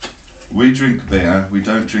We drink beer, we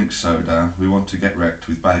don't drink soda, we want to get wrecked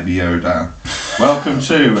with Baby Yoda. Welcome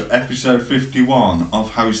to episode 51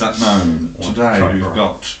 of How Is That Known? Today we've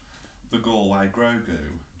got the Galway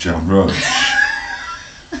Grogu, John Rush.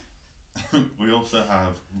 We also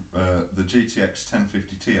have the GTX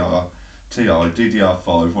 1050 Ti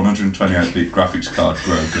DDR5 128-bit graphics card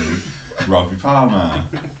Grogu, Robbie Palmer.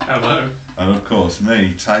 Hello. And of course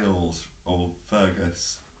me, Tails, or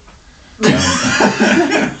Fergus.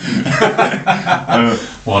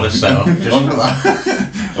 What a setup, just for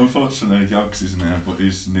that. Unfortunately, Yogs isn't here, but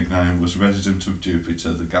his nickname was Resident of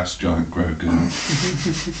Jupiter, the gas giant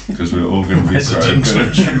Grogu. Because we're all going to be Resident of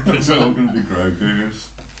Grogu. Jupiter. We're all going to be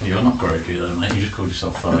Grogus. You're not Grogu though, mate. You just called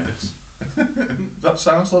yourself Fergus. That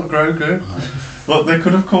sounds like Grogu. Look, they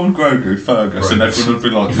could have called Grogu Fergus, and everyone would be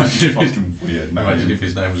like, this is fucking weird. Imagine if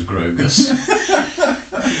his name was Grogus.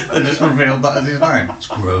 They just revealed that as his name. It's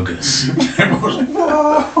Grogus. Everyone was like,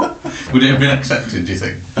 whoa! Would it have been accepted, do you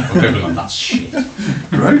think? Or people were like, that's shit.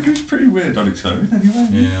 Grogu's pretty weird on its own, anyway.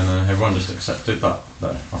 Yeah, no, everyone just accepted that,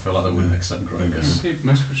 though. I feel like they wouldn't accept Grogus.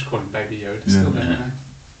 Most people just call him Baby Yoda still, don't Yeah.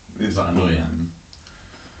 they? Is that annoying?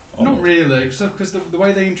 Not really, because the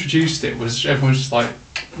way they introduced it was everyone was just like,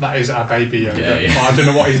 that is our Baby Yoda. Yeah, yeah. But I don't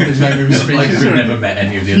know what his name was speaking. Like, we've never met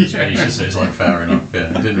any of the other species, so it's like, fair enough.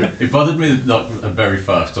 Yeah, it bothered me like at very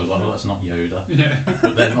first. I was like, well, that's not Yoda. Yeah.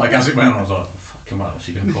 But then, like, as it went on, I was like, fucking what else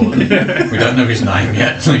are you going to call him? We don't know his name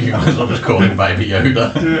yet, so you might as well just call him Baby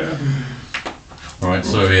Yoda. Yeah. Right,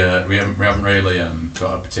 so we haven't really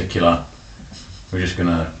got a particular. We're just going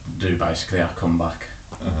to do basically our comeback.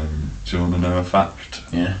 Do you want to know a fact?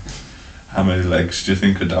 Yeah. How many legs do you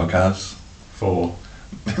think a dog has? 4.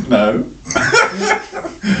 No.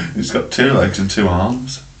 It's got 2 legs and 2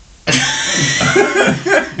 arms.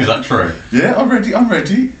 Is that true? Yeah, I'm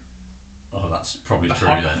ready. Oh, that's probably The true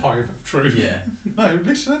then. hive of truth. Yeah. No,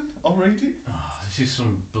 listen, I'll read it. Oh, this is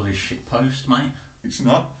some bloody shit post, mate. It's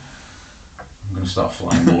not. I'm going to start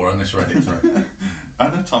flying more on this Reddit thread.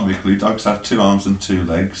 Anatomically, dogs have 2 arms and 2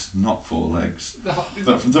 legs, not 4 legs.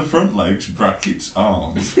 The front legs, brackets,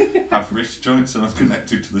 arms, have wrist joints and are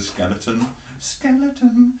connected to the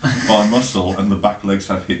skeleton by muscle, and the back legs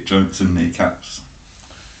have hip joints and kneecaps.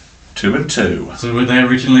 2 and 2. So did they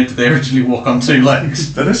originally walk on 2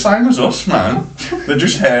 legs? They're the same as us, man. They're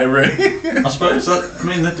just hairy. I suppose that, I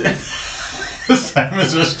mean, they're the same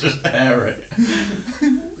as us, just hairy.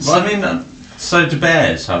 But I mean, so do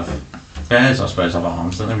bears have, I suppose, have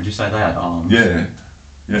arms, don't they? Would you say they had arms? Yeah.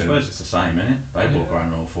 I suppose it's the same, isn't it? They walk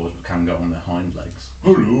around on all 4s but can go on their hind legs.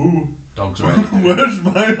 Hello. Dogs are ready. Where's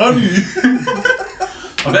my honey?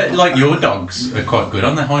 I bet, like, your dogs are quite good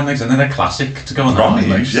on their hind legs, and they're classic to go on their hind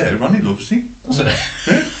legs. Yeah, Ronnie loves it. So,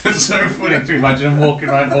 it's so funny to imagine them walking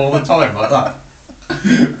around all the time like that.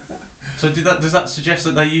 So does that suggest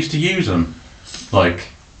that they used to use them, like,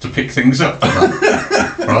 to pick things up and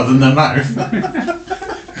that, rather than their mouth?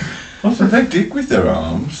 Also, they dig with their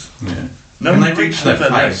arms. Yeah. No, Can they reach their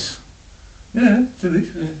face? Yeah, do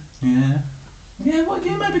they? Yeah. Yeah, well,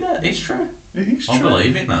 yeah, maybe that. It's true. It is I true.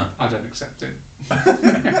 believe it now. I don't accept it. I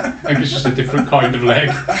think it's just a different kind of leg.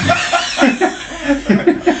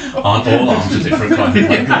 Aren't all arms a different kind of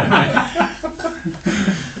leg?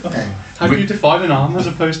 How do you define an arm as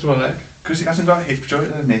opposed to a leg? Because it hasn't got a hip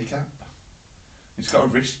joint and a kneecap. It's got a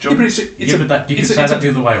wrist joint. Yeah, but You could say that the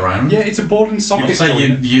other way around. Yeah, it's a ball and You socket could say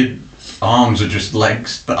joint. your arms are just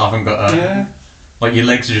legs that haven't got a... Yeah. Like, your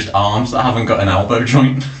legs are just arms that haven't got an elbow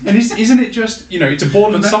joint. And isn't it just, it's a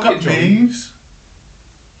ball and But they've socket got joint? knees.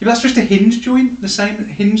 Yeah, that's just a hinge joint, the same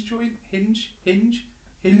hinge joint, hinge, and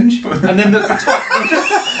then at the top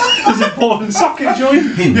there's a ball and socket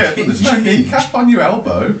joint. Yeah, but there's no kneecap on your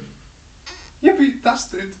elbow. Yeah, but it's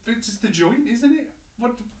just the joint, isn't it?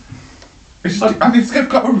 What? And if they've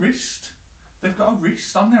got a wrist, they've got a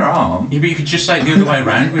wrist on their arm. Yeah, but you could just say it the other way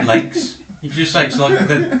around with legs. You could just say it's like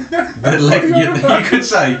the leg. You could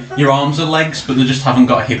say your arms are legs, but they just haven't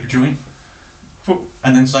got a hip joint. But,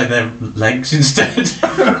 And then say they're legs instead.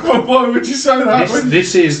 but why would you say that?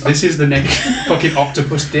 This is the next fucking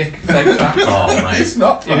octopus dick. Take that. Oh, It's mate.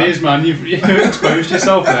 not. It is, man. You've exposed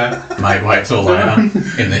yourself there. Mate, wait till later.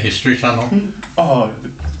 In the History Channel. Oh,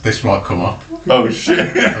 This might come up. oh shit!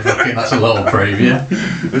 I think that's a little preview.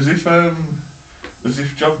 As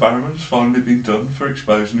if John Barrowman's finally been done for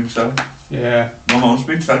exposing himself. Yeah. My mum's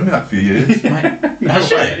been telling me that for years. Mate, has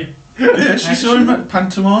she? Yeah, she saw him at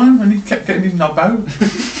pantomime and he kept getting his knob out.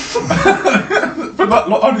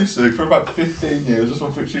 Honestly, for about 15 years or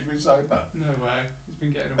something, she's been saying that. No way. He's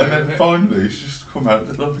been getting away And with then it. finally, she's just come out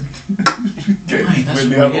and getting Mate, his that's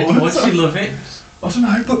willy out all weird. the Why does time. she love it? I don't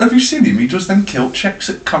know, but have you seen him? He does them kilt checks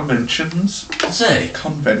at conventions. What's it?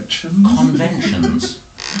 Conventions. Conventions.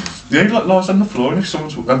 Yeah, he like lies on the floor, and if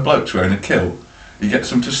a bloke's wearing a kilt, he gets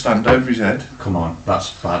them to stand over his head. Come on,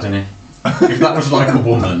 that's bad, isn't it? If that was like a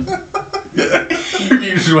woman,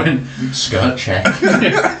 you just went skirt check.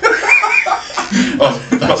 Oh,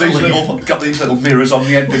 got these little mirrors on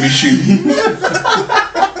the end of his shoe.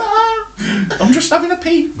 I'm just having a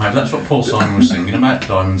pee. Maybe that's what Paul Simon was singing about,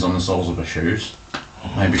 diamonds on the soles of her shoes.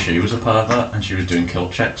 Maybe she was a pervert and she was doing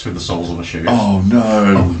kilt checks with the soles of her shoes. Oh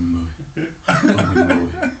no.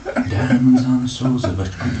 Diamonds on the soles of her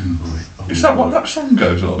shoes. Is that what that song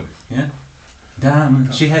goes like? Yeah.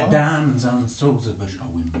 Diamonds. She had diamonds on the soles of her shoes. I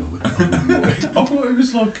thought it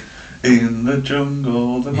was like, in the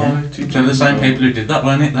jungle, the mighty jungle. So the same people who did that,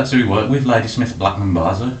 weren't it? That's who we worked with, Ladysmith Blackman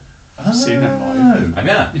Barzer. I've seen them live.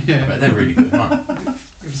 Have you? Yeah. I bet they're really good, aren't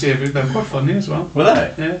Yeah, they're quite funny as well. Were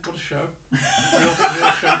they? Yeah, what a show. real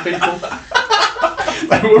show people.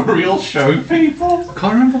 They were real show people. I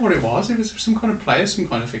can't remember what it was. It was some kind of play or some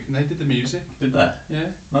kind of thing, and they did the music. Did they?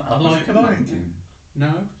 Yeah. I Was like it the Lion King?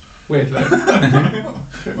 No. Weirdly.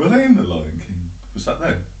 Were they in the Lion King? Was that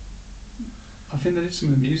them? I think they did some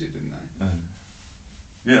of the music, didn't they?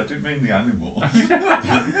 Yeah, I didn't mean the animals.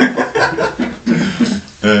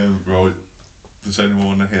 Right. Does anyone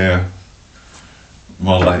want to hear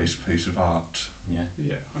my latest piece of art? Yeah.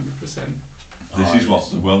 Yeah, 100%. This is what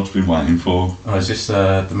the world's been waiting for. Oh, is this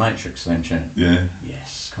the Matrix theme tune? Yeah.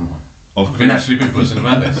 Yes, come on. I've I've actually been buzzing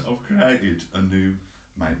about this. I've created a new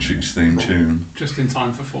Matrix theme tune. Just in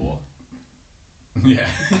time for 4. Yeah.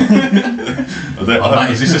 Oh,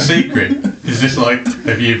 mate, is this a secret? Is this like,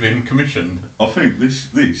 have you been commissioned? I think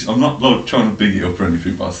this, I'm not like trying to big it up or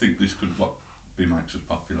anything, but I think this could be makes us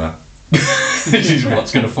popular. This is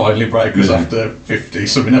what's going to finally break us after 50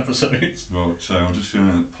 something episodes. Right, so I'm just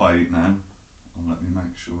going to play it now. And let me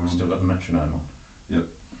make sure. Still got the metronome on. Yep.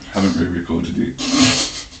 Haven't re-recorded it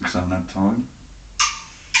because I haven't had time.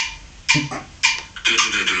 The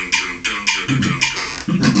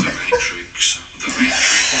Matrix. The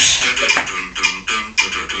Matrix.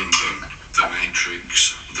 The Matrix.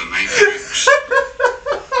 The Matrix.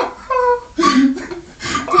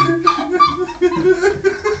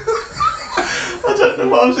 I don't know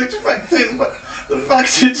what I was expecting, but the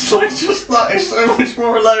fact it's like just that is so much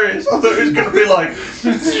more hilarious. I thought it was going to be like...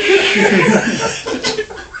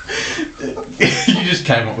 You just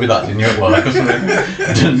came up with that, didn't you, at work or something?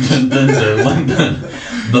 Dun dun dun dun dun dun.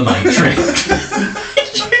 The Matrix.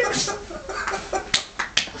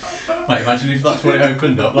 Mate, imagine if that's what it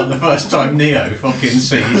opened up, like the first time Neo fucking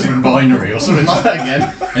sees in binary or something like that again,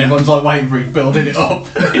 and everyone's like waiting for it, building it up.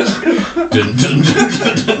 Dun, dun, dun,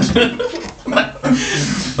 dun, dun, dun.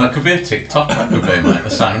 That could be a TikTok, that could be, mate, the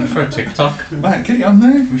sound for a TikTok. Mate, get it on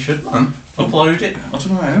there. We should, man. Upload it. I don't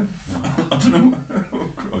know how. I don't know.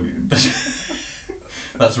 I'm crying.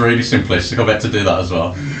 That's really simplistic, I bet to do that as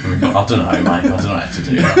well. And we go, I don't know, mate, I don't know how to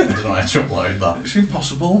do that. I don't know how to upload that. It's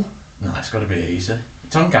impossible. No, it's got to be easy.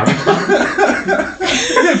 It's on GarageBand.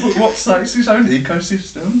 Yeah, but what's that? It's its own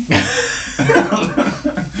ecosystem.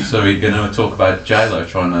 So we're going to talk about J-Lo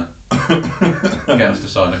trying to get us to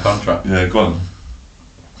sign a contract. Yeah, go on.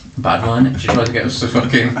 Bad one. She tried to get us to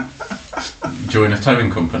fucking join a towing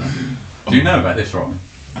company. Do you know about this, Rob?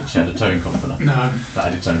 She had a towing company. No. That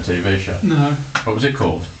had its own TV show. No. What was it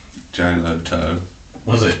called? J-Lo Toe.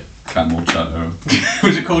 Was it? Camel Toe.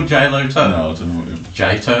 Was it called J-Lo Tow? No, I don't know what it was.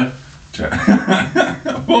 J-Tow?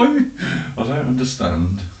 Why? I don't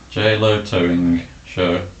understand. J-Lo Towing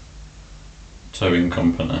Show. Towing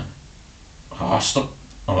Company. Oh, stop.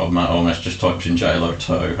 Oh, mate, I almost just typed in J-Lo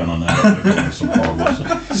Tow and I know some horrible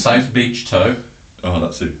stuff. South Beach Tow. Oh,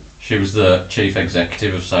 that's it. She was the chief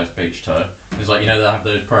executive of South Beach Tow. It's like, you know, they have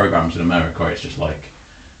those programs in America where it's just like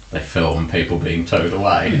they film people being towed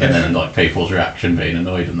away and then like people's reaction being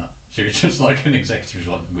annoyed and that. She was just like an executive,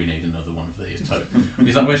 like, we need another one of these towed.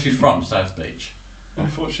 Is that where she's from, South Beach? I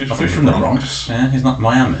thought she was from the Bronx. Yeah, it's not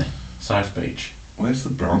Miami, South Beach. Where's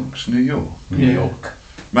the Bronx? New York. New York.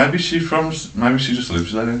 Maybe she just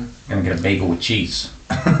lives there. Gonna get a bagel with cheese.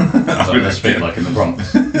 That's what they speak like in the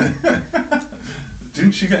Bronx.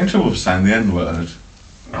 Didn't she get in trouble for saying the N-word?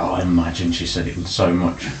 Oh, I imagine she said it with so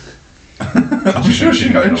much. I'm sure she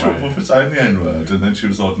got in trouble for saying the N-word and then she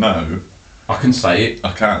was like, no. I can say it.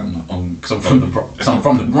 I can. Because I'm from the Bronx. I'm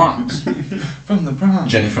from the Bronx. From the Bronx.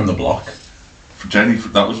 Jenny from the block. Jenny,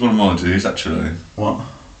 that was one of my ideas actually. What?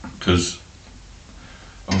 Because...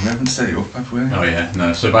 Oh, we haven't set it up, have we? Oh yeah,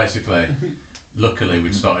 no. So basically, luckily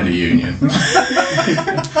we'd started a union.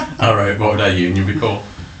 Alright, what would our union be called?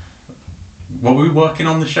 What were we working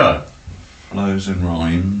on the show? Flows and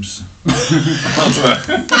rhymes.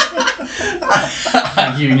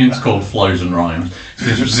 Our union's called Flows and Rhymes.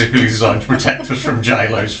 It's specifically designed to protect us from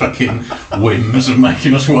J-Lo's fucking whims of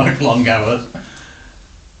making us work long hours.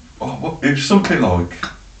 It's something like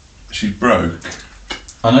she's broke.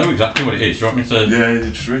 I know exactly what it is. Do you want me to... Yeah,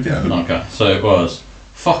 just read it out. Okay, so it was...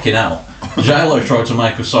 Fucking hell. J-Lo tried to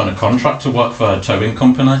make us sign a contract to work for her towing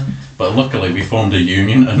company, but luckily we formed a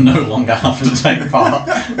union and no longer have to take part.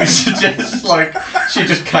 Which suggests, like, she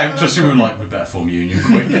just came to us and we were like, we better form a union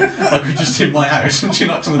quick. Like, we just in my house and she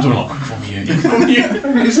knocked on the door like, quick, form a union, form a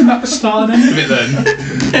union. Isn't that the start and end of it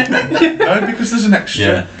then? No, because there's an extra.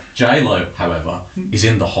 Yeah. J-Lo, however, is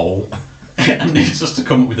in the hole and needs us to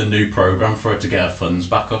come up with a new programme for her to get her funds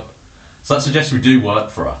back up. So that suggests we do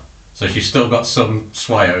work for her. So she's still got some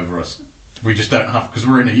sway over us. We just don't have, because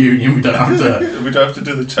we're in a union, we don't have to... We don't have to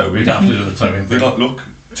do the towing. We don't have to do the towing We're thing. like, look,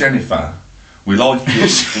 Jennifer, we like you,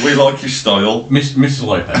 we like your style. Mr.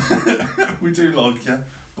 Lopez. We do like you,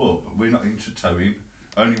 but we're not into towing.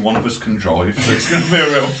 Only one of us can drive, so it's going to be a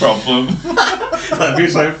real problem. That'd be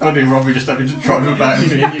so funny, Robbie just having to drive about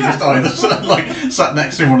and me and you just either sat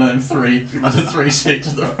next to one of them three seats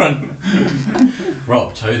at the front.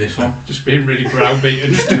 Rob, tow this one. Just being really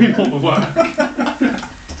browbeaten, just doing all the work.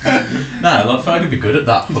 No, I thought I'd be good at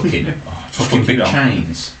that hooking. Fucking big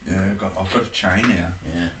chains. Yeah, I've got a chain here.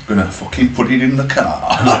 Yeah. I'm going to fucking put it in the car.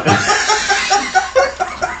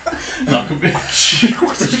 That could be...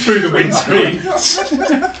 Through the windscreen.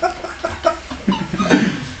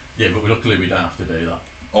 Yeah, but luckily we don't have to do that.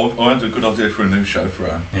 I had a good idea for a new show for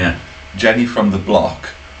her. Yeah. Jenny from the block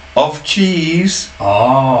of cheese.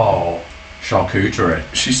 Oh, charcuterie.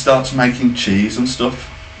 She starts making cheese and stuff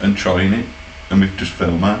and trying it, and we just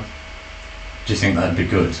film her. Do you think that'd be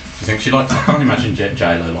good? Do you think she likes... I can't imagine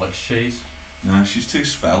J-Lo likes cheese. No, she's too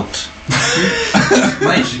svelte.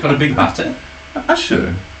 Mate, she's got a big batter.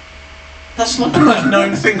 Sure. That's not the most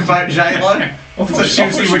known thing about J-Lo. I thought she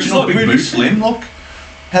was the original like big really boot. slim. Look.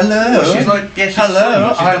 Hello. She's like, yeah, she's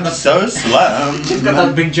Hello. slim, I'm so slim. she's got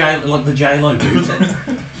that big like the J-Lo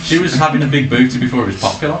booty. She was having a big booty before it was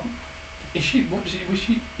popular. Is she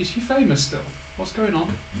famous still? What's going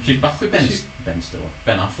on? She's back with Ben Stiller.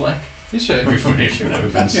 Ben Affleck. Is she? Very funny if you know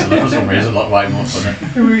Ben Stiller for some reason, like way more funny.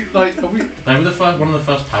 Are we? They were one of the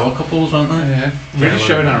first power couples, weren't they? Yeah. Really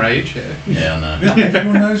showing our age here. Yeah, I know.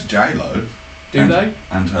 Everyone knows J-Lo. Do they?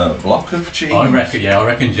 And her block of cheese. I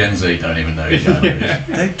reckon Gen Z don't even know who J-Lo is.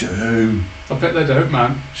 They do. I bet they don't,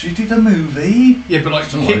 man. She did a movie. Yeah, but like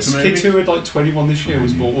Some kids loads of who are like 21 this year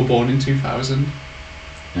were born in 2000.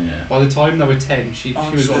 Yeah. By the time they were 10, she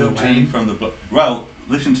I'm was on still the Jenny way. from the block. Well,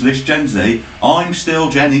 listen to this, Gen Z. I'm still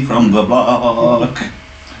Jenny from the block.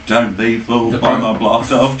 Don't be fooled by my block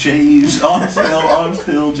of cheese. I'm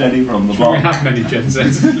still Jenny from the We block. have many Gen Z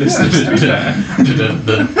listeners, to be fair.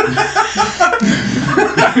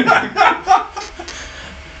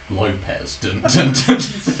 Lopez. The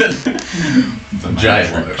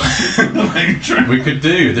J-Lo. The Matrix. We could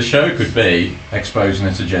do, the show could be exposing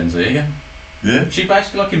her to Gen Z again. Yeah. She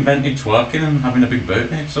basically like invented twerking and having a big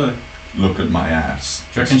booty, so... Look at my ass.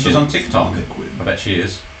 Do you reckon she's on TikTok? Liquid. I bet she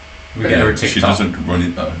is. We get her a TikTok. She doesn't run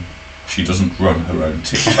it though. She doesn't run her own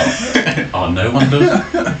TikTok. Oh, no one does?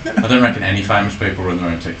 I don't reckon any famous people run their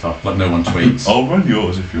own TikTok. Like, no one tweets. I'll run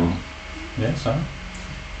yours if you want. Yeah, so...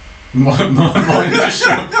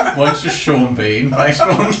 Mine's just Sean Bean based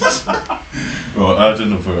ones. Right, I had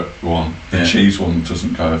another one. The Yeah. cheese one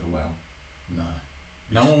doesn't go over well. No.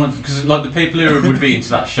 No one wants... Because, like, the people who would be into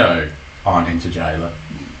that show aren't into J-Lo.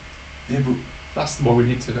 Yeah, but That's what we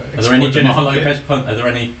need to do. Are there any Jennifer Lopez... Are there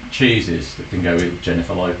any cheeses that can go with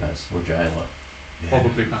Jennifer Lopez or J-Lo?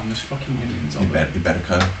 Probably, man. There's fucking millions of them.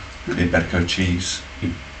 Iberico cheese.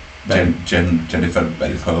 Ben- Jennifer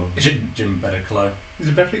Iberico. Jim Better Is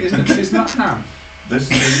it better? Isn't that ham? There's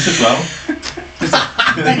cheese as well.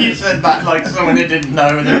 You said that like someone who didn't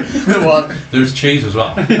know the one. There's cheese as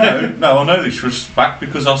well. No, I know this for a fact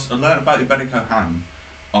because I learned about Iberico ham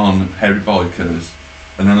on Hairy Bikers,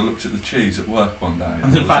 and then I looked at the cheese at work one day. And the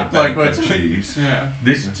there was fact, like, Iberico what's- cheese. Yeah.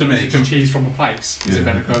 This to me, Cheese from a place. Is it Yeah.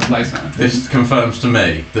 better go a place now? this confirms to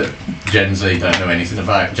me that Gen Z don't know anything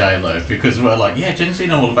about J-Lo because we're like, yeah, Gen Z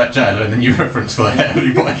know all about J-Lo, and then you reference the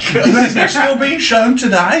Hairy Bikers. They're still being shown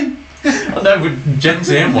today. I know, but Gen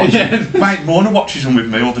Z ain't watching. Yeah. Mate, Lorna watches them with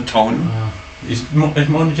me all the time. Is more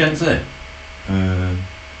than Gen Z?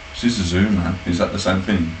 She's a Zoomer. Is that the same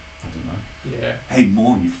thing? I don't know. Yeah. Hey,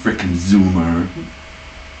 Morn, you frickin' Zoomer.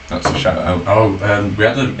 That's a shout out. Oh, we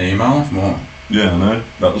had an email from more. Yeah, I know.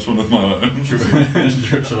 That was one of my own. Shall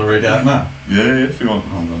I read it out now? Yeah, if you want.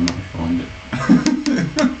 Hold on, let me find it.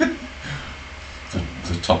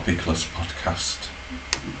 The topicless podcast.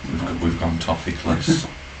 We've gone topicless.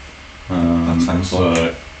 That sounds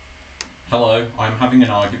like. Hello, I'm having an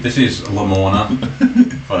argument. This is Lamorna,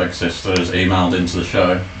 Ferg Sisters, emailed into the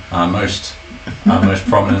show. Our most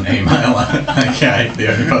prominent emailer, okay,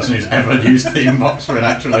 the only person who's ever used the inbox for an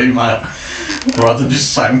actual email, rather than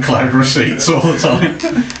just SoundCloud receipts all the time.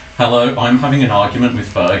 Hello, I'm having an argument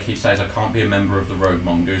with Ferg. He says I can't be a member of the Rogue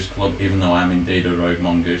Mongoose Club, even though I am indeed a Rogue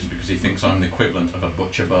Mongoose, because he thinks I'm the equivalent of a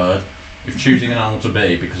butcher bird. If choosing an animal to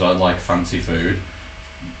be because I like fancy food,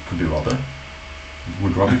 could be Robert.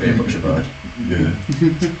 Would Robbie be a butcher bird? Yeah.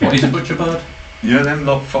 What is a butcher bird? Yeah, them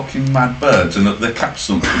like fucking mad birds, and they catch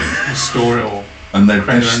something, Store it all. and they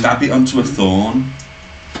stab it onto a thorn.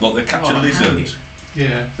 Like they catch a lizard.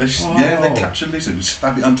 Yeah. They catch a lizard and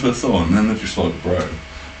stab it onto a thorn, and then they're just like, bro,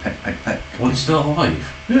 peck. Well, it's still alive.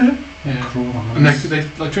 Yeah. Yeah. Crawl on. And they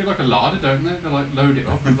like treat it like a larder, don't they? They like load it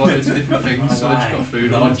up with like loads of different things, so they've just got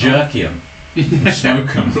food They on like it. jerky them.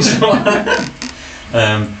 Smoke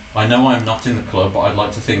them. I know I'm not in the club, but I'd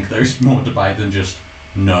like to think there's more debate than just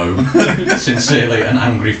no. Sincerely, an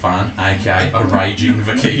angry fan, aka a raging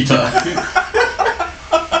Vaquita.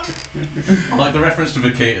 I like the reference to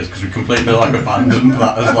Vaquitas because we completely like abandoned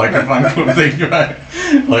that as like a fan club thing about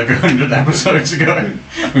like 100 episodes ago.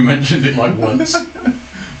 We mentioned it like once.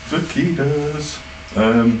 Vaquitas.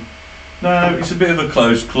 No, it's a bit of a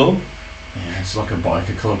closed club. Yeah, it's like a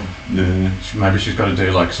biker club. Yeah. Maybe she's got to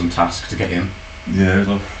do like some task to get in. Yeah,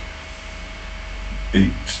 like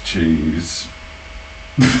eat cheese.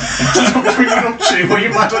 Were you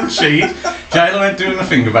mad on cheese? J-Lo ain't doing a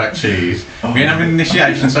thing about cheese. Oh. We ain't having an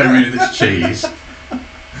initiation ceremony that's cheese.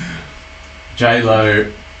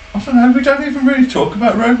 J-Lo... I don't know, we don't even really talk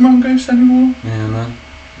about Rogue Mongoose anymore. Yeah, no.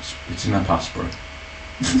 It's in the past, bro.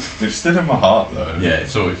 It's still in my heart though. Yeah,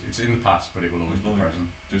 it's in the past, but it will always be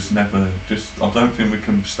present. I don't think we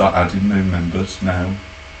can start adding new members now.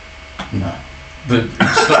 No. It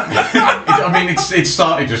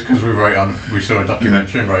started just because we saw a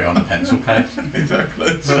documentary and wrote it on a pencil case.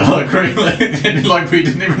 Exactly. So like really, like we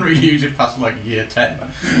didn't even really use it past like year 10. So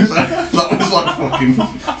that was like fucking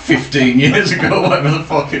 15 years ago, whatever the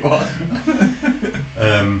fuck it was.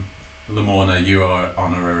 Lamorna, you are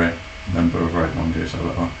honorary member of Rogue Mongoose, or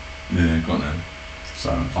whatever. Yeah, got now. So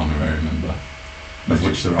Honorary member. of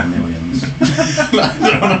which there are millions. I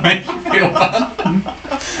don't want to make you feel bad.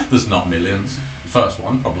 There's not millions. First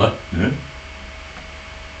one, probably. Yeah.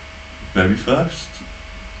 Very first.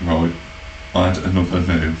 Right. I had another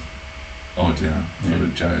new idea for the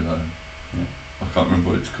J-Lo. Yeah. I can't remember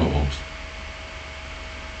what it's called.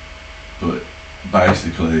 But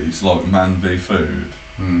basically it's like Man v Food.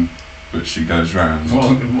 But she goes round.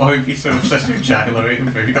 Why would you be so obsessed with J-Lo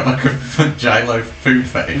eating food? You got like a J-Lo food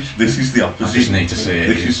fetish? This is the opposite. I just need to see it.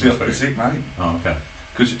 This is the opposite, mate. Oh, okay.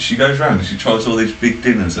 Because she goes round and she tries all these big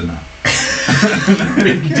dinners and that.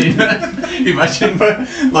 Big dinner. Imagine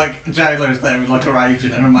like J-Lo's there with like her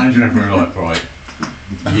agent and her manager and everyone like, right,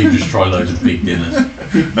 you just try loads of big dinners.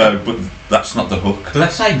 No, but that's not the hook. Do they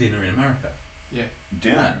say dinner in America? Yeah.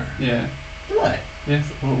 Dinner? Yeah. Do they? Yeah.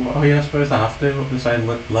 Oh yeah, I suppose they have to. What do they say?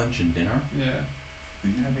 Lunch and dinner? Yeah.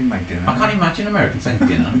 You having my dinner? I can't imagine Americans saying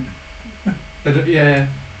dinner. But yeah.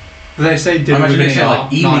 They say dinner I imagine with they say an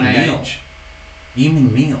like evening meal.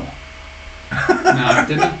 Evening meal. No,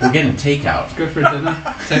 dinner. We're getting takeout. Let's go for a dinner.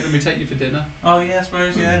 Let me take you for dinner. Oh yeah, I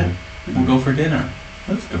suppose yeah. We'll go for dinner.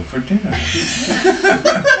 Let's go for dinner.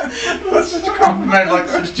 That's such a compliment, like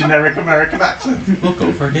such generic American accent. We'll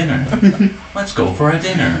go for dinner. Let's go for a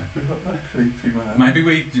dinner. Creepy man. Maybe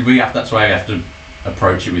we have. That's why we have to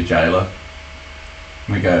approach it with J-Lo.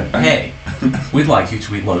 We go, hey, we'd like you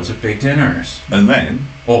to eat loads of big dinners. And then?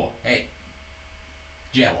 Or, hey,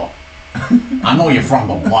 J-Lo, I know you're from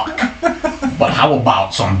the block, but how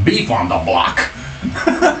about some beef on the block?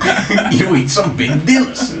 You eat some big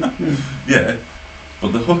dinners. Yeah,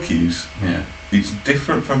 but the hook is, it's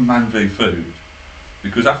different from Man v Food,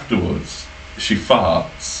 because afterwards she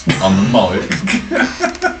farts on the mic.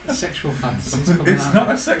 Sexual fantasies. It's not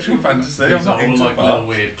a sexual fantasy. It's I'm not all into like farts. little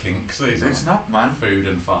weird kinks. It's not, man. Food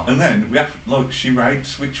and fart. And then we have, like, she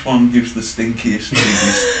rates which one gives the stinkiest,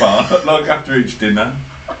 biggest fart, like after each dinner.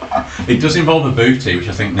 It does involve a booty, which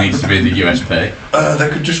I think needs to be the USP. They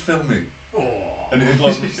could just film it. Oh. And it'd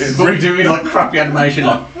like, We're doing like crappy animation,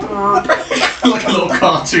 like like a little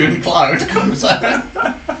cartoon cloud comes out.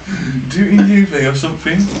 do it in UV or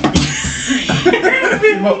something.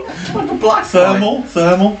 Like a black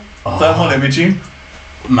Thermal imaging.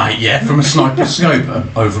 Mate, yeah, from a sniper scope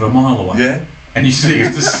over a mile away. Yeah, and you see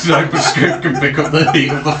if the stroboscope can pick up the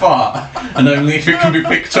heat of the fart, and only if it can be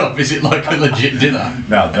picked up is it like a legit dinner.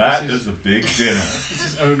 Now that is a big dinner.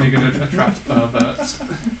 This is only going to attract perverts.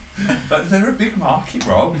 But they're a big market,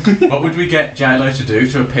 Rob. What would we get J-Lo to do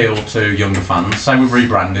to appeal to younger fans? Say we're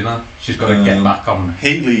rebranding her. She's got to get back on.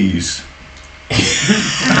 Heelys.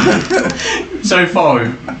 So far,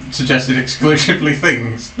 we've suggested exclusively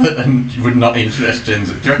things that would not interest Gen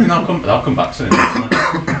Z. Do you reckon they'll come back soon?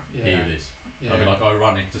 Heelys. Yeah. It'll be like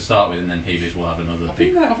ironic to start with, and then Heelys will have another I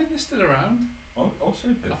big. think they're still around.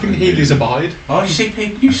 Also, I think Heelys abide. Oh,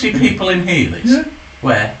 you see people in Heelys? Yeah.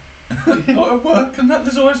 Where? At work and that,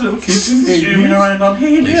 there's always little kids in Zooming Heelys. around on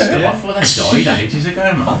Heelys. Yeah. Yeah. Well, they died ages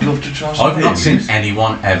ago, man. I'd love to try some I've not seen Heelys.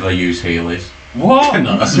 anyone ever use Heelys. What?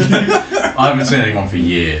 No, I haven't seen anyone for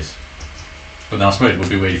years. But now I suppose it would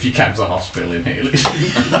be weird if you came to the hospital in Heelys.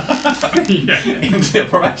 Into the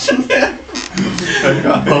operation.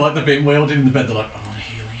 Well, like they've been wheeled in the bed, they're like, oh,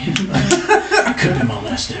 Healy. I could be my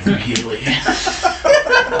last ever Healy.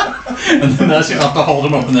 And the nurses have to hold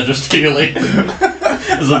them up and they're just Healy.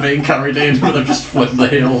 As they're being carried in, but they've just flipped the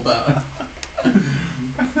heel down.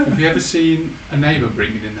 Have you ever seen a neighbour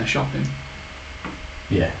bringing in their shopping?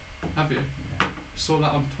 Yeah. Have you? Saw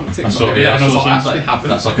that on TikTok. I saw, and I was like, that's, actually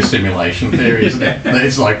happened. that's like a simulation theory, isn't it? That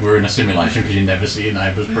it's like we're in a simulation because you never see your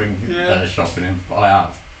neighbours bring shopping in. But I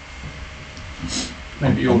have.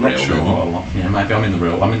 Maybe you're I'm not real. sure. Yeah, maybe I'm in the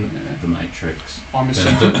real. I'm in the Matrix. I'm a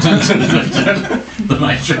The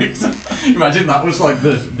Matrix. Imagine that was like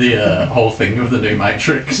the whole thing of the new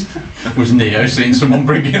Matrix. Was Neo seeing someone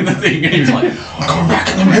bring in the thing and he was like, I'm coming back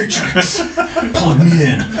in the Matrix. Plug me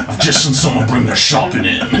in. I've just seen someone bring their shopping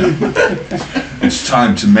in. It's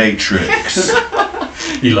time to Matrix.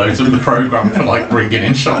 He loads up the program for like bringing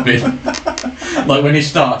in shopping. Like when he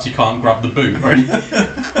starts, he can't grab the boot, right?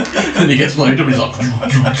 And he gets loaded up. He's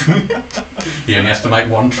like, he only has to make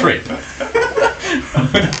one trip.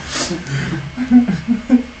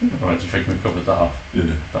 Right, do you think we covered that off?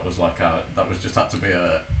 Yeah. That was like that was just had to be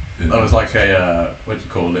a. That was like a what do you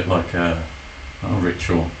call it? Like a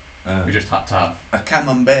ritual. We just had to have. A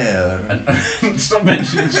camembert. And stop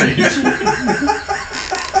mentioning cheese.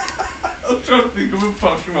 I'm trying to think of a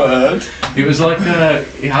posh word. It was like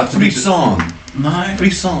it had to be. Frisson. No.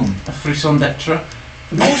 Frisson. A frisson d'etre.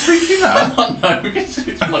 I was thinking that. No, it's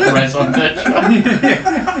like raison d'etre.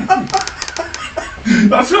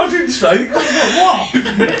 That's what I didn't say. What?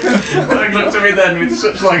 Like looked at me then with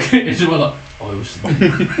such like it's just like I was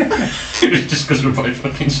it was just because we're both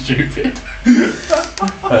fucking stupid.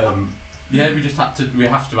 Yeah, we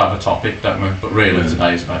have to have a topic, don't we? But really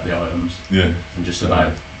today's about the items. Yeah. And just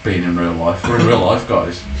about being in real life. We're in real life,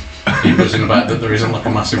 guys. He was in about that there isn't like a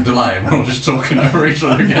massive delay and we're all just talking over each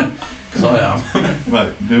other again. Because I am.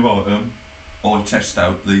 Right, new item. I'll test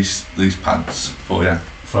out these pads for you.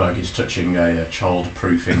 Fergie's touching a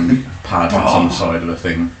child-proofing pad on the side of a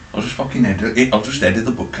thing. I'll just fucking edit it. I'll just edit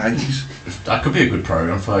the bookcases. That could be a good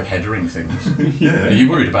program for like headering things. Yeah. Are you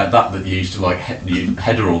worried about that you used to like you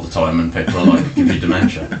header all the time and people are like give you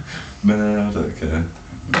dementia? No, I don't care.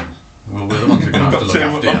 Well, we're the ones who are going to have to look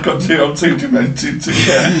after you. I'm too demented to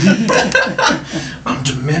care. I'm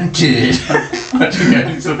demented. Imagine going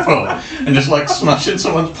into the pub and just like smashing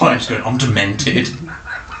someone's pipes going, I'm demented.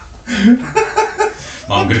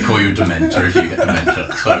 I'm going to call you a dementor if you get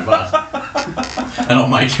dementia, so bad. And I'll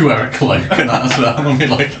make you wear a cloak and that as well. I'll be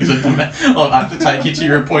like, he's a dementor. I'll have to take you to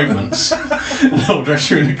your appointments. And I'll dress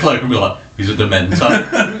you in a cloak and be like, he's a dementor.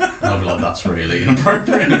 And I'll be like, that's really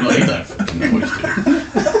inappropriate. And like, you don't fucking know what he's doing.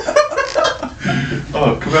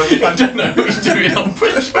 Oh, come on. I don't know what he's doing on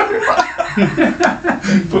British very much.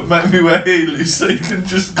 But make me wear heelys so you can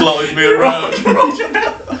just glide me around.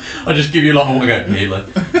 I just give you like, oh, I go, Healy.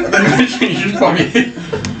 And then literally you just probably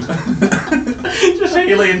just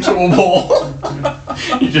Healy into a wall.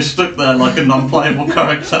 You just stuck there like a non-playable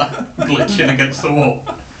character, glitching against the wall.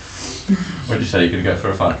 What did you say, you're going to go for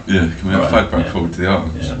a fag? Yeah, can we have a fag back forward to the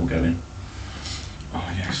arms? Yeah, we'll go in. Oh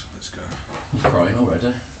yes, let's go. You're crying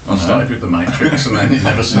already. I started with the Matrix and then it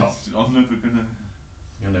never stopped. I'm never gonna...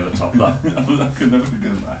 You'll never top that. I'm never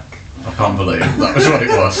go back. I can't believe that was what it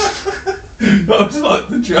was. That was like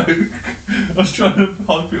the joke. I was trying to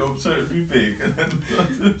hype it up so it'd be big and then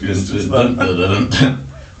just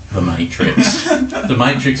The Matrix. The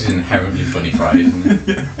Matrix is an inherently funny phrase, isn't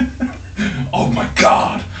it? Oh my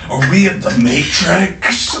god, are we at the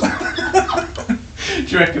Matrix? Do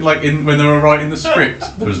you reckon like when they were writing the script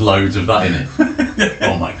there was loads of that in it?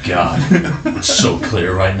 Oh my god, it's so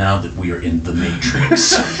clear right now that we are in the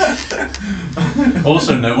Matrix.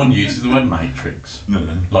 Also, no one uses the word Matrix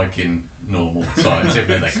No. like in normal times, even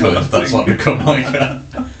though they could. That's like become like a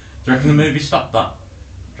Do you reckon the movie stopped that?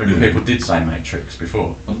 Do you reckon Yeah. people did say Matrix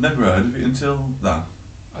before? I've never heard of it until that.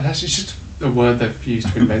 Oh, that's just a word they've used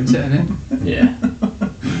to invent it, isn't it? Yeah.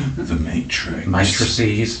 The Matrix.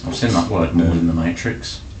 Matrices. I've seen that word more than the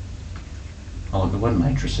Matrix. I like the word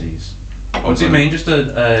matrices. What does it mean? Just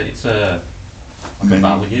it's a like a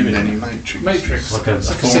value, isn't Many it? Matrix. Matrix. Like a It's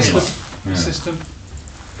like a formula. system. Yeah. System.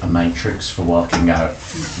 A matrix for working out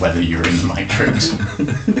whether you're in the matrix.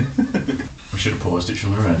 We should have paused it,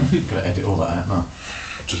 shouldn't we? Gotta edit all that out now.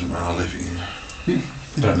 Doesn't matter, I live in.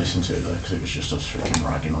 Don't listen to it though, because it was just us freaking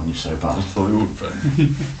ragging on you so I bad. thought it would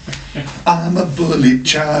be. I'm a bully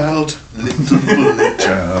child. Little bully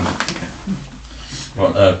child.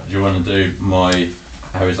 What, do you want to do my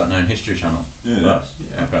How Is That Known History channel? Yeah. First?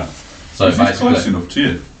 Yeah. Okay. So Is this close basically, enough to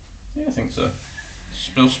you? yeah, I think so.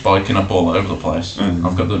 Still spiking up all over the place. Mm.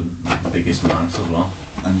 I've got the biggest mouth as well.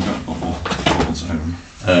 And you've got balls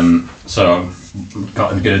home. So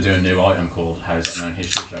I'm going to do a new item called How's That Known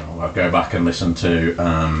History Channel, where I go back and listen to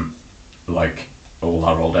like all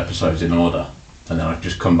our old episodes in order, and then I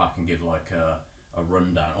just come back and give like a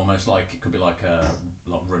rundown, almost like it could be like a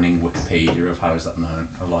running Wikipedia of how is that known,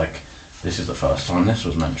 or like this is the first time this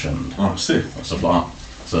was mentioned, Oh, see. or stuff like that.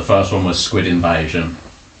 So the first one was Squid Invasion.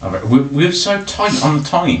 We were so tight on the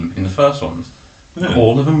time in the first ones. Yeah.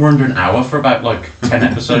 All of them were under an hour for about like 10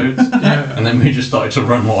 episodes, Yeah. and then we just started to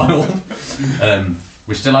run wild.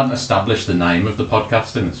 We still hadn't established the name of the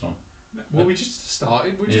podcast in this one. Well, we just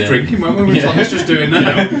started. We were just Yeah. drinking, weren't we? We were Yeah. like, let's just do it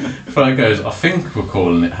now. Flo goes, I think we're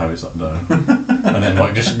calling it How Is That Known? And then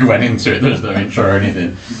like just went into it, there was no intro or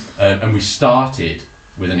anything. And we started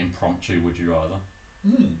with an impromptu Would You Rather.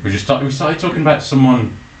 Mm. We started talking about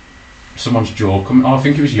someone's jaw coming. Oh, I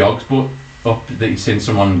think it was Yogg's, but up that he'd seen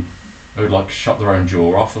someone who had like shot their own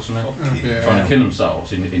jaw off or something. Oh, yeah. Trying to kill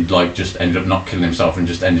themselves, and like just ended up not killing himself and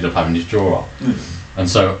just ended up having his jaw off. Mm. And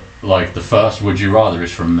so like the first Would You Rather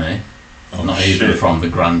is from me, Oh, not even shit. from the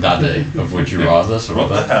granddaddy of Would You Rather. So What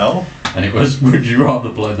the hell? And it was, would you rather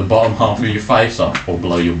blow the bottom half of your face off or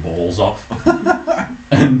blow your balls off?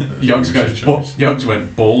 And Yogs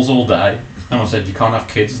went, balls all day. And I said, you can't have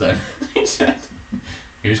kids then. He said,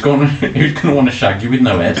 who's going to want to shag you with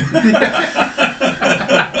no head?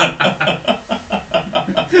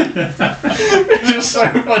 It's just so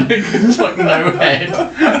funny because it's like no head.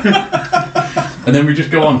 And then we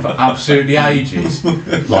just go on for absolutely ages,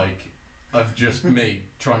 like, of just me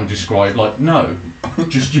trying to describe, like, no,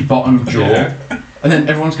 just your bottom jaw. Yeah. And then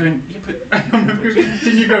everyone's going, yeah, but...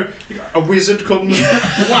 Then you go, a wizard comes,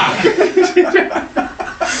 whack!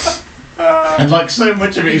 And like so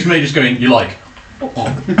much of it is me just going, you're like, oh.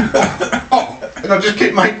 And I just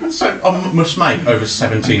keep making, so I must make over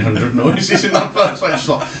 1,700 noises in that first one. Just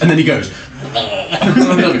like, and then he goes, and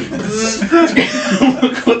I'm like,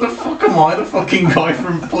 what the fuck am I, the fucking guy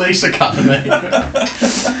from Police Academy?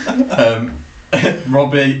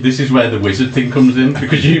 Robbie, this is where the wizard thing comes in,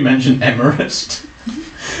 because you mentioned Emerist.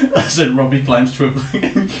 I said Robbie claims to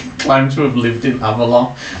have lived in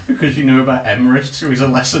Avalon because you knew about Emerist, who is a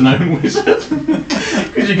lesser known wizard.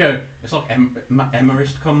 Because you go, it's like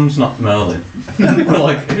Emerist comes, not Merlin. And we're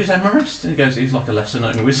like, who's Emerist? And he goes, he's like a lesser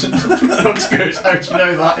known wizard. Fox goes, how do you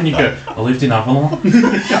know that? And you go, I lived in Avalon.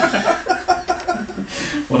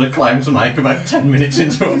 What a claim to make about 10 minutes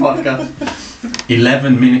into a podcast.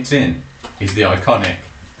 11 minutes in is the iconic,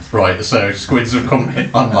 right, so squids have come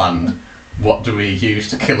on land. What do we use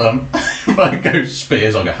to kill them? I go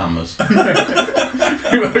spears, I go hammers. We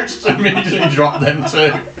just immediately drop them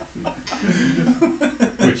too.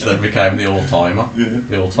 Which then became the all-timer. Yeah.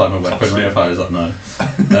 The all-timer weaponry of How Is That Known?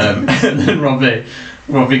 And then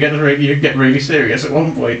Robbie get really serious at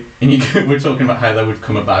one point, and we're talking about how they would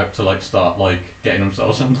come about to like start like getting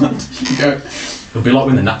themselves on land. You go, it'll be like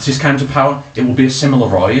when the Nazis came to power, it will be a similar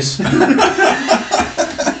rise.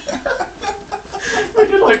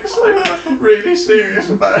 Like so really serious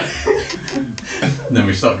about it. And then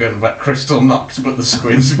we start going about crystal knocks, but the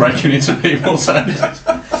squids breaking into people's houses.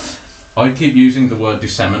 I keep using the word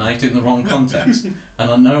disseminate in the wrong context, and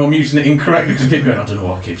I know I'm using it incorrectly because I keep going, I don't know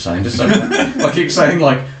what I keep saying. I keep saying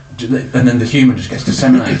like, and then the human just gets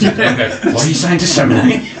disseminated. I go, what are you saying,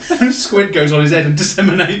 disseminate? Squid goes on his head and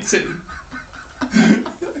disseminates it.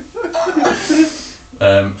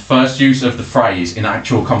 First use of the phrase in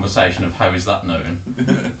actual conversation of How Is That Known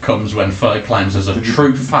comes when Fur claims as a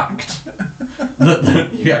true fact that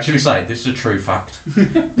you actually say, this is a true fact,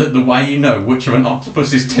 that the way you know which of an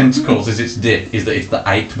octopus's tentacles is its dip is that it's the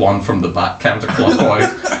 8th one from the back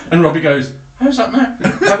counterclockwise. And Robbie goes, how's that known?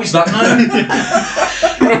 How is that known?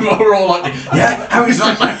 We're all like, yeah, how is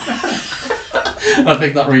that known? I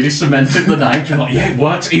think that really cemented the name. You're like, yeah, it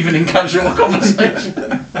works even in casual conversation.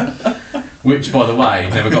 Which, by the way,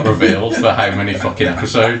 never got revealed for how many fucking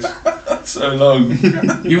episodes. So long.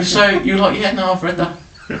 You were like, yeah, no, I've read that.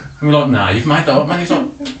 And we're like, nah, you've made that up, man. He's like,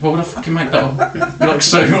 what would I fucking make that up? You're like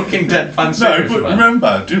so fucking deadpan No, serious but about it.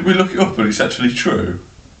 remember, didn't we look it up and it's actually true?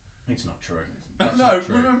 It's not true. That's No, not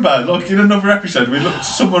true. remember, like in another episode,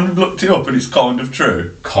 someone looked it up and it's kind of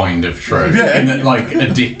true. Kind of true. Yeah. In that, like,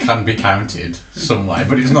 a dick can be counted some way,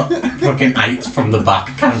 but it's not fucking 8 from the back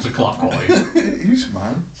counterclockwise. It is,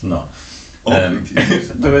 man. It's not. Oh, it is.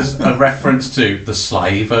 There was a reference to the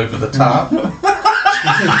slave over the tap.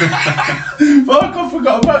 Fuck, I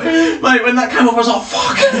forgot about it. Mate, when that came up, I was like,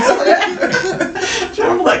 fuck. Do you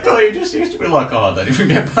remember that guy who just used to be like, oh, I don't even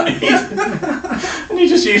get paid? And he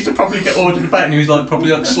just used to probably get ordered about, and he was like, probably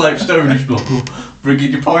like slouched over, and he'd be like, oh,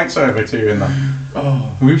 bringing your pints over to you and that.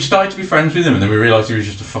 Oh. And we started to be friends with him, and then we realised he was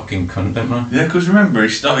just a fucking cunt, didn't we? Yeah, because remember, he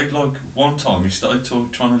started like one time. He started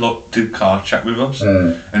trying to like do car chat with us,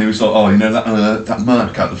 and he was like, "Oh, you know that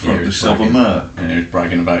Merc out the front, he the was silver bragging. Merc." And he was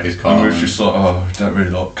bragging about his car. And we was just like, "Oh, I don't really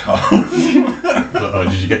like cars." But, oh,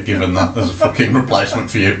 did you get given that as a fucking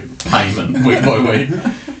replacement for your payment week by week?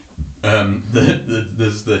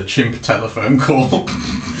 There's the chimp telephone call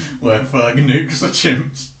where Ferg nukes the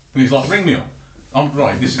chimps, and he's like, "Ring me up." I'm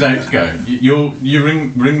right. This is how it's go. You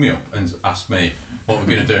ring me up and ask me what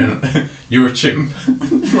we're gonna do. You're a chimp.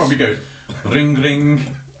 Robbie goes, ring ring,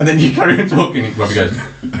 and then you carry on talking. And Robbie goes,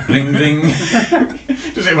 ring ring.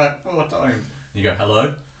 Does it about 4 times. And you go,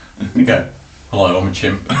 hello. You go, hello. I'm a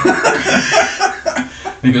chimp.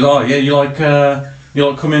 And he goes, oh yeah, you like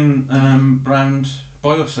coming round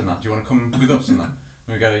by us and that? Do you want to come with us and that? And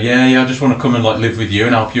we go, yeah, I just want to come and like live with you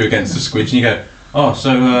and help you against the squids. And you go, oh,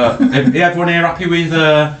 so everyone here happy with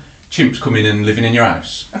chimps coming and living in your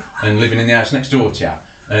house and living in the house next door to you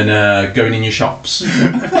and going in your shops?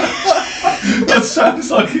 That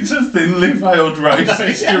sounds like it's a thinly veiled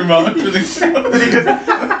racist remark.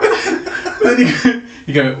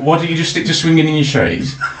 You go, why don't you just stick to swinging in your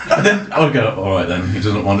streets? And then I'll go, all right then, he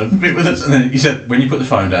doesn't want to be with us. And then he said, when you put the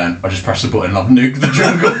phone down, I just press the button and I've nuked the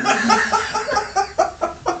jungle.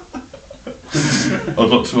 I'd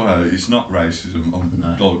like to know, it's not racism. I'm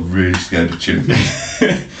like really scared of chimps.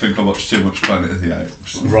 I think I watched too much Planet of the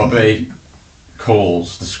Apes. Robbie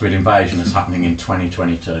calls the squid invasion as happening in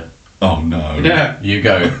 2022. Oh no. Yeah. You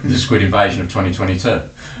go, the squid invasion of 2022.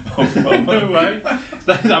 No way.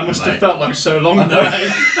 That must have felt like so long away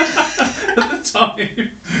at the time.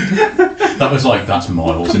 That was like, that's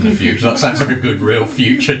miles in the future. That sounds like a good real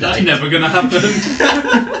future That's date. never going to happen.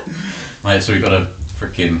 Mate, so we've got to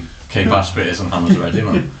freaking keep our spitters and hammers ready,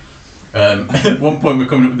 man. At one point we're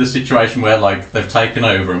coming up with a situation where like they've taken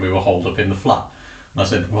over and we were holed up in the flat. And I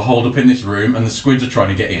said, we're holed up in this room and the squids are trying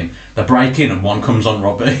to get in. They break in and one comes on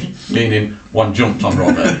Robbie, meaning one jumped on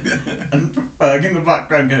Robbie. And Ferg in the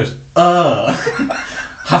background goes,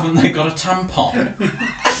 haven't they got a tampon?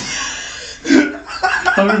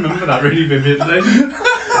 I remember that really vividly.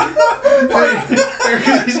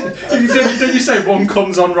 Did you say one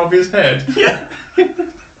comes on Robbie's head? Yeah.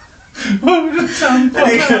 What would it sound And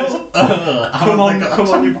he like? goes,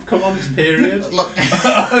 Come on, this period. I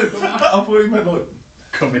thought you meant like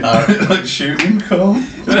coming out. like shooting cum.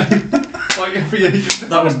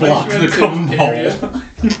 That was block the cum hole.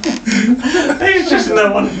 It's just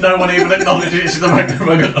no one even acknowledges it. It's the back of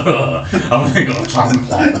my God, I've only got a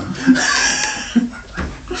tampon.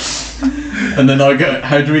 And then I go,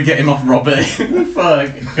 how do we get him off Robbie?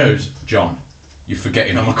 Ferg goes, John, you're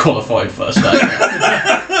forgetting I'm a qualified first aid.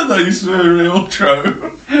 That used to be a real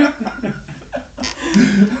trope.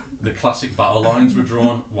 The classic battle lines were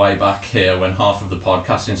drawn way back here when half of the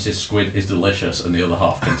podcast insists squid is delicious and the other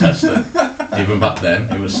half contested. Even back then,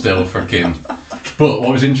 it was still freaking. But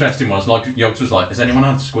what was interesting was, like, Yogs was like, has anyone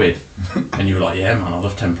had squid? And you were like, yeah, man, I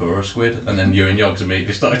love tempura squid. And then you and Yogs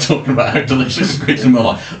immediately started talking about how delicious squid is, and we're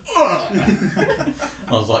like, ugh!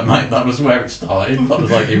 I was like, mate, that was where it started. That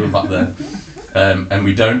was like even back then. And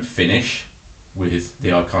we don't finish with the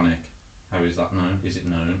iconic, how is that known? Is it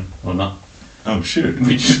known or not? Oh shit.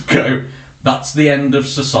 We just go, that's the end of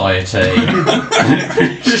society.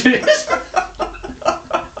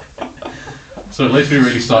 So at least we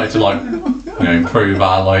really started to like, improve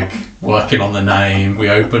our like working on the name. We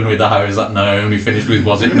opened with the how is that known, we finished with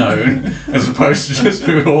was it known, as opposed to just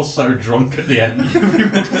we were all so drunk at the end. We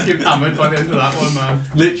were fucking hammered by the end of that one, man.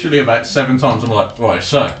 Literally about 7 times I'm like, right,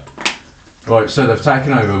 so they've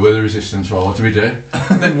taken over, we're the resistance, right, what do we do?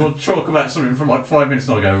 And then we'll talk about something for like 5 minutes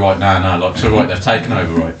and I'll go, right, no, like, so right, they've taken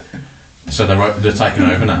over, right. So they're taking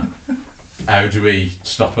over now. How do we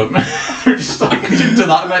stop them? We just started into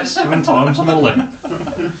that about 7 times on the lip.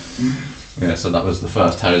 Yeah, so that was the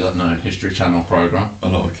first How's That Known History Channel programme. I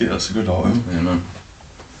like it, that's a good item. Yeah, man.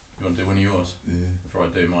 You want to do one of yours? Yeah. Before I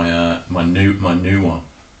do my new one.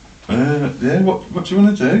 Yeah, what do you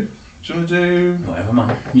want to do? Do you want to do... Whatever,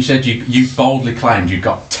 man. You said you boldly claimed you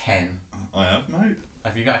got 10. I have, mate.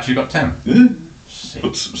 Have you actually got 10? Yeah. Sick.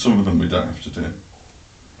 But some of them we don't have to do.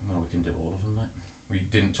 Well, we can do all of them, mate. We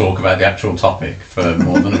didn't talk about the actual topic for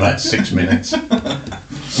more than about 6 minutes.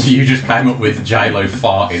 You just came up with J-Lo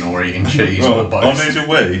farting or eating cheese or both. I need a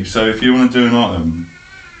wee, so if you want to do an item...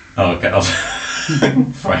 Oh, okay, I'll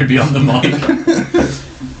throw beyond the mic.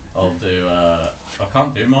 I'll do, I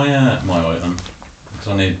can't do my item, because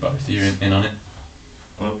I need both of you in on it.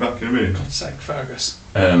 Well, back in a minute. God's sake, Fergus.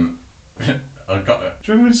 I got it.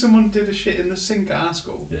 Do you remember when someone did a shit in the sink at our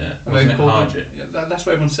school? Yeah. And Wasn't they it called Harjit? him, yeah, that's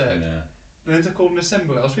what everyone said. Yeah. And then they called an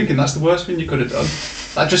assembly. I was thinking that's the worst thing you could have done.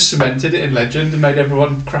 That just cemented it in legend and made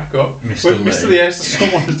everyone crack up. Mr. When Mr. Lee. Lee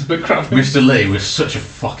someone has done a crap. Mr. Lee was such a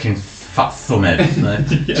fucking fat thumbhead, wasn't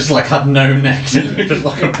he? Yeah. Just like had no neck, just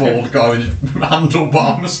like a bald guy with a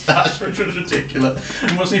handlebar moustache, which was ridiculous.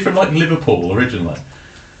 And wasn't he from like Liverpool originally?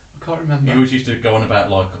 I can't remember. He always used to go on about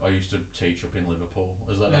like I used to teach up in Liverpool,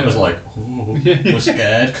 as though that was like, ooh, we're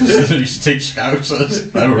scared because I used to teach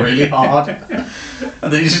Scousers. They were really hard.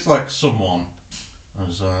 And then he's just like someone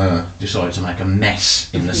has decided to make a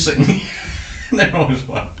mess in the singing. And everyone was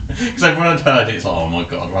like, because everyone had heard it, it's like, oh my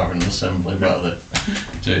god, we're having an assembly about it.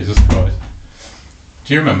 Jesus Christ.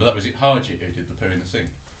 Do you remember that was it Harjit who did the poo in the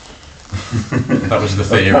sink? That was the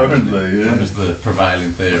theory. Apparently, yeah. That was the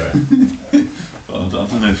prevailing theory. I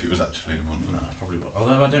don't know if it was actually him or No, not. probably was.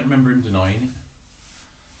 Although I don't remember him denying it.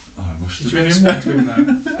 I must Did have you ever been. speak to him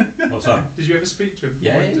though? What's that? Did you ever speak to him?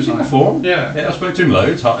 Yeah, he was in the forum. Yeah. I spoke to him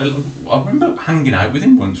loads. I remember hanging out with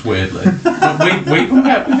him once, weirdly. we hung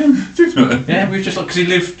out with him. Yeah, we were just like, because he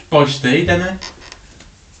lived by Stede, didn't he?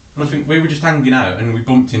 And I think we were just hanging out and we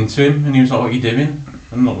bumped into him and he was like, what are you doing?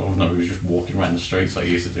 And no, he was just walking around the streets like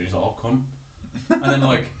he used to do. He's like, I'll come. And then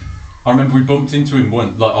like, I remember we bumped into him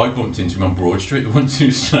once, like I bumped into him on Broad Street once. He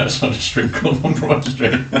was outside a strip club on Broad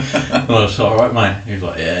Street. And I was like, alright mate. He was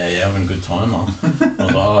like, yeah, having a good time, man. I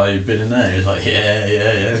was like, oh, you've been in there? He was like,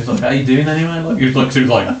 yeah. He was like, how you doing anyway? Like, he was like, 'cause it was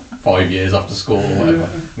like 5 years after school or whatever.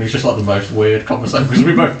 And it was just like the most weird conversation, because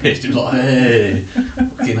we both pissed. He was like, hey,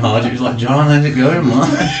 fucking hard. He was like, John, how's it going, man?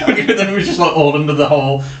 And then it was just like all under the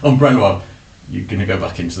whole umbrella of, you're going to go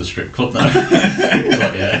back into the strip club now? He was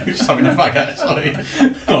like, yeah, he's just having a fag outside.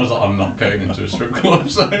 I was like, I'm not going into a strip club.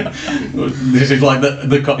 So this is like,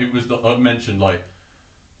 it was I mentioned like,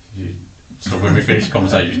 so when we finish the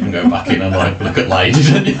conversation, you can go back in and like look at ladies.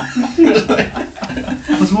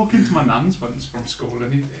 I was walking to my nan's once from school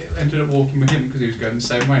and he ended up walking with him because he was going the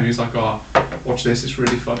same way and he was like, oh, watch this, it's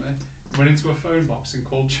really funny. Went into a phone box and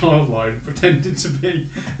called Childline, pretended to be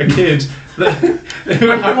a kid that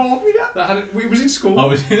had it was in school. I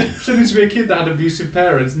was Pretended to be a kid that had abusive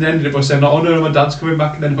parents and ended up by saying, oh no, my dad's coming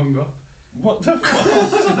back, and then hung up. What the fuck?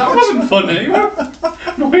 That wasn't funny.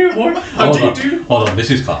 Hold on, this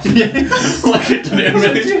is classic. Like,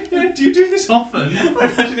 Do you do this often?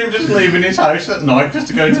 imagine him just leaving his house at night just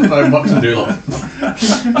to go to the phone box and do like,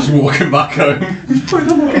 just walking back home. Put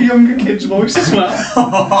on like a younger kid's voice as well.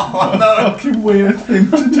 Oh, no. Fucking weird thing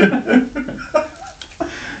to do.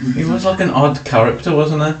 He was like an odd character,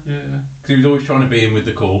 wasn't he? Yeah. Because he was always trying to be in with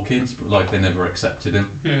the cool kids, but like they never accepted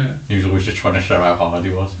him. Yeah. He was always just trying to show how hard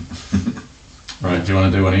he was. Right, do you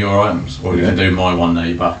want to do one of your items? Or you can do my one now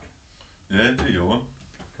you're back. Yeah, do your one.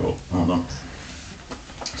 Cool, hold on.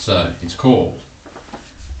 So, it's called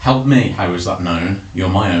Help Me, How Is That Known? You're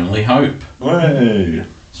My Only Hope. Way.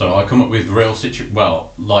 So I come up with real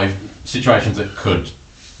live situations that could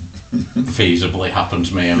feasibly happen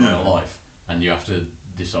to me in real life, and you have to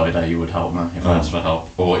decide how you would help me if I asked for help,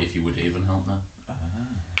 or if you would even help me.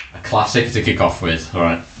 A classic to kick off with,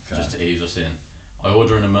 alright, just to ease us in. I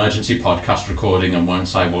order an emergency podcast recording and won't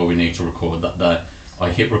say why we need to record that day.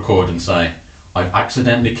 I hit record and say, I've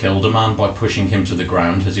accidentally killed a man by pushing him to the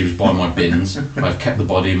ground as he was by my bins. I've kept the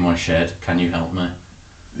body in my shed. Can you help me?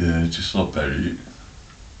 Yeah, just like bury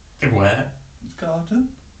it. Where?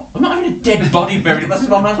 Garden. I'm not having a dead body buried. That's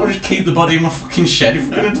why I might as well just keep the body in my fucking shed if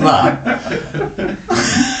we're going to do that.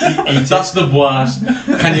 That's the worst.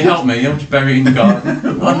 Can you help me? I'll just bury it in the garden.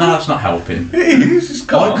 Well, no, that's not helping. It is,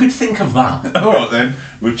 it's I could think of that. Alright then,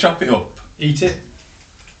 we'll chop it up. Eat it.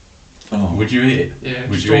 Oh. Would you eat it? Yeah.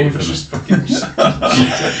 Would you eat it for me? just fucking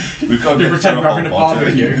We've got to You get pretend through we're having a whole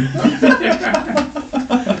body. barbecue.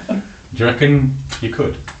 Do you reckon you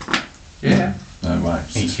could Yeah. No, right.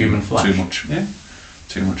 eat human flesh? Too much. Yeah.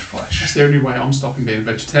 Too much flesh. That's the only way I'm stopping being a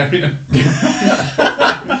vegetarian. Would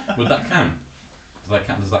that count? Does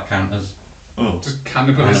that count as Oh. Just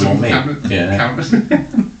cannibalism. Animal meat, yeah.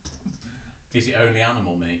 Is it only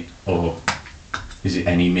animal meat, or is it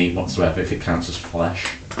any meat whatsoever if it counts as flesh?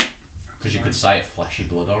 Because you could say a fleshy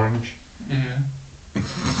blood orange. Yeah.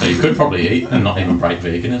 So you could probably eat and not even break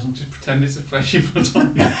veganism. Just pretend it's a fleshy blood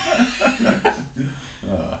orange.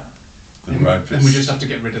 And we just have to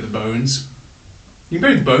get rid of the bones. You can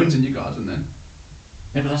bury the bones in your garden then.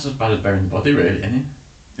 Yeah, but that's as bad as burying the body, really, isn't it?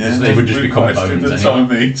 Yeah, They would just become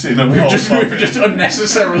bones anyway. We've just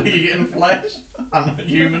unnecessarily eaten flesh and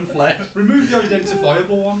human flesh. Remove the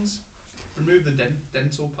identifiable ones. Remove the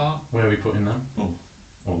dental part. Where are we putting them? Oh.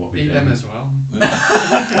 Or what we Eat do? them as well. We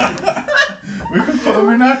could put them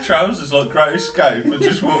in our trousers like Great Escape and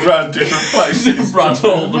just walk around different places.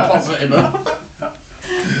 Rattle deposit in them.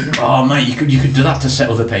 Oh mate, you could do that to set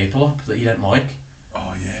other people up that you don't like.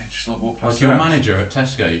 Oh yeah, just like walk past. Like your manager at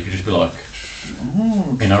Tesco, you could just be like,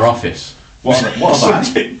 in her office. What are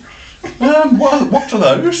they? What are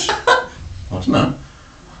those? I don't know.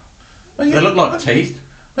 They look like teeth.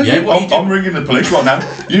 Yeah, I'm ringing the police right now.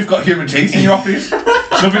 You've got human teeth in your office.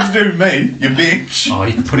 Nothing to do with me, you bitch. Oh,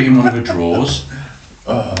 you can put it in one of the drawers.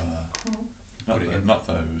 Not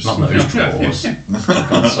those. Not those drawers.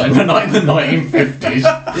 God's sake, not in the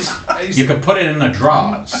 1950s. You could put it in the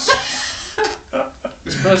drawers.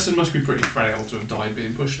 This person must be pretty frail to have died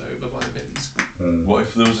being pushed over by the bins. What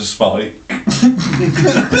if there was a spike?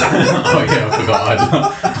 Oh yeah, I forgot.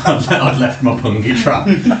 I'd left my pungy trap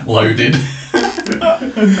loaded.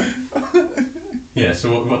 Yeah,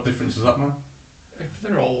 so what difference does that make? If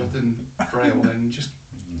they're old and frail, then just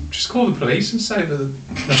call the police and say that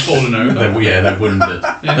they're fallen over. They're wounded.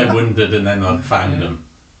 Yeah. They're wounded, and then I found them.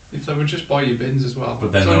 If they would just buy your bins as well.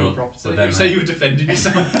 But then it's on they'll- your property. but then You say you were defending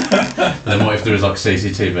yourself. Then what if there was like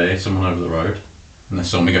CCTV, someone over the road, and they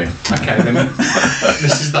saw me going? Okay, then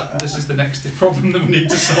this is the next problem that we need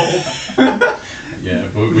to solve. Yeah,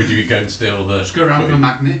 would you go and steal the? Just go around with a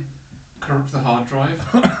magnet, corrupt the hard drive.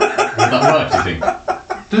 Would that work? Do you think?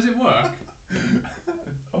 Does it work?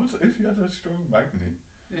 If you had a strong magnet.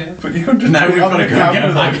 Yeah. But you could just Now put we've it on got to the go and get a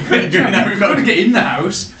camera. magnet. Now we've Got to get in the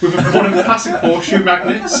house with one of the classic horseshoe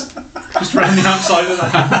magnets, just around the outside of the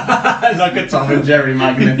house. like a Tom and Jerry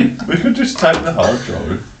magnet. We could just take the hard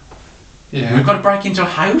drive. Yeah. We've got to break into a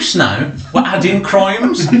house now. We're adding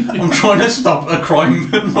crimes. I'm trying to stop a crime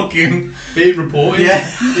fucking being reported. Yeah.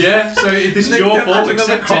 Yeah. So this is your fault. Adding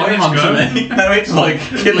another Accept crime it. onto Let's go. me. No, it's like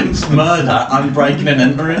killing, murder, and breaking and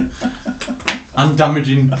entering, and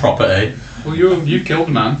damaging property. Well, you killed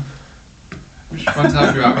a man. I'm just trying to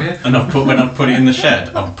help you out here. And when I've put it in the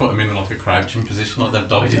shed, I've put them in like a crouching position, like they've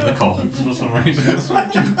died in the cold for some reason.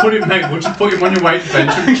 Just put it, mate. We'll just put him on your weight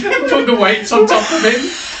bench and put the weights on top of him.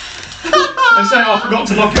 And say, oh, I forgot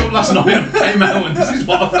to lock it up last night. I came out and this is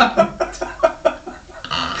what I found.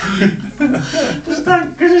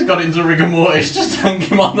 Because he's got into rigor mortis, just hang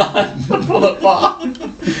him on that and pull it apart. And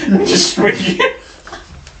just swing it.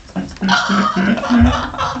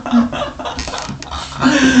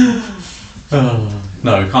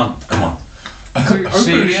 No, we can't. Come on. Open a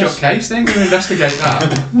Serious? shut case, then we're going to investigate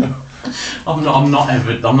that. I'm not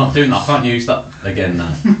doing that. I can't use that again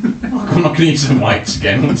now. I'm not going to use some weights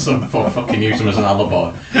again. So I fucking use them as an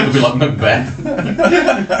alibi. It'll be like Macbeth.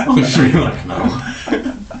 I'm just really like, no.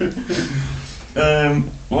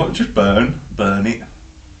 What? Just burn it,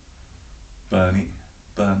 burn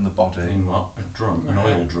the body. In what? A drum, an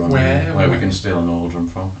oil drum. Where we can steal an oil drum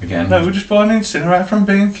from again. No, we'll just buy an incinerator from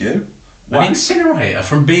B&Q. An incinerator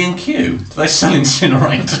from B&Q. Do they sell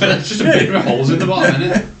incinerators? It's just a bit with holes in the bottom,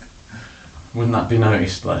 isn't it? Wouldn't that be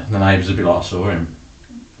noticed? Like, the neighbours would be like, I saw him.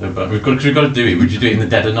 But we've got to do it. Would you do it in the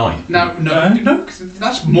dead of night? No, 'cause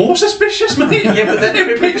that's more suspicious, mate. Yeah, but then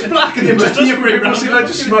it'd be pitch black and it just see loads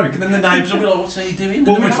of smoke, and then the neighbours will be like, "What's he doing?"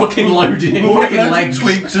 Well, And we're fucking loading in fucking legs.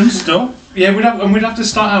 Twigs and stuff. Yeah, we'd have to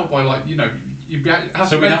start out by like, you'd have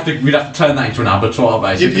So to we'd have to turn that into an abattoir,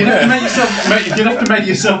 basically. You'd have to make yourself, you'd have to make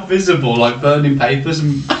yourself visible, like burning papers,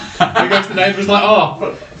 and we go to the neighbours like,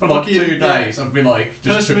 oh, For like 2 days, I'd be like,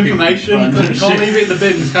 just personal chucking information, random can't shit. leave it in the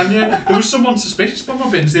bins, can you? There was someone suspicious by my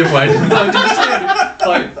bins the other way. Did you see it?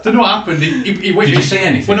 Like, don't know what happened. He Did you see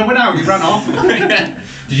anything? When I went out, he ran off.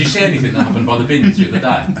 Did you see anything that happened by the bins the other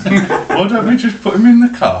day? Why don't we just put him in the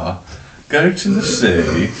car, go to the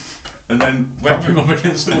sea, and then Prop him up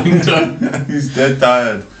against the window. he's dead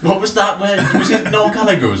tired. What was that? Was it Noel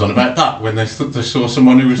Gallagher was on about that when they saw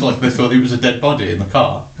someone who was like they thought he was a dead body in the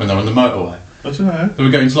car when they were on the motorway? I don't know. They were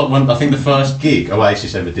going to like one. I think the first gig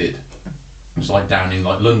Oasis ever did was like down in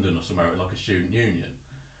like London or somewhere at like a student union,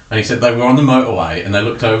 and he said they were on the motorway and they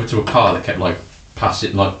looked over to a car that kept like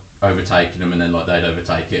overtaking them, and then like they'd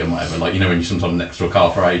overtake it and whatever. Like, you know, when you're sometimes next to a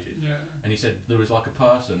car for ages. Yeah. And he said there was like a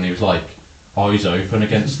person. He was like eyes open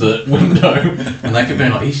against the window, and they kept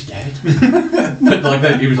being like, "He's dead." But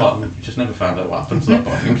like he was like, "We just never found out what happened to that."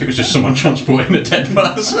 But I think it was just someone transporting a dead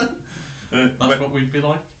person. That's what we'd be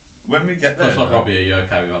like. When we get there, That's like, Robbie, are you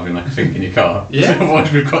okay with having like a thing in your car? Yeah.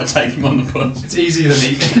 Otherwise we've got to take him on the bus. It's easier than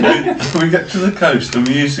eating. we get to the coast and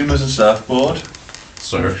we use him as a surfboard.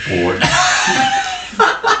 Surfboard.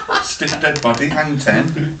 Stick dead body, hang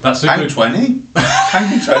 10. That's a Hang good 20.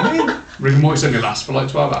 Hang 20. Rick and Morty's only lasts for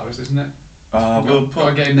like 12 hours, isn't it? We'll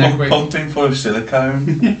gotta get in there quick. pump him full of silicone.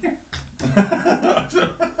 I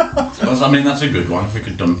mean, that's a good one. We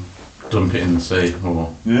could dump it in the sea,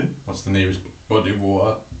 or Yeah. what's the nearest body of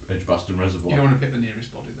water? Edgbaston Reservoir. You don't want to pick the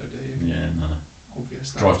nearest body though, do you? Yeah, no.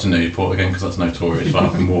 Obvious. Drive to Newport again, because that's notorious for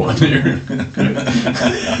having water near it.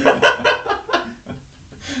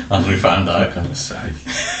 As we found out. For God's sake.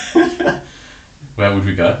 Where would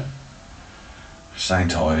we go?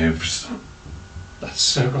 St Ives.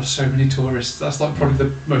 That's got so many tourists. That's like probably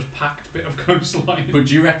the most packed bit of coastline. But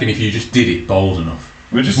do you reckon if you just did it bold enough,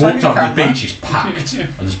 We just walked take a up, the camera. beach is packed,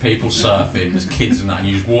 and there's people surfing, there's kids and that, and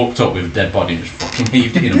you just walked up with a dead body and just fucking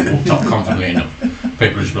heaved it in and walked up confidently enough,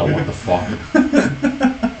 people would just be like, what the fuck?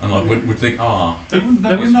 And like, would think, They wouldn't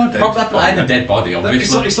know dead. probably that ain't a dead body,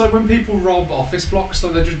 obviously. It's like when people rob office blocks,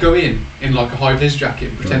 like they just go in like a high-vis jacket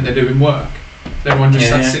and pretend they're doing work. Everyone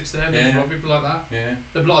just sits there and they rob people like that. Yeah.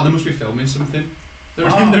 They're like, they must be filming something. They're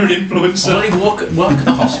an influencer. Well, they work at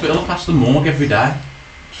the hospital past the morgue every day.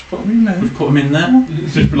 Just put them in there. We've put them in there.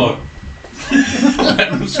 Just be like, let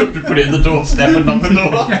them sort of put it in the doorstep and knock the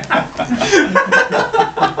door.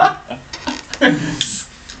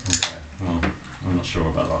 Well, I'm not sure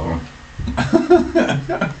about that one.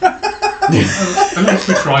 At least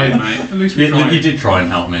we're trying, mate. At least we're trying. You did try and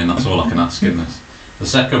help me, and that's all I can ask in this. The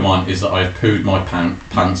second one is that I have pooed my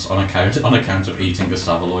pants on account of eating a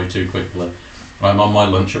Savoy too quickly. I'm on my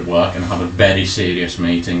lunch at work and have a very serious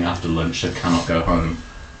meeting after lunch, so cannot go home.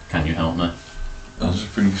 Can you help me? I'll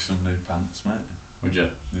just bring you some new pants, mate. Would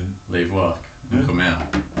you? Yeah. Leave work and Yeah. come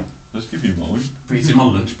out? Just give you mine. But it's in my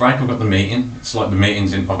lunch break, I've got the meeting. It's like the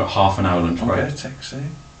meeting's in, I've got half an hour lunch I'll break. get a taxi.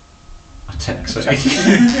 A taxi. A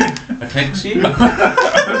taxi?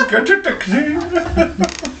 Get a taxi.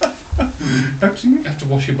 Taxi. You have to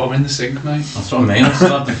wash your bum in the sink, mate. That's what I mean. I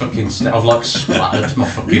still have the fucking I've like splattered my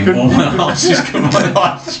fucking all my arse is covered, my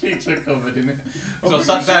arse cheeks are covered in it. So I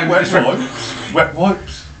sat down. Wet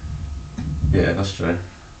wipes. Yeah, that's true.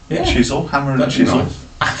 Yeah. Chisel, hammer and That'd be chisel. nice.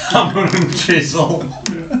 Hammer and chisel.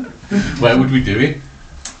 Where would we do it?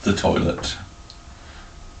 The toilet.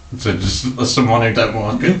 So just as someone who don't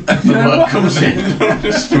work it, the work comes in,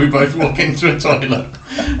 just we both walk into a toilet,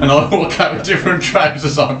 and I walk out with different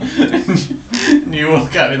trousers on, and you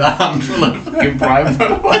walk out with a handful of fucking brown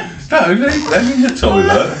wipes. No, leave them in the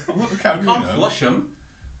toilet. I'm not the You camera. can't flush them.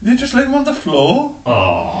 You just leave them on the floor.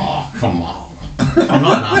 Oh, come on. I'm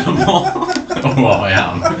not an animal. Oh, I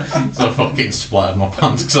am. So I fucking splattered my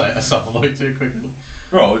pants because I ate a Savoy too quickly.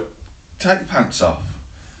 Right, take your pants off.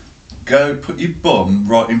 Go put your bum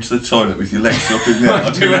right into the toilet with your legs up in there.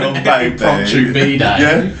 Like a little baby. Impromptu B-day.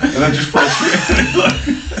 Yeah, and then just flush it like,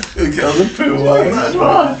 get on the poo away.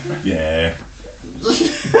 Yeah.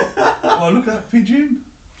 Oh, look at that pigeon.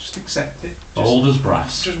 Just accept it. Old as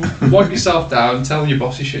brass. Just wipe yourself down, tell your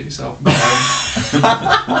boss you shit yourself.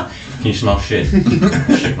 Can you smell shit?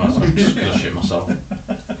 Shit myself. Just 'cause I shit myself.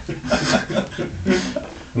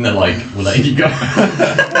 And they're like, we'll let you go.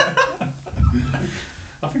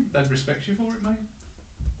 I think they'd respect you for it, mate.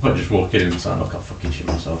 But just walk in and sound like I fucking shit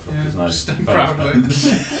myself. Yeah, There's no just stand proudly.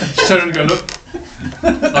 Just turn and go, look.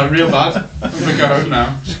 Like, real bad. I'm going to go home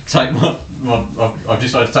now. Take I've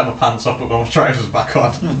decided to take my pants off, put my trousers back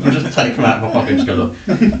on. I'll just take them out of my pocket and just go, look,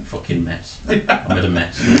 fucking mess. I made a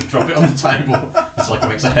mess. And just drop it on the table. It's like it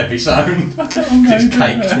makes a heavy sound. It's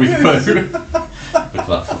caked with poo. Look at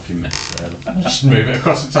that fucking mess there. Look. Just move it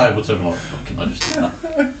across the table to them like, fucking, I just did that.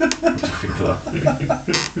 What do you think of that?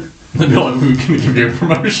 They'd be like, we were going to give you a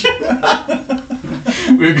promotion.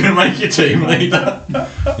 We were going to make you team leader.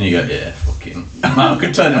 And you go, yeah, fucking. I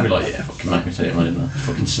could turn and be like, yeah, fucking make me team leader.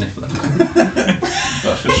 Fucking sniff that.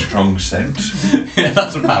 That's a strong scent. Yeah,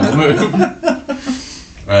 that's a power move.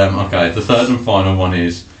 Okay, the third and final one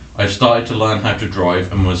is, I started to learn how to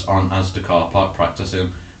drive and was on Asda car park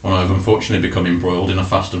practicing when I've unfortunately become embroiled in a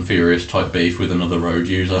Fast and Furious type beef with another road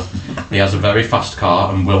user. He has a very fast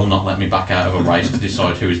car and will not let me back out of a race to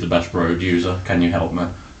decide who is the best road user. Can you help me?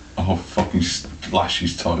 Oh, fucking slash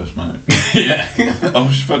his tyres, mate. Yeah. I'll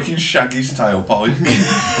just fucking shag his tailpipe.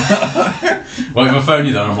 Well, if I phone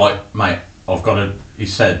you then, I'm like, mate, he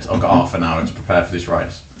said, I've got half an hour to prepare for this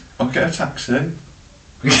race. I'll get a taxi.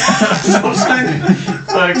 That's what I'm saying.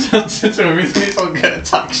 Like, to everything, it's I'll get a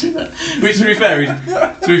taxi then. Which, to be fair,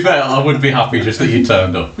 I would be happy just that you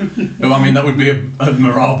turned up. I mean, that would be a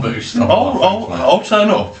morale boost. I'll turn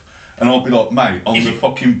up and I'll be like, mate, I'm the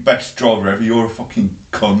fucking best driver ever, you're a fucking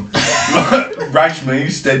cunt. Race me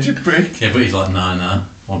instead, you prick. Yeah, but he's like, no,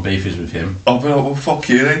 my beef is with him. I'll be like, well, fuck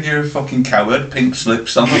you then, you're a fucking coward, pink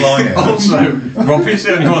slips on the line. Also, Robbie's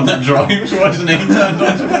the only one that drives, why hasn't he turned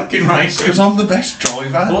on to fucking racing? Because I'm the best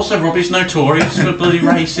driver. Also, Robbie's notorious for bloody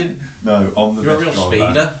racing. No, I'm the You're best a real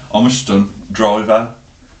driver. speeder. I'm a stunt driver.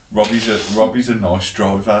 Robbie's a nice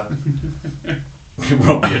driver.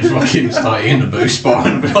 Robbie would fucking start in the boost bar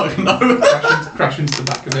and be like, no. Crash into the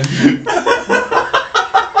back of him.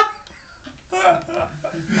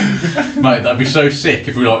 Mate, that'd be so sick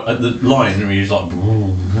if we were like at the line and we was like,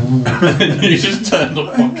 and you just turned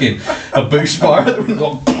up fucking a boost bar and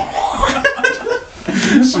like,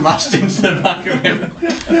 smashed into the back of him.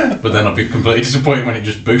 But then I'd be completely disappointed when it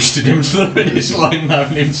just boosted him to the finish line and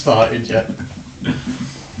haven't even started yet.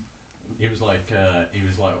 He was like a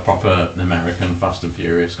proper American Fast and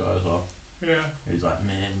Furious guy as well. Yeah. He was like,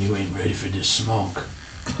 man, you ain't ready for this smoke.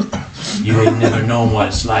 You ain't never known what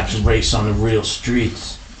it's like to race on the real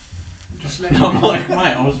streets. Just let And I'm like,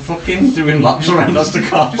 mate, I was fucking doing laps around us the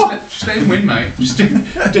car. just let him win, mate. Just do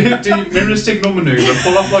mirror signal manoeuvre,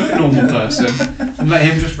 pull up like a normal person, and let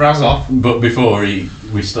him just razz off. But before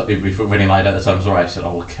when he laid out the times of the race, I said,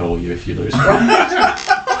 I will kill you if you lose.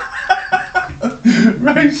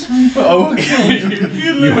 Race me, but I will kill you.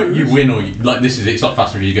 You win or you, like this is it. It's like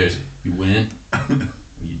Fast and Furious. He goes, you win or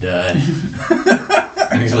you die.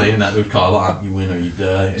 And he's laying in that good car like, you win or you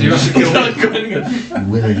die. Do you have to kill him? You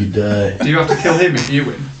win or you die. Do you have to kill him if you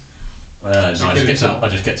win? No, I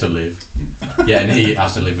just get to live. Yeah, and he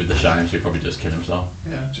has to live with the shame, so he probably just kill himself.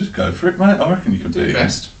 Yeah. Just go for it, mate. I reckon you can Do beat your him.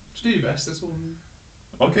 best. Just do your best, that's all.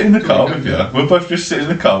 I'll get in the car with you. We'll both just sit in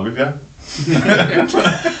the car with you.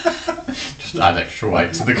 Just add extra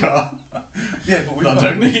weight to the car. Yeah, but I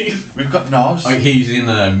don't need. we've got Nars. Like he's in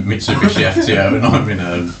a Mitsubishi FTO and I'm in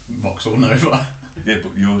a Vauxhall Nova. Yeah,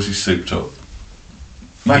 but yours is souped up.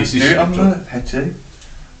 Mate, Yours is do it on souped the petty.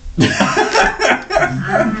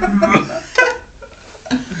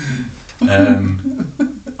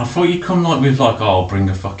 I thought you'd come like with like, oh, I'll bring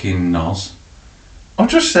a fucking Nos. I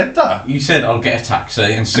just said that. You said I'll get a taxi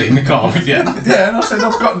and sit in the car with you. Yeah, and I said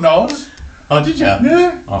I've got Nars. Oh, did you?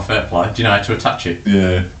 Yeah. Oh, fair play. Do you know how to attach it?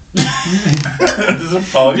 Yeah. There's a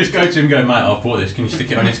pipe. Just go to him and go, mate, I've bought this, can you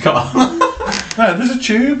stick it on his car? No, there's a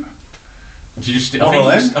tube. Do you just, One of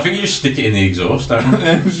them. I think you just stick it in the exhaust, don't you?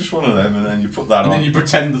 Yeah, it's just one of them, and then you put that And on. then you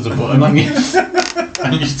pretend there's a button on you.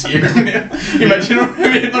 And you steer it. Imagine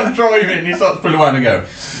I'm driving and he starts pulling away and I go.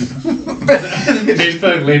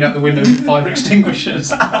 Dude, lean out the window with fire extinguishers.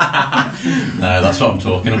 No, that's what I'm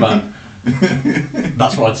talking about.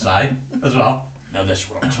 That's what I'd say as well. No, that's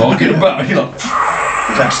what I'm talking about. You're like,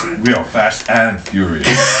 That's real fast and furious.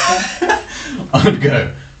 I'd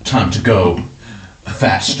go, time to go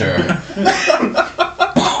faster.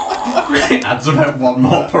 It adds about 1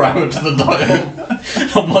 mile per hour to the dial.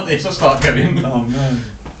 I'm like this, I start going, Oh no.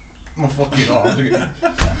 my fucking arms again.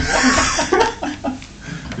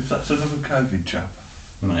 If that's another COVID jab.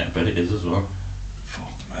 Mate, I bet it is as well.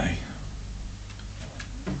 Fuck me.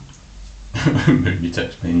 You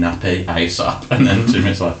text me nappy ASAP and then 2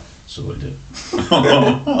 minutes like, sorted. I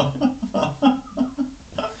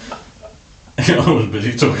was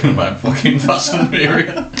busy talking about fucking Fast and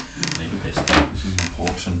Furious. Need a piss. This is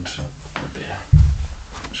important. Yeah.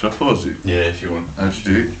 Shall I pause it? Yeah, if you want. How do you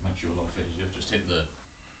do it? Makes your life easier. Just hit the.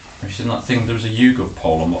 Have you seen that thing? There was a YouGov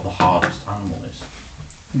poll on what the hardest animal is.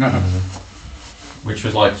 No. Which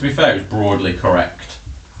was like, to be fair, it was broadly correct.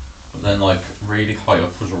 But then, like, really high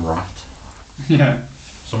up was a rat. Yeah.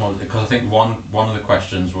 Because I think one of the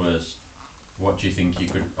questions was, what do you think you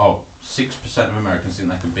could. 6% of Americans think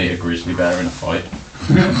they could beat a grizzly bear in a fight.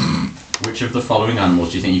 Which of the following animals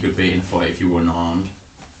do you think you could beat in a fight if you were unarmed?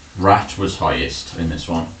 Rat was highest in this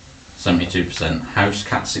one, 72%. House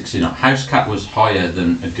cat 69%. House cat was higher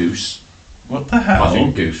than a goose. What the hell? I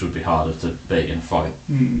think a goose would be harder to beat in a fight.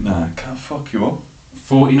 Nah, can't fuck you up.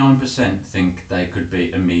 49% think they could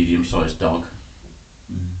beat a medium-sized dog,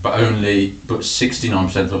 but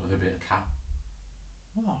 69% thought they could beat a cat.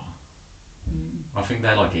 What? I think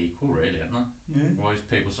they're like equal, really, aren't they? Yeah. Why is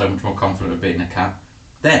people so much more confident of beating a cat?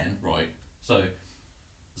 Then, right, so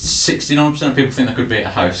 69% of people think they could beat a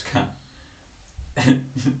house cat.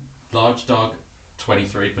 Large dog,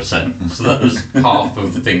 23%. So that was half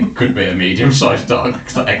of the thing could be a medium-sized dog,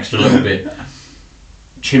 'cause that extra little bit.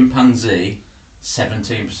 Chimpanzee,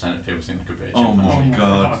 17% of people think they could be a Oh chimpanzee. my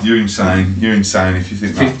god, you're insane. You're insane if you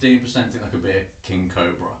think that. 15% think they could be a king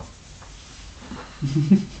cobra.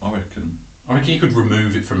 I reckon. I reckon you could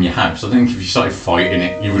remove it from your house. I think if you started fighting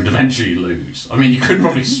it, you would eventually lose. I mean, you could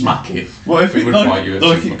probably smack it. What if It it, would bite you at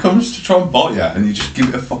like some it comes to try and bite you and you just give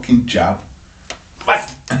it a fucking jab?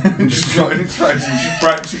 And just got in its face and just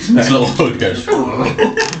breaks its neck. Its little hood goes,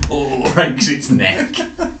 breaks its neck.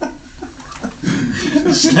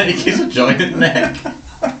 The snake is a giant neck.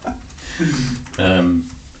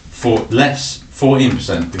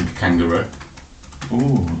 14% think a kangaroo.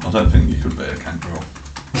 Ooh, I don't think you could be a kangaroo.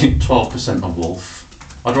 12% a wolf.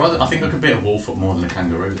 I think I could beat a wolf up more than a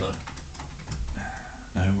kangaroo though.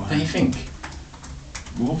 No Don't you way. think?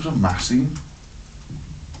 Wolves are massive.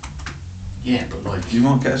 Yeah, but like You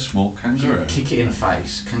might get a small kangaroo. you kick it in the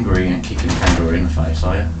face. Kangaroo ain't kicking a kangaroo in the face,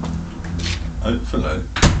 are you? Hopefully.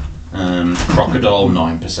 Crocodile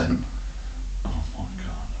 9%. Oh my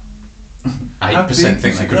god. 8% big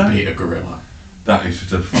think is they it could though? beat a gorilla. That is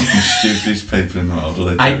the fucking stupidest people in the world.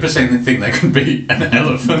 Are they? 8% think they could beat an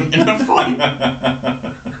elephant in a fight.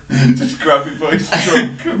 Just grab it by its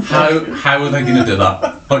trunk. and How are they going to do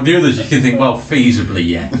that? Like the others, you can think, well, feasibly,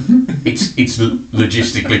 yeah, it's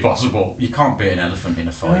logistically possible. You can't beat an elephant in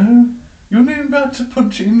a fight, You wouldn't even be able to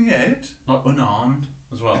punch it in the head. like unarmed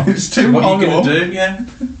as well. It's too What are you high going to do? Yeah,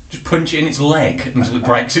 just punch it in its leg until it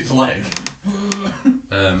breaks its leg.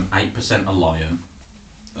 8% a lion.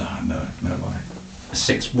 Oh, no way.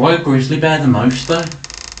 6. Why a grizzly bear the most though?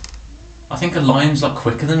 I think a lion's like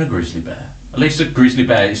quicker than a grizzly bear. At least a grizzly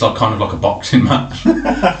bear is like kind of like a boxing match.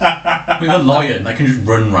 With a lion, they can just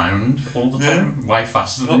run round all the time, way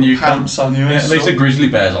faster than you can. Pants on you. Yeah, at least a grizzly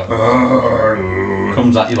bear's like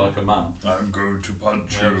comes at you like a man. I'm going to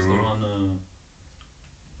punch Where was the you. one?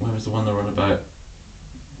 Where was the one they run about?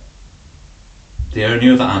 The only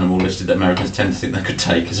other animal listed that Americans tend to think they could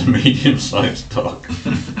take is a medium-sized dog.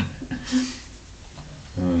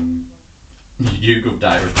 YouGov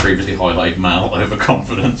data has previously highlighted male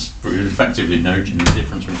overconfidence, but with effectively no gender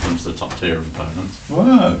difference when it comes to the top tier of opponents.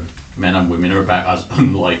 Whoa. Men and women are about as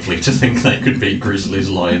unlikely to think they could beat grizzlies,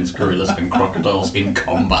 lions, gorillas, and crocodiles in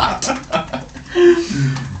combat.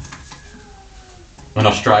 An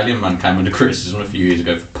Australian man came under criticism a few years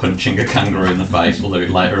ago for punching a kangaroo in the face, although it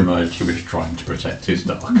later emerged he was trying to protect his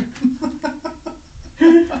dog.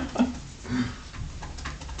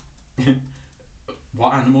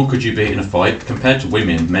 What animal could you beat in a fight? Compared to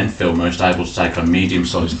women, men feel most able to take on a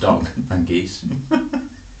medium-sized dog and geese.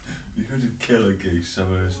 You could kill a geese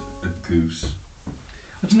or a goose.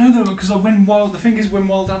 I don't know though, because like the thing is when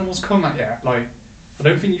wild animals come at you, like I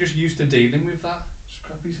don't think you're just used to dealing with that. Just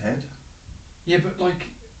grab his head. Yeah, but like,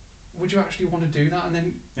 would you actually want to do that? And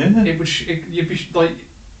then Yeah. it would you'd be like.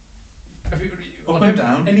 Up and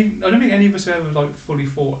down. I don't think any of us have ever like fully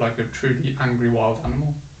fought like a truly angry wild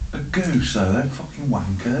animal. A goose though, they're fucking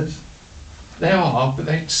wankers. They are, but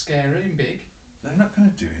they're scary and big. They're not going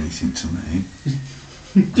to do anything to me.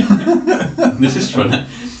 This is funny.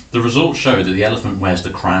 The results show that the elephant wears the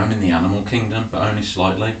crown in the animal kingdom, but only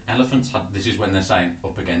slightly. Elephants had, this is when they're saying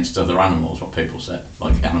up against other animals, what people said,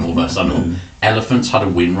 like animal versus animal. Elephants had a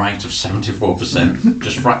win rate of 74%,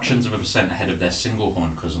 just fractions of a percent ahead of their single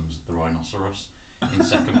horn cousins, the rhinoceros. In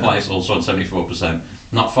second place, also at 74%.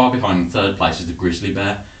 Not far behind in third place is the grizzly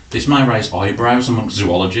bear. This may raise eyebrows amongst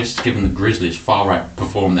zoologists, given that grizzlies far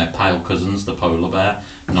outperform their pale cousins, the polar bear,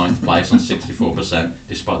 9th place on 64%,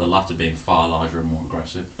 despite the latter being far larger and more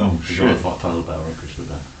aggressive. Oh Would you shit. rather fight a polar bear or a grizzly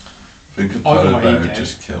bear? I think a Either polar way, bear you would can.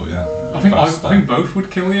 just kill you. I think both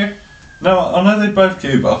would kill you. No, I know they both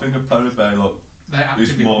kill, but I think a polar bear They is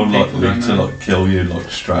actively more hunt people, likely don't to they? kill you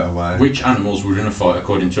straight away. Which animals would win a fight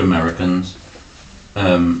according to Americans?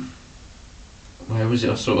 Where was it?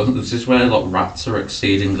 I saw this is where rats are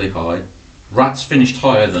exceedingly high. Rats finished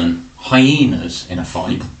higher than hyenas in a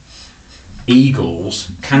fight.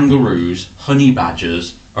 Eagles, kangaroos, honey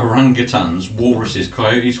badgers, orangutans, walruses,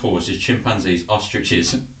 coyotes, horses, chimpanzees,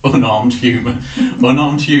 ostriches, unarmed human.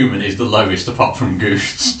 Unarmed human is the lowest apart from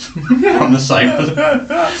goose. From the same.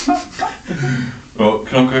 Well,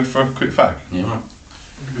 can I go for a quick fag? Yeah.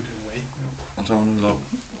 I don't want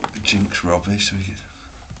to jinx Robbie, so we get.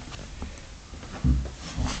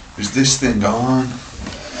 Is this thing on?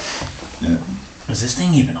 Yeah. Is this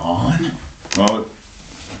thing even on? Right.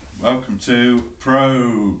 Welcome to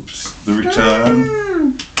Probes, the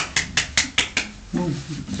return.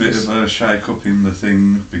 Bit of a shake up in the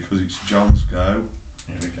thing because it's John's go.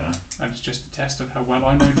 Here we go. And it's just a test of how well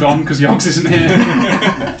I know John because Yogs isn't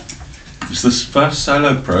here. It's the first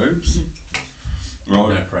solo Probes. No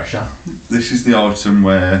Right. pressure. This is the item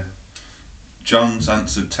where John's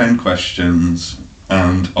answered 10 questions,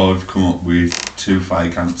 and I've come up with 2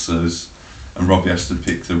 fake answers, and Robbie has to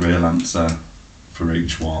pick the real answer for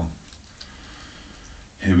each one.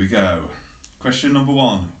 Here we go. Question number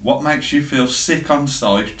 1. What makes you feel sick on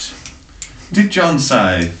sight? Did John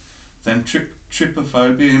say them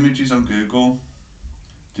trypophobia images on Google?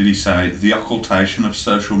 Did he say the occultation of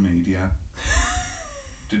social media?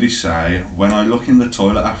 Did he say when I look in the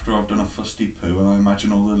toilet after I've done a fusty poo and I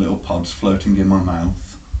imagine all the little pods floating in my mouth?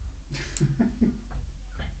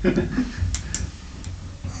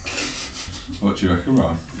 What do you reckon,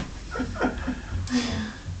 Ron?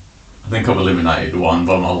 I think I've eliminated one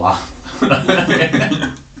by my laugh.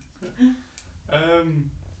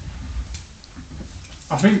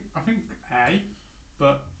 I think A,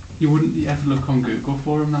 but you wouldn't ever look on Google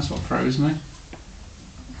for them. That's what throws me.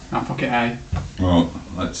 I'll fuck it A. Well,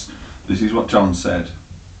 this is what John said.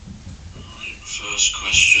 First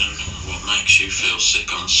question, what makes you feel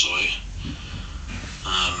sick on sight?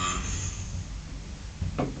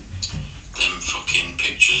 Them fucking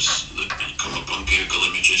pictures that come up on Google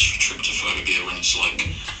Images for tryptophobia when it's like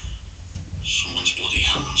someone's bloody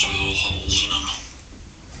hands with all holes in them.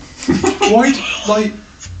 Why, like,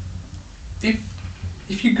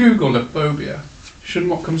 if you Google a phobia,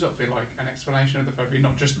 shouldn't what comes up be like an explanation of the phobia,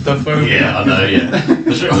 not just the phobia? Yeah, I know,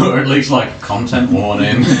 yeah. Or at least like content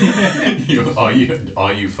warning. Are you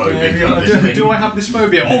phobic? Yeah, do I have this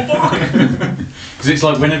phobia? Oh fuck! Because it's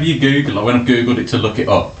like whenever you Google, like when I Googled it to look it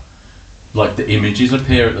up, like the images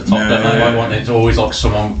appear at the top. It's always like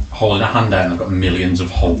someone holding a hand out and they've got millions of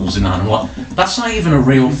holes in the hand. I'm like, that's not even a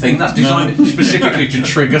real thing. That's designed specifically to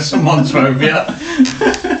trigger someone's phobia.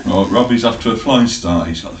 Well, Robbie's off to a flying start.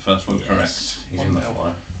 He's got the first one correct. He's in the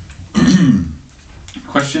fly.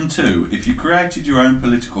 Question 2. If you created your own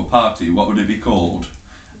political party, what would it be called?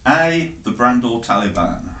 A. The Brandal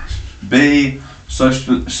Taliban. B.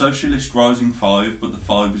 Socialist Rising 5, but the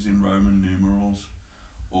 5 is in Roman numerals.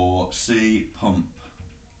 Or C. Pump.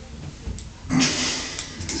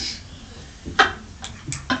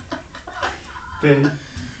 B.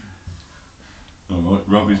 Alright,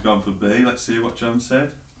 Robbie's gone for B. Let's see what John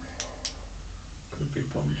said. Could be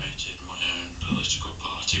Pump. Created my own political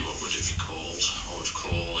party, what would it be called? I would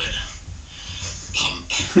call it Pump.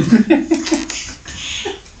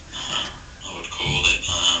 I would call it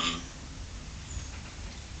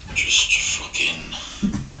just fucking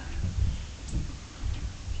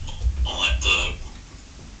like the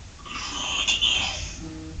I don't know.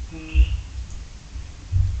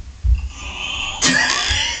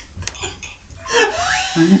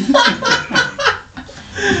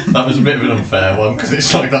 That was a bit of an unfair one because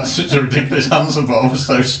it's like that's such a ridiculous answer, but I was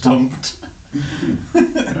so stumped.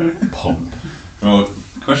 Pump. Right,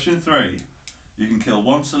 question 3. You can kill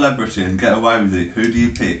one celebrity and get away with it. Who do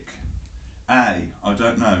you pick? A. I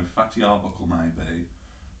don't know, Fatty Arbuckle maybe.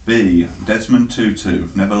 B. Desmond Tutu,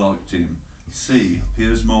 never liked him. C.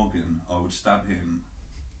 Piers Morgan, I would stab him.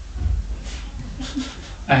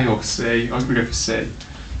 A or C. I was going to go for C.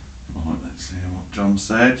 Right, let's see what John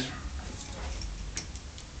said.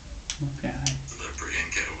 Okay. Celebrity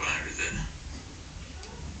and get away with it.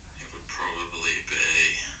 It would probably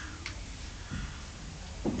be,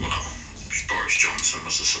 well, Boris Johnson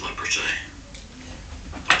was a celebrity.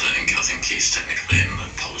 I think he's technically in the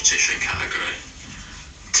politician category.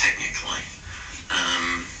 Technically.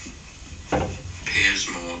 Piers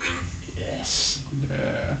Morgan. Yes.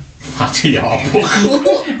 Yeah. Fatty Arbuckle.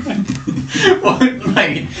 Well,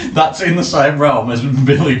 mate, that's in the same realm as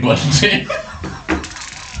Billy Bunting.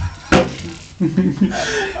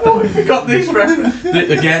 Oh, we got these references.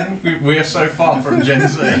 Again, we are so far from Gen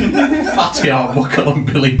Z. Fatty Arbuckle and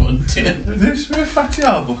Billy Bunting. There's a Fatty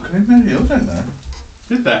Arbuckle in Merry Hill, don't there?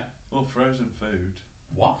 Did there? Or frozen food.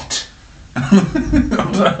 What? No,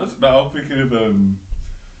 I'm thinking of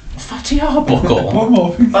Fatty Arbuckle? what am I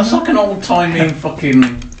thinking? That's like an old-timey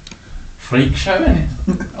fucking freak show, isn't it?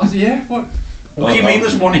 Oh, yeah, what? What do you mean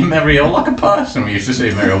there's one in Merry Hill? Like a person we used to see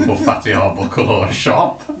in Merry Hill called Fatty Arbuckle or a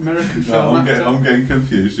shop? American No, film actor. I'm getting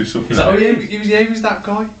confused with something. Is that Oh what yeah, you- he was that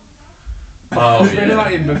guy. Oh, I've read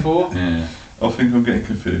about him before. Yeah. I think I'm getting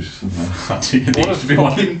confused with something. There used to be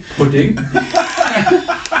one. Pudding.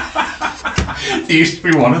 There used to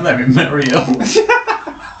be one of them in Merry Hill.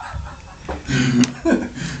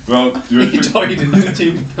 Well, you're He died in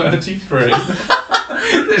 1933.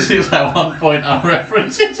 This is how on point our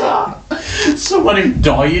references are. Someone who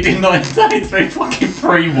died in 1933, fucking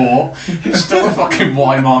pre-war. It's still a fucking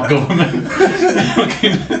Weimar government.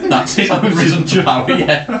 Fucking Nazis haven't risen to power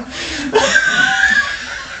yet.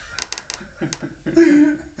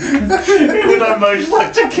 Who would I most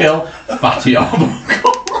like to kill? Fatty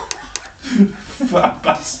Arbuckle. Fat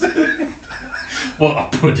bastard.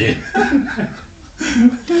 What a pudding.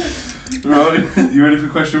 Right, you ready for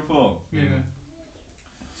question 4? Yeah.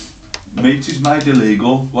 Meat is made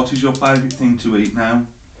illegal. What is your favourite thing to eat now?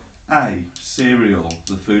 A. Cereal,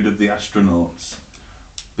 the food of the astronauts.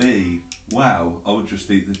 B. Wow, I would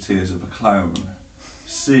just eat the tears of a clown.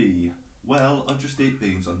 C. Well, I just eat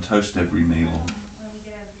beans on toast every meal.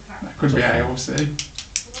 That could be A or C.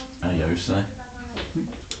 AOC.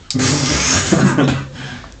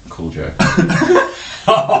 Cool joke.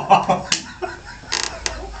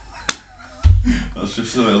 That's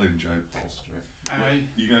just a little in joke. Bolster it. A.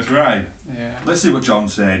 You go for A. Yeah. Let's see what John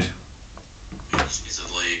said. Is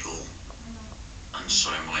illegal, and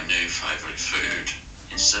so my new favourite food,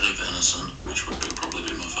 instead of venison, which would probably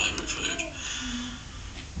be my favourite food,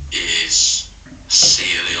 is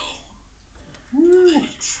cereal.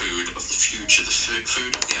 The food of the future, the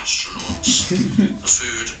food of the astronauts, the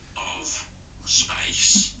food of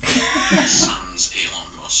space, sans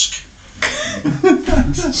Elon Musk.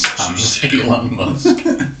 Sans Elon Musk.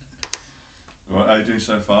 Right, how are you doing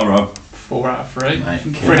so far, Rob? 4 out of 3. Mate,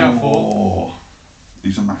 3 out of 4. Oh,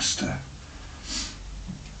 he's a master.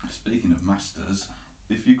 Speaking of masters,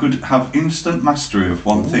 if you could have instant mastery of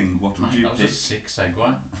one thing, what would Mate, you that was pick? a sick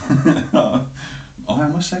segue. I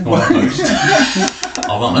am a segue. Almost.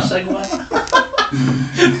 I want a segue.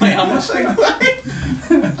 I am a segue.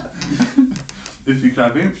 If you could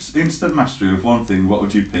have instant mastery of one thing, what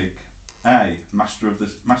would you pick? A. Mastery of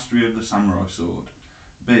the samurai sword.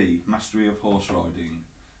 B. Mastery of horse riding.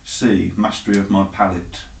 C. Mastery of my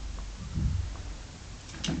palate.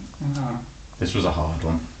 Ah. This was a hard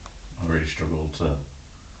one. I really struggled to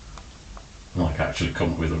actually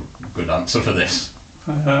come up with a good answer for this.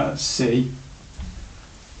 C.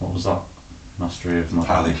 What was that? Mastery of my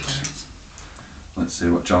Palate. Let's see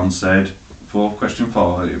what John said for question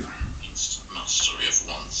 5. Instant mastery of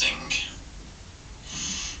one thing.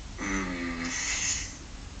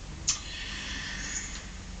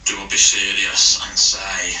 Do I be serious and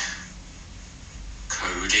say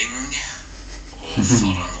coding or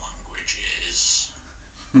foreign languages?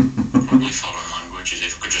 Probably foreign languages.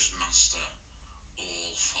 If I could just master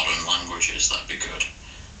all foreign languages, that'd be good.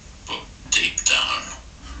 But deep down,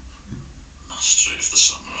 mastery of the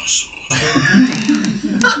samurai sword.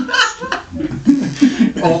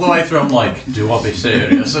 All the way through I'm like, do I be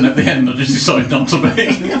serious? And at the end I just decide not to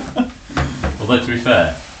be. Although to be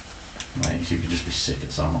fair, mate, if you could just be sick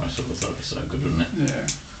at samurai swords, that'd be so good, wouldn't it? Yeah.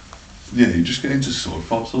 Yeah, you just get into sword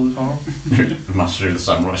fights all the time. The mastery of the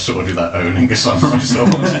samurai sword without owning a samurai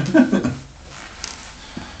sword.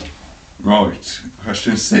 Right,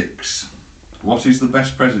 question 6. What is the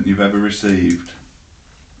best present you've ever received?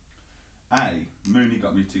 A. Mooney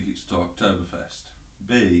got me tickets to Oktoberfest.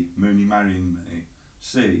 B. Mooney marrying me.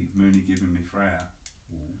 C. Mooney giving me Freya.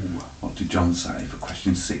 Ooh, What did John say for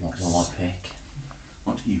question 6? what will I pick?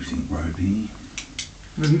 What do you think, Roby?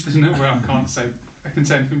 There's no way I can say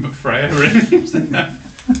anything but Freya or anything.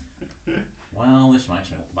 Well, this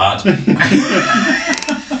makes me look bad.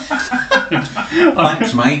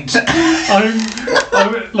 Thanks, mate.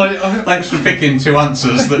 Thanks for picking 2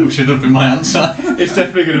 answers that should have been my answer. It's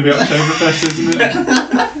definitely going to be Oktoberfest, isn't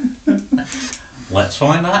it? Let's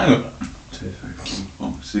find out. 2, 3,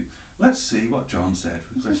 4, 5, 6. Let's see what John said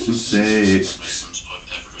for question 6. Presents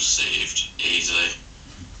I've ever received. Easy.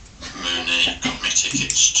 Mooney got me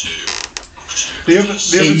tickets to The other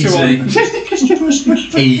 2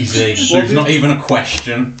 aren't. Easy. There's not even a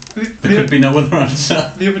question. There could be no other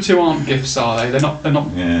answer. The other 2 aren't gifts, are they? They're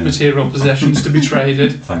not Yeah. material possessions to be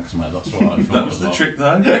traded. Thanks, mate. That's what I thought. That was the trick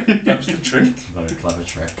though. That was the trick. Very clever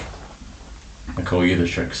trick. I call you the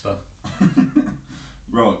trickster.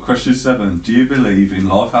 Right, question 7. Do you believe in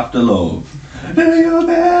life after love? Do you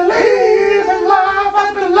believe in life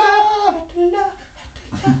after love?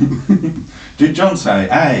 Did John say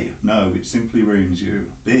A. No, it simply ruins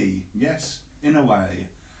you. B. Yes, in a way.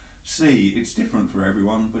 C. It's different for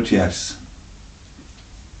everyone, but yes.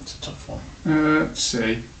 It's a tough one.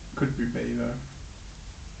 C. Could be B though.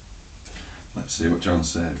 Let's see what John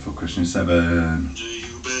said for question 7. Do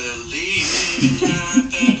you believe in life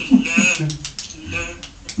after love?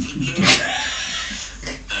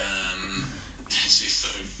 This is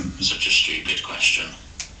such a stupid question.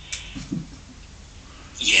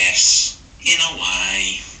 Yes, in a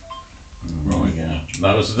way. Right. Yeah.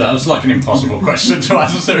 That was like an impossible question to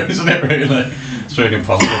answer, isn't it, really? It's really an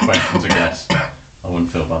impossible question to guess. I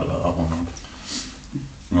wouldn't feel bad about that one.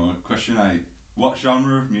 Right, question 8. What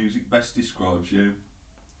genre of music best describes you?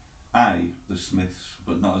 A. The Smiths,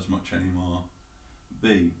 but not as much anymore.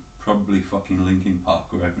 B. Probably fucking Linkin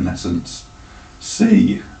Park or Evanescence.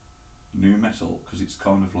 C. New metal, because it's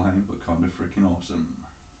kind of lame but kind of freaking awesome.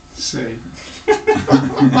 C.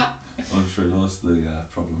 I just realised the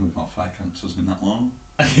problem with my fake answers in that one.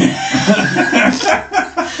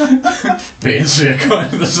 B and C are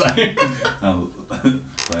kind of the same. No,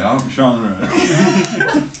 they aren't genre.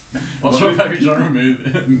 What's your favourite genre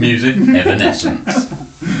of music? Evanescence.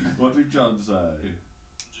 What did John say?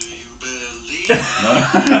 Do you believe?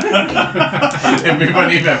 It'd be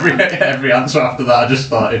funny if every answer after that I just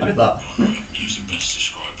started with that. Music best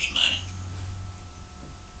describes me.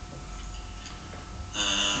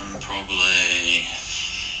 Probably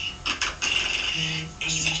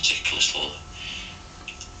pathetic little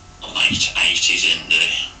late 80s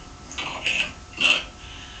indie. Goddamn. No.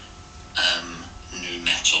 New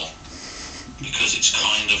metal. Because it's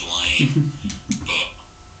kind of lame, but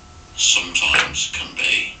sometimes can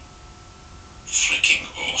be freaking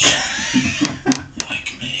awesome.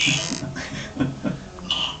 Like me.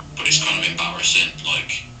 No, but it's kind of embarrassing.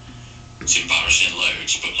 Like, it's embarrassing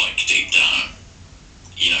loads, but like deep down,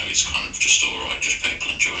 you know, it's kind of just alright, just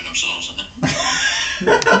people enjoying themselves, isn't it?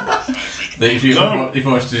 If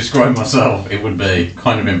I was to describe myself, it would be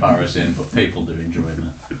kind of embarrassing, but people do enjoy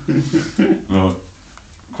me. Right.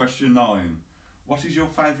 Question 9. What is your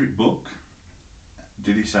favourite book?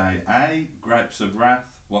 Did he say A. Grapes of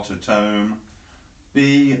Wrath, what a tome.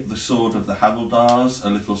 B. The Sword of the Havildars, a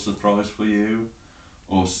little surprise for you.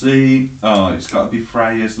 Or C. Oh, it's got to be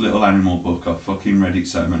Freya's Little Animal Book. I've fucking read it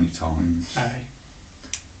so many times. A.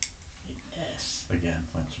 Yes. Again,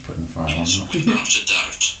 thanks for putting the fire on. Without a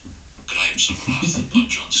doubt, Grapes of Wrath by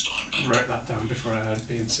John Steinbeck. Wrote that down before I heard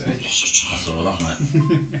B and C. What a I time. saw that,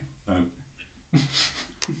 mate. No.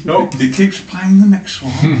 Oh, it keeps playing the next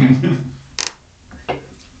one.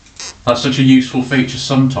 That's such a useful feature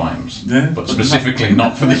sometimes, Yeah. but specifically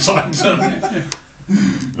not for this item.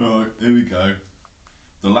 Right, here we go.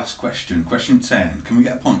 The last question. Question 10. Can we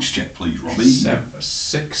get a punch check, please, Robbie?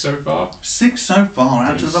 6 so far. 6 so far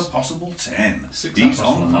out of a possible 10. 6 He's out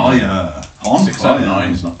of on possible fire. On 6 out of fire.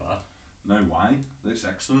 9 is not bad. No way. That's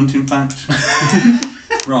excellent, in fact.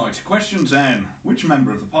 Right, question 10. Which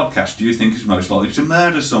member of the podcast do you think is most likely to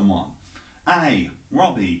murder someone? A.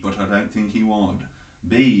 Robbie, but I don't think he would.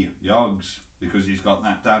 B. Yogs, because he's got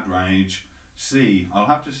that dad rage. C. I'll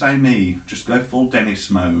have to say me. Just go full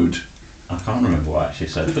Dennis mode. I can't remember what I actually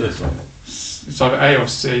said for this one. It's either A or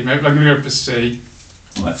C. Maybe I'm going to go for C.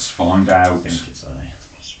 Let's find I out. think it's A.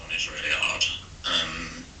 This one is really hard.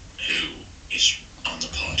 Who is on the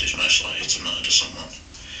pod is most likely to murder someone?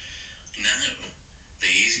 Now, the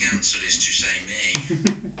easy answer is to say me.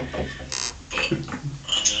 But,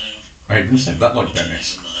 I don't know. I even said that like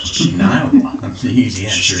Dennis. No, that's the easy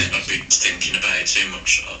answer. I've been thinking about it too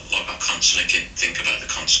much. Like, I constantly think about the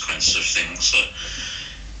consequences of things that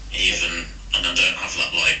even, and I don't have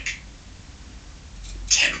that, like,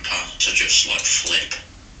 temper to just, like, flip.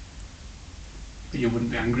 But you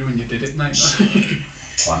wouldn't be angry when you did it, mate.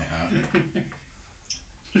 Plan it out.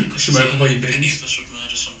 Push them over by your Any bins. of us would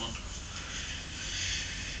murder someone.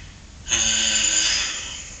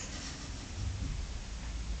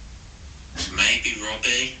 Maybe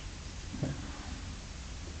Robbie.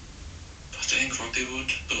 I think Robbie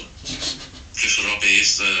would, but just Robbie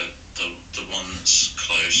is the one that's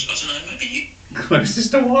close. I don't know, maybe you.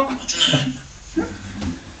 Closest to what? I don't know.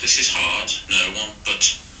 This is hard, no one,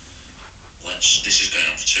 but this is going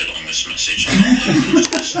on for too long, this message. I'm not going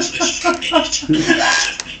to listen to this for a minute. Of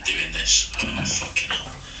me doing this. Oh, fucking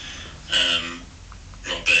hell.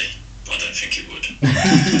 Robbie, but I don't think it would.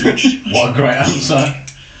 What a great answer.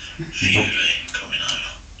 Fury coming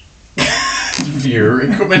out. Fury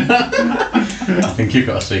coming out. I think you've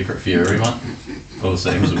got a secret Fury, man. All the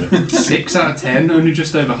seems of it. 6 out of 10, only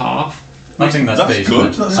just over half. I think that's That's decent.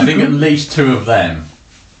 good, that's I think good. at least 2 of them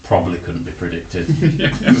probably couldn't be predicted.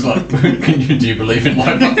 It's like, do you believe in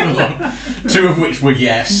life after love? 2 of which were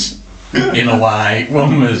yes, in a way.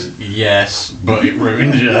 1 was yes, but it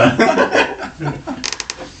ruined you.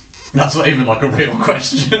 That's not even like a real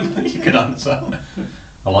question that you could answer.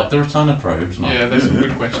 I like the return of probes, man. Yeah, there's some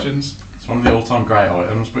good questions. It's one of the all-time great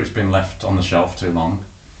items, but it's been left on the shelf too long.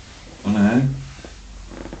 I know.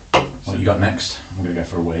 What you got next? I'm going to go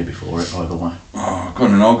for a wee before it, either way. Oh, go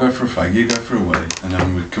on then, I'll go for a fag, you go for a wee, and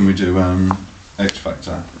then can we do X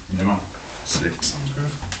Factor? Yeah, man. 6 sounds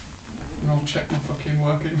good. And I'll check my fucking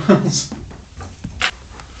work emails.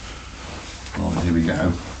 Right, here we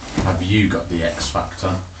go. Have you got the X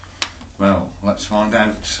Factor? Well, let's find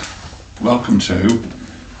out. Welcome to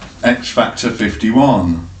X Factor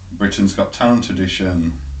 51, Britain's Got Talent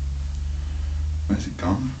edition. Where's it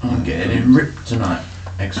gone? I'm getting ripped tonight.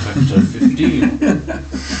 X Factor 15.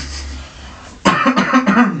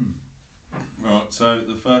 Right, so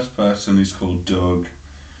the first person is called Doug,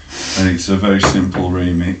 and it's a very simple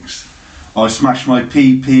remix. I smash my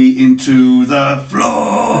PP into the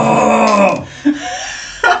floor!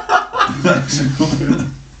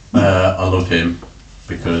 I love him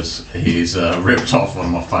because he's ripped off one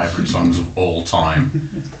of my favourite songs of all time,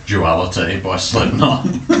 Duality by Slipknot.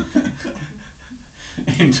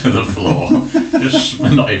 Into the floor. Just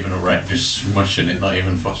not even a wreck, just smushing it, not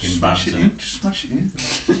even fucking Smash it bouncing. in, just smash it in.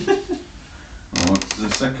 Right, the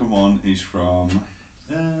second one is from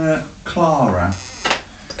Clara.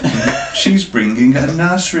 She's bringing a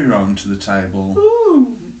nursery rhyme to the table.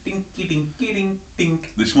 Ooh, dinky dinky dink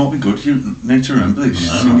dink. This might be good, you need to remember this.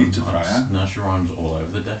 Sing it to Freya. Nursery rhymes all over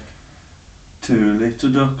the deck. 2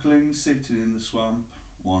 little ducklings sitting in the swamp.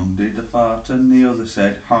 One did a fart and the other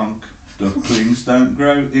said honk. Ducklings don't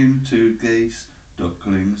grow into geese.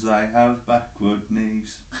 Ducklings, they have backward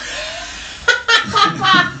knees.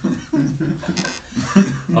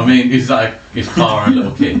 I mean, is Clara a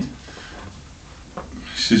little kid?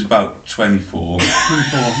 She's about 24. She's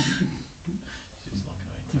not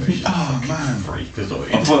going to. She's a fucking freak as I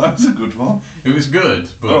always. thought that was a good one. It was good,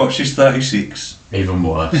 but Oh, she's 36. even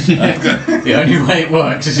worse. The only way it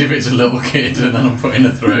works is if it's a little kid and then I'm putting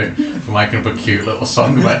her through for making up a cute little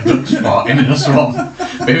song about ducks farting in a swamp.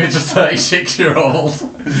 But if it's a 36-year-old,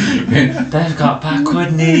 they've got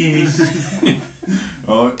backward knees.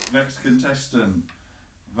 Right, next contestant.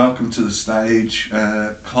 Welcome to the stage,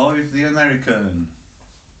 Clive the American.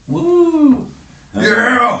 Woo!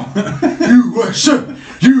 Yeah! USA!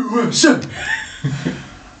 USA!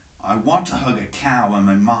 I want to hug a cow and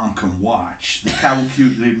my mom can watch. The cow will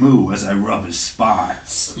cutely moo as I rub his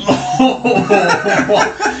spots.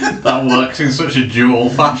 That works in such a dual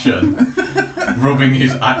fashion. Rubbing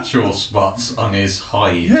his actual spots on his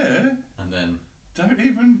hide. Yeah, And then,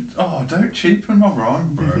 don't cheapen my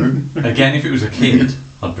rhyme, bro. again, if it was a kid,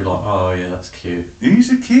 I'd be like, oh yeah, that's cute.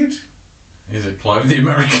 He's a kid. Is it Clive the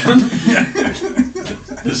American?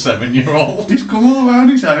 The 7-year-old? He's come all around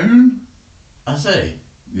his own. Has he?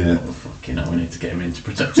 Yeah. Oh, fucking hell, we need to get him into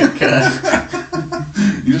protective care.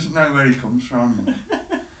 He doesn't know where he comes from.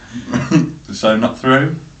 So not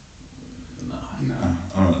through? No. No.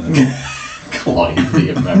 Alright then. Clive the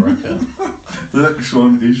American. The next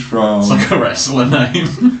one is from... It's like a wrestler name.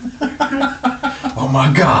 Oh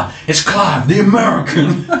my god, it's Clive the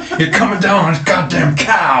American. He's coming down on his goddamn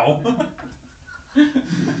cow.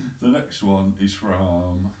 The next one is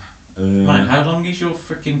from... Man, how long is your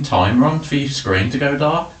freaking timer on for your screen to go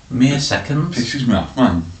dark? Mere seconds. pisses me off,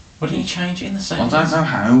 man. Why didn't you change it in the I seconds? don't know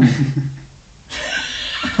how.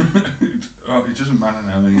 Oh, it doesn't matter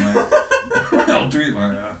now anyway. I'll do it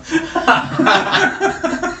later.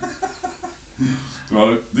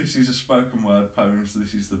 Right, this is a spoken word poem, so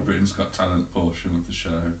this is the Britain's Got Talent portion of the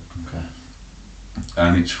show. Okay.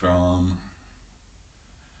 And it's from...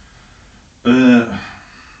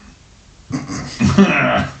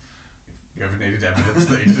 You ever needed evidence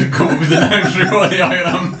that he didn't come up with the names for what I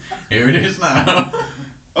am? Here it is now.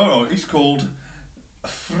 Oh, it's called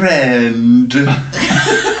Friend.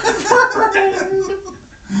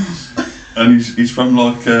 And he's from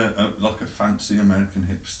like a fancy American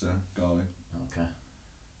hipster guy. Okay.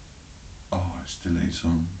 Oh, it's deleted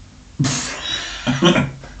on.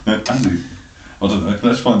 Has it? I don't know.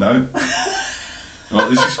 Let's find out. Right,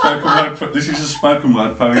 this is spoken word. This is a spoken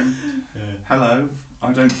word poem. Yeah. Hello,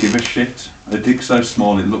 I don't give a shit. A dick so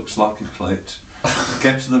small it looks like a clit.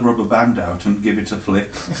 Get the rubber band out and give it a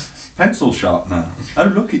flick. Pencil sharpener. Oh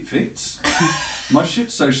look, it fits. My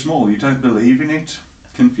shit's so small you don't believe in it.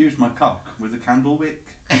 Confuse my cock with a candle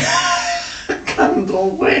wick.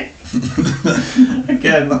 Candle wick.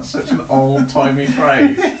 Again, that's such an old-timey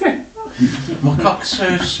phrase. My cock's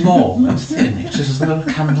so small and thin, it's just a little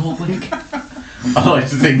candle wick. I like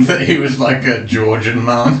to think that he was like a Georgian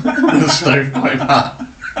man with a stovepipe hat.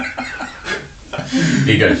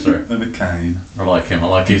 He goes through. And a cane. I like him. I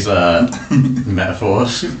like his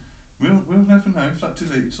metaphors. We'll never know if that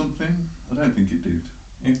deleted something. I don't think it did.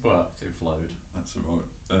 It worked. It flowed. That's alright.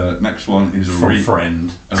 Next one is From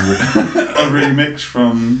Friend. a remix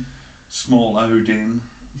from Small Odin.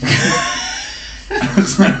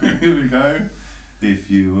 So here we go. If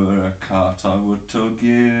you were a cart, I would tug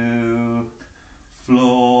you.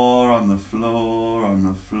 Floor on the floor on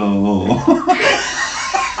the floor.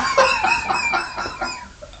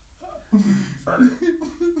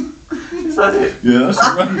 Is that it? Yeah, that's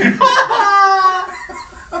right.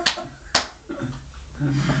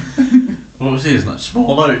 What was his? Like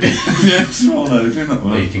Small Odin. Yeah, Small Odin, that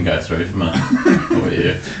Well, you one. can go through for me. What are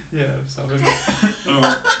you? Yeah, so Alright,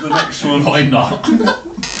 the next one. Why not? The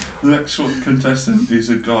next one contestant is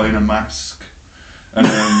a guy in a mask. And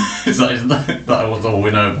Is that was all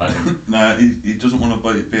we know about him? no, he doesn't want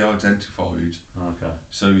to be identified, Okay.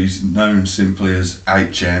 so he's known simply as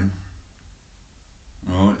HM.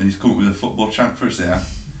 Right, and he's come up with a football chant for us here.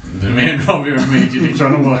 Me and Robbie are immediately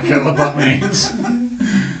trying to work out what that means.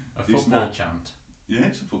 A It's football not- chant. Yeah,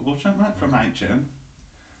 it's a football chant, mate, from HM.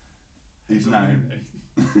 His name.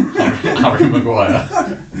 Harry Maguire.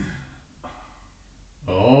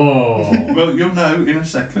 Oh. Well, you'll know in a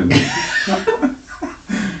second.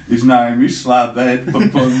 His name is Slabhead,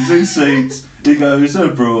 but puns in seats. He goes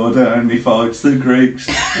abroad and he fights the Greeks.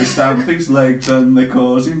 They stamp his legs and they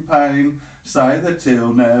cause him pain. Say that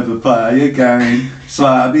he'll never play again.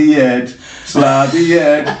 Slabby head, slabby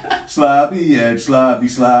head, slabby head,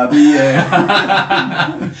 slabby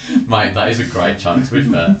head. Mate, that is a great chant, to be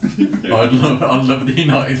fair. I'd love the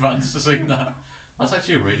United fans to sing that. That's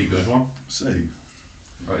actually a really good one. See,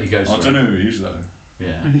 Right, he goes I through. don't know who he is though.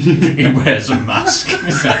 Yeah. He wears a mask.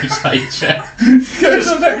 His name's HM. Goes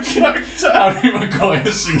on that character. Harry Maguire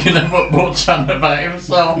singing a football chant about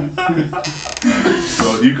himself.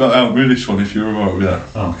 Right, you've got to help me with this one if you're alright with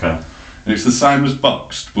that. Okay. And it's the same as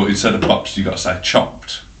boxed, but instead of boxed, you've got to say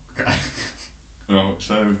chopped. Okay. Right,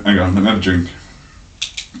 so hang on, let me have a drink.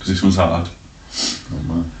 Because this one's hard. Oh,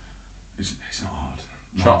 man. It's not hard.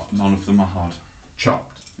 Chopped. None of them are hard.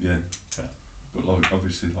 Chopped. Yeah. Okay. But like,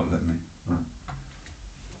 obviously, like, let me.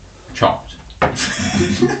 Chopped.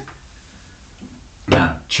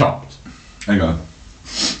 Now, chopped. Hang on.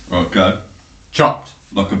 Right, go. Chopped.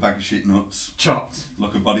 Like a bag of shit nuts. Chopped.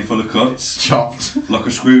 Like a body full of cuts. Chopped. Like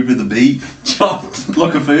a screwed with a beak. Chopped.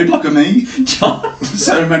 Like a food, like a meat. Chopped.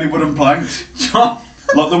 So many wooden planks. Chopped.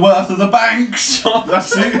 Like the worth of the banks. Chopped.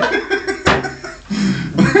 That's it.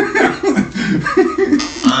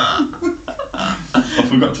 I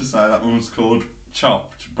forgot to say that one's called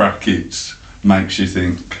chopped brackets. Makes you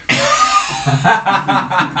think.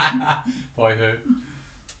 By who?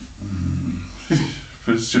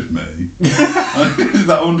 But it's just me.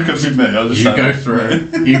 That one could be me. I'll just You say go that.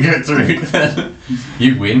 through. You go through.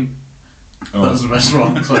 You win. Oh, That's the best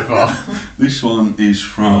one so far. this one is There's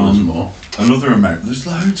from more. another American. There's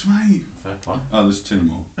loads, mate. Fair play. Oh, there's two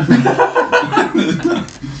more.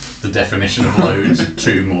 The definition of loads.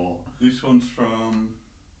 2 more. This one's from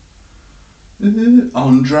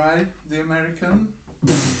Andre the American.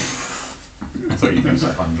 I thought you were going to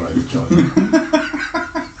say Andre the Giant.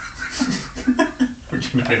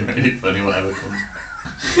 Which would have been really funny, whatever comes.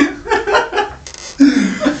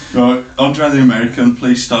 Right, Andre the American,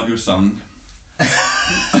 please start your song.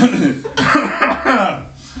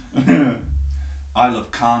 I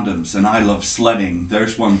love condoms and I love sledding.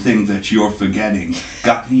 There's one thing that you're forgetting.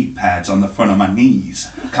 Got knee pads on the front of my knees.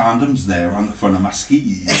 Condoms there on the front of my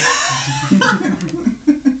skis.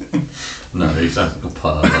 No, he sounds like a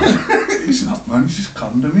pervert. It's not, man, it's just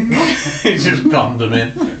condoming. He's just condom in.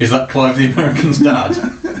 Is that Clive the American's dad?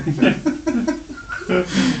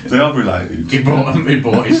 They are related. He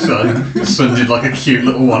bought his son. His son did like a cute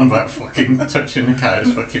little one about fucking touching the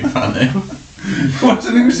cow's fucking fanny.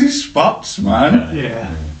 Wasn't it? Was his spots, man?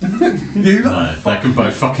 Yeah. You No, like, they can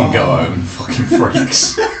both fucking go home, fucking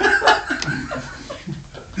freaks.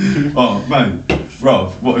 oh, mate.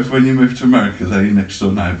 Rob, what if when you move to America, they're your next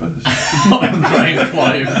door neighbours? Andre and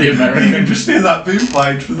Clive the You can American. just hear that being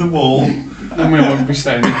played through the wall. And we won't be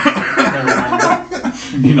staying there very long.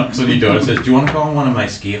 He knocks on your door and says, "Do you want to go on one of my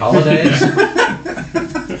ski holidays?"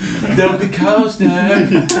 There'll be cows there.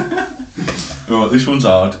 Right, this one's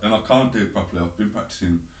hard, and I can't do it properly. I've been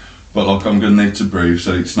practicing, but like I'm going to need to breathe,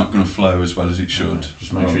 so it's not going to flow as well as it should.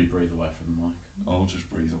 Just make sure you breathe away from the mic. I'll just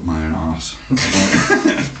breathe up my own arse,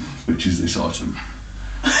 right, which is this item.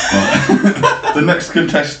 Right. The next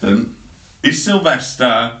contestant is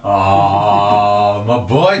Sylvester. Oh, my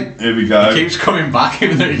boy. Here we go. He keeps coming back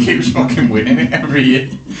even though he keeps fucking winning it every year.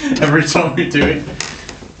 Every time we do it.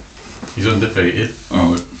 He's undefeated.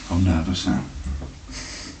 Alright, I'm nervous now.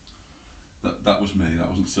 That was me, that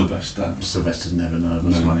wasn't Sylvester. Sylvester's never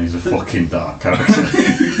nervous, No. man. He's a fucking dark character.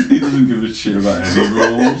 He doesn't give a shit about any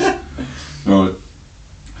rules. Right.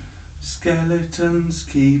 Skeletons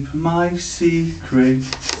keep my secret.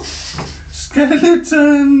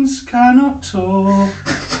 Skeletons cannot talk.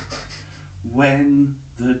 When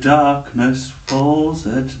the darkness falls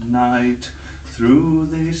at night, through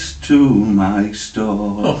this tomb I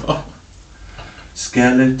stalk.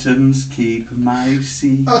 Skeletons keep my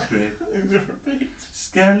secret.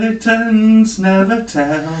 Skeletons never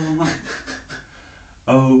tell.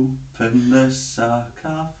 Open the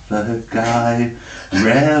sarcophagi,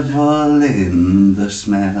 revel in the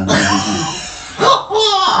smell.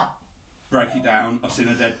 Break it down. I've seen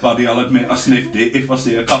a dead body, I'll admit I sniffed it. If I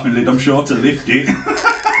see a coffin lid, I'm sure to lift it.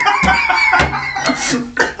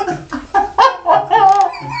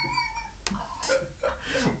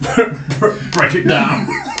 Break it down.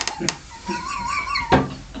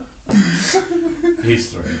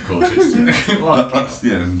 He's three, of course. That's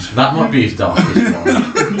the end. That might be his darkest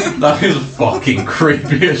one. That is fucking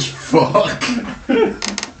creepy as fuck.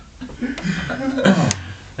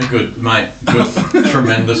 Good, mate. Good,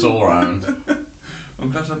 tremendous all round.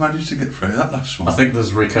 I'm glad I managed to get through that last one. I think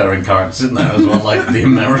there's recurring characters in there as well, like the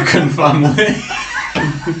American Family.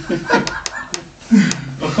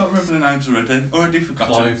 I can't remember the names already forgot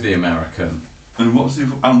Clive it. the American. And what was the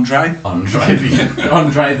Andre? Andre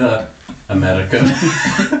the American.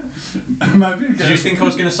 Maybe Did you think I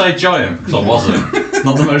was going to say Giant? Because I wasn't.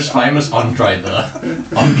 Not the most famous Andre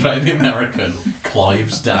the American.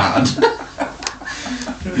 Clive's dad.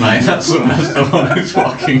 Mate, that's the one who's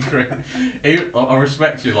fucking creepy. I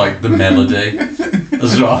respect you, like, the melody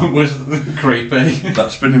as well was creepy.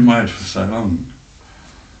 That's been in my head for so long.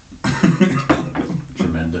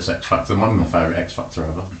 Tremendous X Factor. One of my favourite X Factor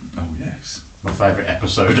ever. Oh, yes. My favourite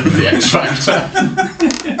episode of the X Factor.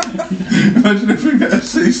 Imagine if we get a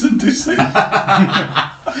cease and desist.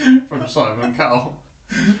 From Simon Cowell.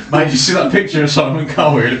 Mate, you see that picture of Simon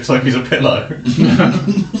Cowell where he looks like he's a pillow?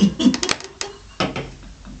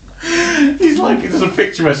 He's like, there's a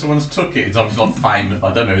picture where someone's took it. It's obviously not famous.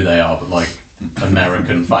 I don't know who they are, but like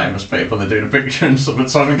American famous people. They're doing a picture and stuff.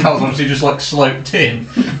 But Simon Cowell's obviously just like sloped in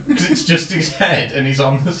because it's just his head and he's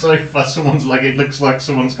on the sofa. Someone's like, it looks like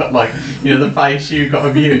someone's got like, you know, the face you got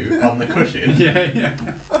of you on the cushion. Yeah.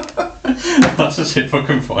 That's just if I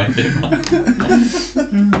can find him.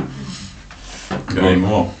 Got any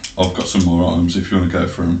more? I've got some more items if you want to go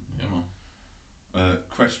through them. Yeah, man.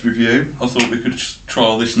 Quest review. I thought we could just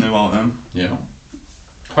trial this new item. Yeah.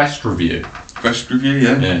 Quest review. Quest review,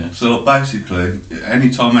 yeah. Yeah. So basically,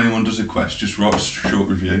 anytime anyone does a quest, just write a short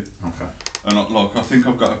review. Okay. And I think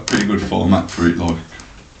I've got a pretty good format for it. Like,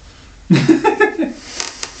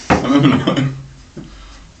 I remember.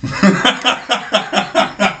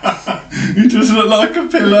 He does look like a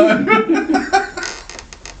pillow.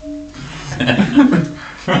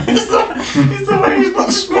 It's the way he's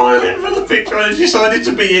not smiling for the picture and he's decided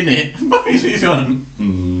to be in it. He's on.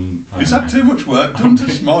 Is that too much work done to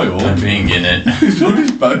smile? I'm being in it. He's done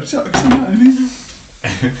his Botox and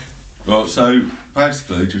that. Well, so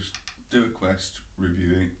basically, just do a quest,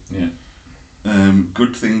 review it. Yeah.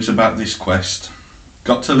 Good things about this quest.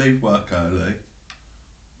 Got to leave work early.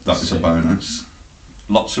 That is a bonus.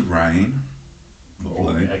 Lots of rain.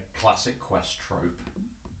 Lovely. A classic quest trope.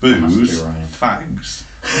 Booze. Must be rain. Fags.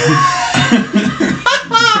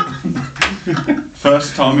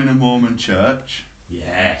 First time in a Mormon church.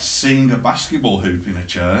 Yes. Seeing a basketball hoop in a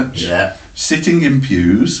church. Yeah. Sitting in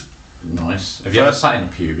pews. Nice. Have you ever sat in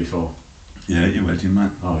a pew before? Yeah, at your wedding,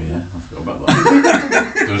 mate. Oh yeah, I forgot about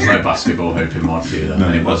that. There was no basketball hoop in my pew then. No,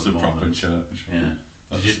 and it was a proper Mormon. church. Yeah.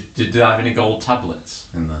 Did they have any gold tablets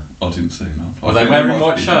in there? I didn't see none. Were they wearing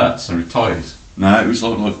white shirts and with ties? No, it was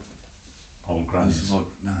like Old this grannies. is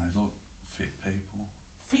like fit people.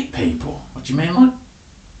 Fit people? What do you mean, like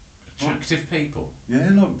attractive people? Yeah,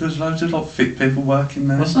 look, there's loads of like fit people working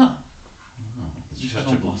there. What's that? Oh, the Church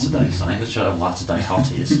of Latter-day Saints, the Church of Latter-day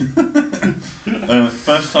Hotties.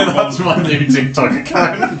 First time. That's my new TikTok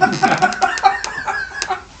account.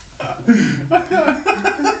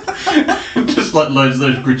 Just like loads of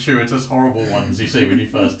those gratuitous horrible ones you see when you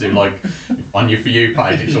first do like on your For You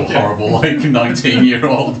page, it's all horrible like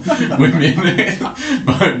 19-year-old women.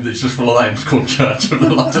 But it's just full of names called Church of the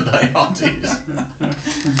Latter-day Hotties.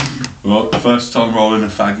 Well, first time rolling a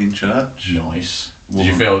fag in church. Nice. Did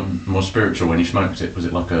you feel more spiritual when you smoked it? Was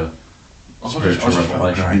it like a spiritual I just felt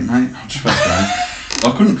revelation? great, mate. I just felt great.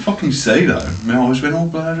 I couldn't fucking see though. My eyes went all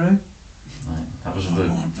blurry. Right, that was What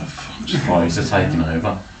the the fuck? prize are taking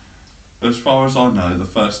over. As far as I know, the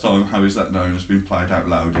first time How Is That Known has been played out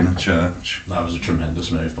loud in a church. That was a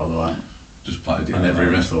tremendous move, by the way. Just played it. I never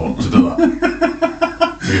even thought to do that.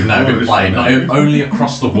 We've now Oh, been it's playing fun. not only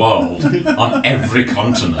across the world, on every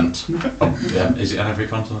continent. Oh, yeah, is it on every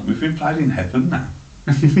continent? We've been played in heaven now.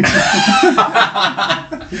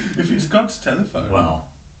 If it's God's telephone.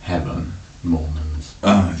 Well, heaven, Mormons.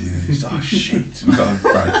 Oh, yeah. Oh shit. We've got to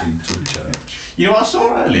break into a church. You know what I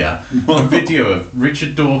saw earlier? A video of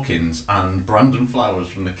Richard Dawkins and Brandon Flowers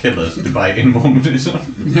from The Killers debating Mormonism.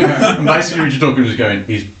 And basically Richard Dawkins was going,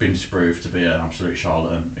 he's been disproved to be an absolute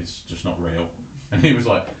charlatan, it's just not real. And he was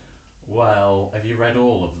like, well, have you read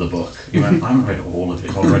all of the book? He went, I haven't read all of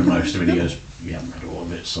it, I've read most of it. He goes, you haven't read all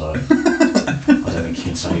of it, so I don't don't think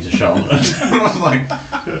he'd say to Charlotte. I was like,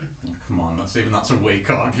 oh, come on, that's a weak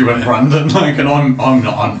argument, Brandon. Like, and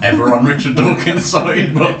I'm ever on Richard Dawkins'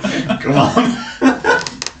 side, but come on.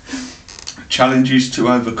 Challenges to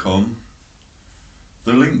overcome.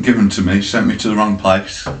 The link given to me sent me to the wrong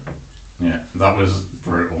place. Yeah, that was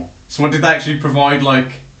brutal. So what did they actually provide,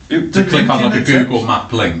 like, To to click on like a Google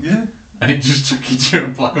map link? Yeah. And it just took you to a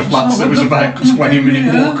block of flats that was about a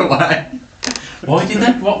 20-minute walk away. Why did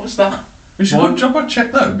that? What was that? It's a good job I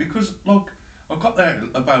checked though, because like I got there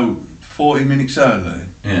about 40 minutes early,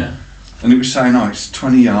 Yeah. and it was saying, oh, it's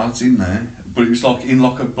 20 yards in there, but it was like in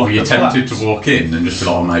like a block Were you of tempted flats. to walk in and just be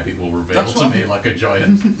like, oh, maybe it will reveal That's to what me I- like a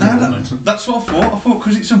giant No, that's what I thought. I thought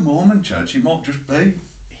because it's a Mormon church, it might just be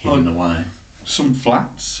hidden away. some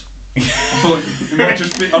flats. I thought it might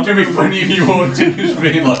just be. It'd be funny if you walked in just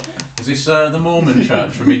being like, is this the Mormon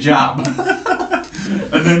church from hijab?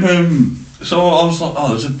 And then, so I was like, oh,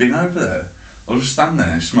 there's a bin over there. I'll just stand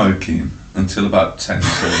there smoking until about 10 to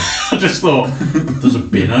I just thought, there's a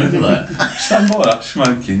bin over there. stand by that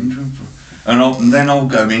smoking, and then I'll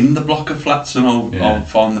go in the block of flats and I'll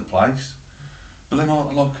find the place. But then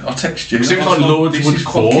I'll text you. Because it was I like this Lordswood is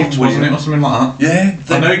Court, fucking wasn't it, weird. or something like that?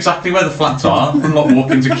 Yeah. I know exactly where the flats are. I'm like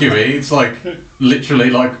walking to QE. It's like literally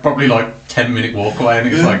like probably like 10-minute walk away, and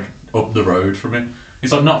it's Yeah. like up the road from it.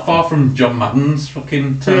 It's like not far from John Madden's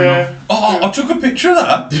fucking terminal. Oh, I took a picture of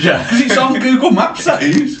that. Did you? Because it's on Google Maps, that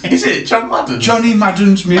is. Is it John Madden? Johnny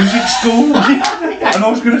Madden's music school. And I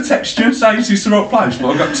was going to text you and say, is this the right place?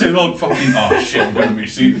 But I got too like fucking, oh shit, I'm going to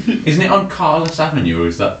miss it. Isn't it on Carlos Avenue, or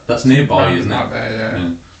is that's nearby, isn't Out it?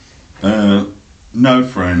 there, yeah. No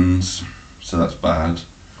friends, so that's bad.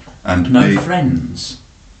 And No B, friends.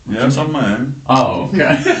 yeah, it's on my own. Oh,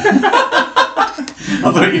 okay.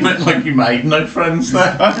 I thought you meant like you made no friends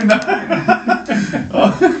there.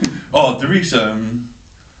 Oh, there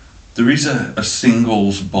is a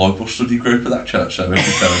singles Bible study group at that church though every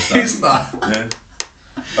Thursday. Is that? Yeah.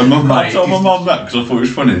 And my mum Mate, told my is- mum that because I thought it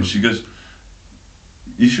was funny, and she goes,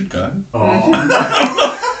 "You should go. Oh,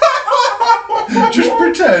 Just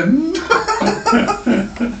pretend."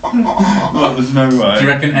 Like, there's no way. do you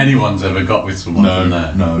reckon anyone's ever got with someone from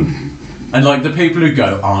there? No. And like the people who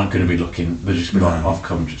go aren't going to be looking. They're just be like, I've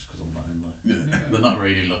come just because I'm lonely. Yeah. They're not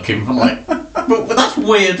really looking for like. But that's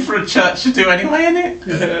weird for a church to do anyway, isn't it?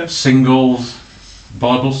 Yeah. Singles,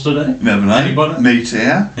 Bible study. Never know. Anybody? Meet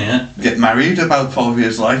here. Yeah. Get married about 5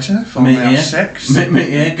 years later. Finally have yeah. sex.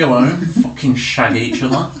 Yeah, go home. Fucking shag each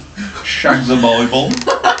other. Shag the Bible.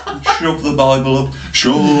 Shove the Bible up.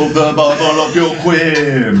 Shove the Bible up your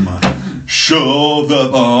quim. Shove the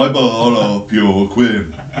Bible up your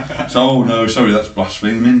quim. So, oh no, sorry, that's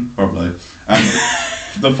blaspheming, probably. And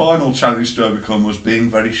the final challenge to overcome was being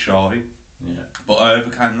very shy. Yeah, But I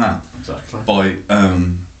overcame that exactly. by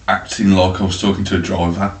acting like I was talking to a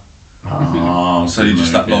driver. Oh, So you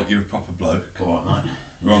just act yeah. like you're a proper bloke. Go on, mate.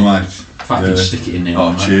 Right, mate. Fucking Yeah. stick it in there.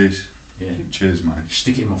 Oh, mate. cheers. Yeah. Cheers, mate.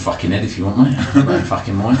 Stick it in my fucking head if you want, mate. I don't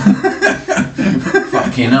fucking mind.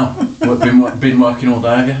 Fucking hell. Been working all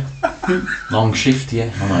day, have you? Long shift,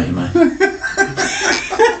 yeah. I know you, mate.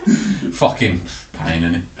 Fucking pain,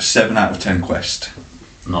 innit? 7 out of 10 quest.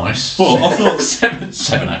 Nice. But I thought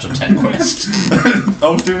 7 out of 10 quest. I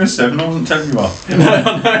was doing a 7, I wasn't telling you off. No, 7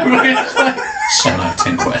 out of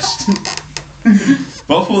 10 quest.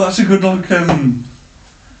 But I thought that's a good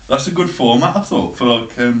that's a good format. I thought for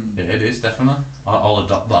Yeah, it is, definitely. I'll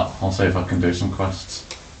adopt that. I'll see if I can do some quests.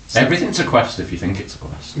 Everything's a quest if you think it's a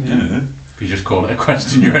quest. yeah. If you just call it a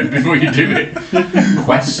quest in your head before you do it.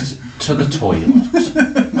 Quest to the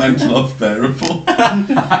toilet. Makes life bearable.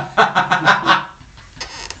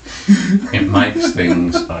 It makes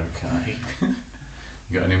things okay. You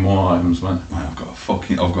got any more items, man? Mate, I've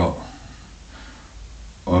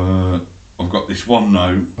got this one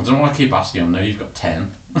note. I don't want to keep asking. I know you've got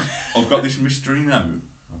 10. I've got this mystery note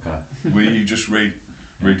Okay. where you just read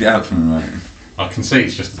it out for me, mate. I can see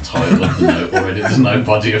it's just the title of the note already. There's no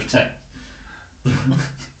body of text.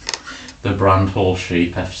 The Brand Hall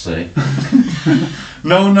Sheep FC.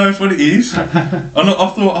 No one knows what it is. And I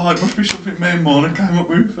thought, oh, it must be something me and Mona came up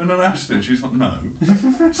with. And I asked her, and she's like, no.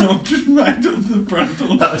 So I've just made up the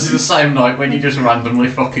Brandle. That was the same night when you just randomly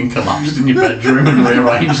fucking collapsed in your bedroom and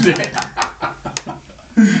rearranged it.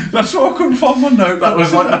 That's why I couldn't find my note. That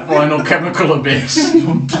was like the final chemical abyss.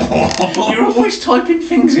 You're always typing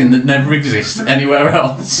things in that never exist anywhere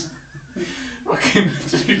else. Fucking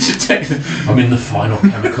I'm in the final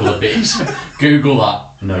chemical abyss. Google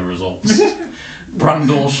that. No results.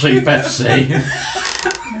 Brandall Sheep FC.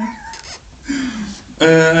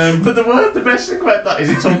 But the best thing about that is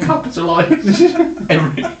it's all capitalised.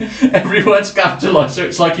 Every word's capitalised, so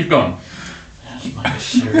it's like you've gone, Are you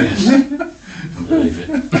serious? I can't believe it.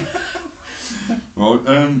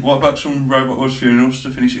 Right, what about some Robot Wars funerals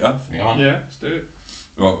to finish it off? Yeah. Yeah, let's do it.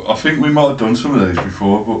 Right, I think we might have done some of these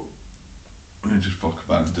before, but we'll just fuck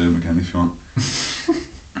about and do them again if you want.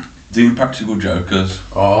 The Impractical Jokers.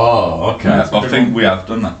 Oh, okay. Yeah, I think we have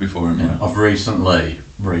done that before, haven't we? Yeah, I've recently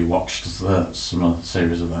rewatched some of the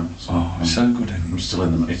series of them. So Oh, it's so good, I'm isn't it? still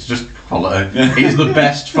in them. It's just quality. It's the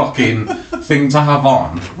best fucking thing to have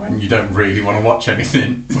on when you don't really want to watch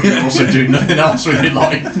anything, but you're also doing nothing else with your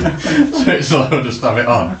life. So it's like, I'll just have it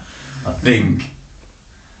on. I think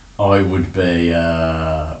I would be,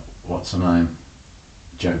 what's her name?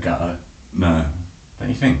 Joe Gatto. No, Don't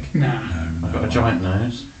you think? Nah. no. I've got a giant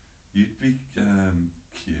nose. You'd be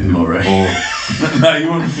cute. Murray. Or, no, you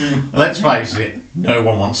wouldn't be. Let's face it, no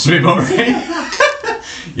one wants to be Murray.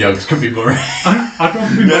 Yokes could be Murray. I'd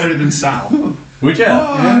rather be Murray than Sal. Would you?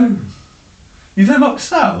 Oh, you don't like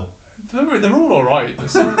Sal? They're all alright.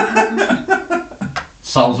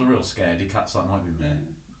 Sal's a real scaredy cat, so that might be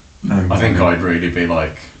me. Yeah. No. I think I'd really be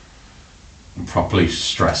like properly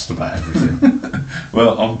stressed about everything.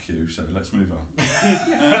 Well, I'm Q, so let's move on.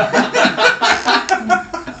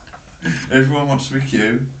 Everyone wants to be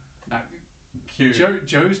Q. Nah, Cute.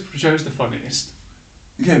 Joe's the funniest.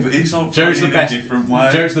 Yeah, but he's not Joe's funny the in best. a different way.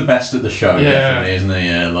 Joe's the best at the show, Yeah. definitely, isn't he?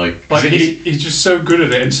 Yeah, like. But he's just so good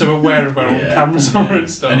at it and so aware of where all the Yeah. cameras are and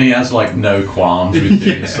stuff. And he has like no qualms with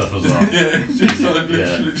doing stuff as well. Yeah, just like Yeah.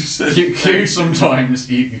 literally just says. Q sometimes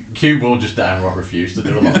Q will just downright refuse to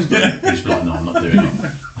do a lot of stuff. He'll just be like, no, I'm not doing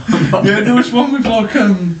it. Yeah, there was one with like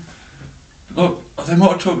they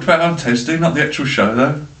might have talked about it on Testing, not the actual show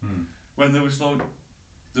though. When there was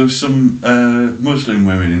some Muslim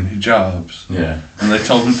women in hijabs, Yeah. and they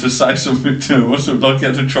told him to say something to him, or something like he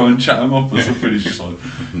had to try and chat him up or something. He's just like,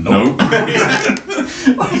 nope.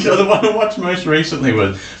 The one I watched most recently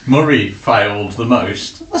was Murray failed the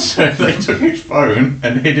most, so they took his phone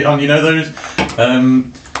and hid it on, you know, those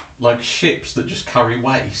like ships that just carry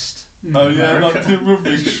waste. Oh yeah, like the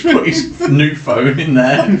rubbish. Put his new phone in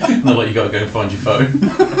there, and they're like, you gotta go and find your phone.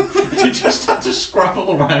 He just had to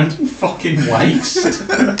scrabble around and fucking waste.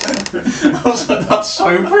 I was like, that's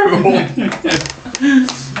so brutal.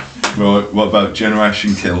 Right, what about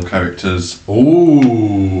Generation Kill characters?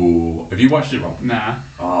 Ooh, have you watched it, Rob? Nah.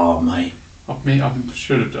 Oh, mate. I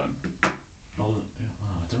should have done. Oh,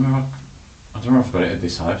 I don't know. I don't know if I've got it at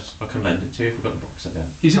this house. I can lend it to you if we've got the box set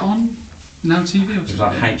down. Is it on Now TV or It was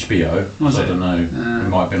on something? HBO, Was so I it? don't know. It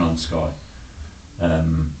might have been on Sky.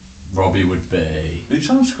 Robbie would be. It's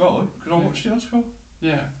on Sky. Could I watch it on Sky?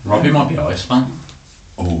 Yeah. Robbie might be Iceman.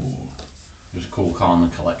 Oh, Just cool, calm,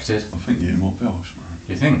 and collected. I think you might be Iceman.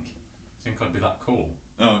 Do you think? Think I'd be that cool?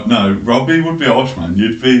 Oh no, Robbie would be Iceman.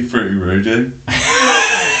 You'd be Fruity Rudy.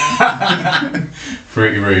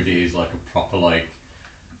 Fruity Rudy is like a proper like.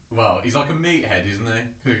 Well, he's like a meathead, isn't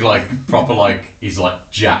he? Who like proper like he's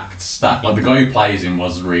like jacked stack. Like the guy who plays him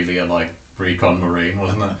was really a like recon marine,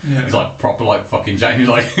 wasn't it? Yeah. He's like proper like fucking jacked. He's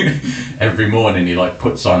like every morning he like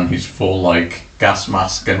puts on his full like gas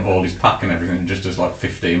mask and all his pack and everything and just does like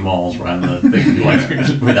 15 miles around the thing like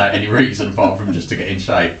without any reason apart from just to get in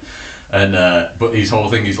shape. And but his whole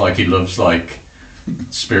thing is like he loves like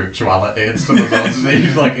spirituality and stuff like that. So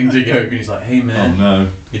he's like into yoga and he's like, hey man, Oh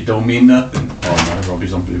no. it don't mean nothing. Oh no,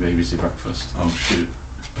 Robbie's on BBC Breakfast. Oh shit.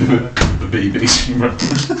 The BBC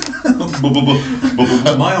Breakfast.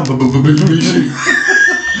 Am I on BBC?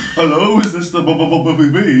 Hello, is this the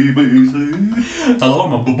BBC? Hello,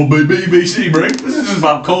 I'm on BBC Breakfast. This is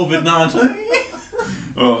about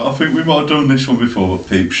COVID-19. Oh, I think we might have done this one before, but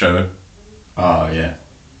Peep Show. Oh yeah.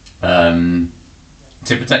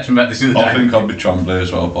 Tip protection about this the other I day. think I'd be Trombley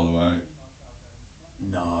as well, by the way.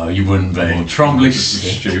 No, you wouldn't be. Oh, Trombley's just a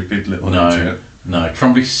sick. stupid little No, idiot. no,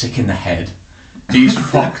 Trombley's sick in the head. He's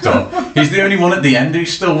fucked up. He's the only one at the end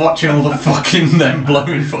who's still watching all the fucking them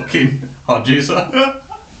blowing fucking Hodges up.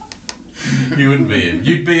 You wouldn't be him.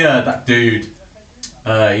 You'd be that dude.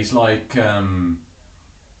 He's like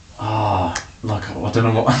like I don't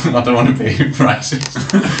know what I don't want to be racist.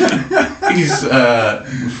 He's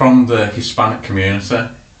from the Hispanic community,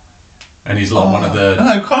 and he's like one of the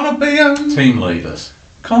No, can't it be team leaders.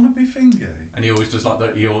 Can't it be Fingy? And he always does like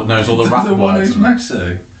the, he knows all the rap The one words. who's and-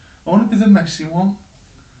 messy. I want to be the messy one.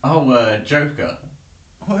 Oh, Joker.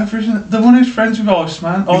 Whatever is it? The one who's friends with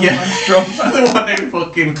Iceman. Yeah. Iceman's drummer. The one who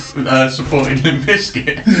fucking supported Limp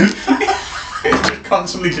Bizkit. He's just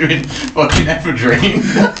constantly doing fucking Evergreen.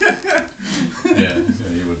 yeah,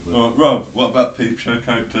 you would. Oh, Rob, what about Peep Show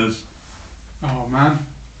characters? Oh man,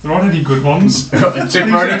 there aren't any good ones. Tim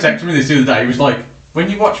Brody texted me this the other day. He was like, when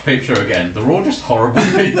you watch Peep Show again, they're all just horrible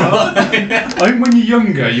people. I think when you're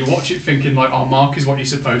younger, you watch it thinking like, oh, Mark is what you're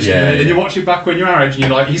supposed to be. Yeah, Then you watch it back when you're our age and you're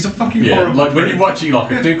like, he's a fucking Yeah, horrible like when prick. you watch it,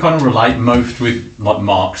 like I do kind of relate most with like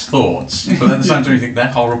Mark's thoughts, but at the same time you think they're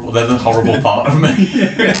horrible. They're the horrible part of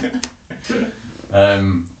me.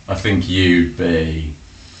 I think you'd be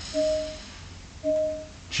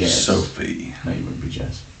Jez. Sophie. No, you wouldn't be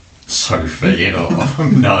Jez. Sophie, no.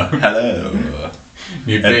 No. Hello.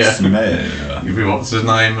 You'd be It's me. You'd be what's his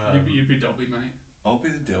name? You'd be Dobby, mate. I'll be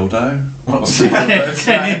the dildo. What's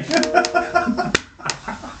Kenny.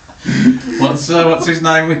 what's his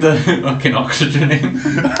name with the fucking oxygen in?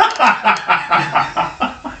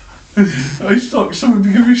 I thought someone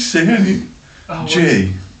because we see any. Oh,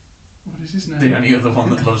 G. What is his name? The only other one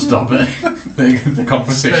that loves Dobby. the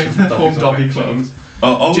competition. They formed Dobby clubs.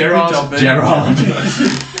 Oh, Gerard. Gerard.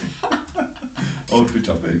 I'll be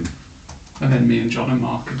Dobby. And then me and John and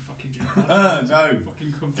Mark and fucking Gerard. No.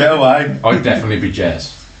 Fucking come Get away. I'd definitely be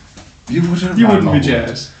Jez. You wouldn't. You man, wouldn't be I would.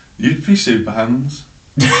 Jez. You'd be Super Hands.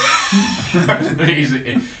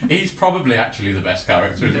 he's probably actually the best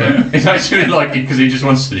character, isn't he? He's actually like it because he just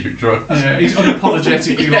wants to do drugs. Yeah, he's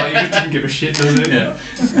unapologetically like, he doesn't give a shit, does he? Yeah.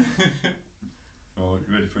 Oh, you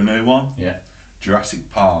ready for a new one? Yeah. Jurassic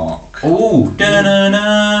Park. Oh,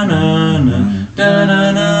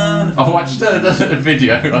 I watched a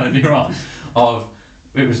video earlier on of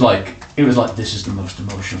it was like this is the most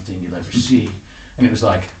emotional thing you'll ever see, and it was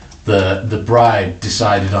like the bride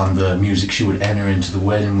decided on the music she would enter into the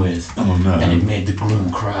wedding with, Oh no. and it made the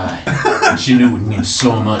groom cry, and she knew it would mean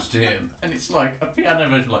so much to him, and it's like a piano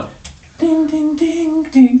version like ding ding ding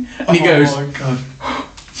ding, and he goes. Oh my god.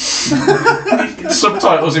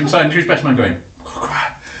 Subtitles him saying to his best man going,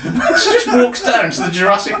 crap. She just walks down to the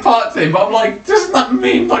Jurassic Park thing, but I'm like, doesn't that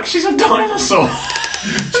mean like she's a dinosaur?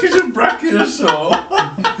 She's a brachiosaur.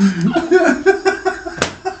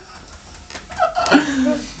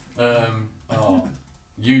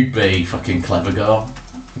 You'd be fucking clever guy.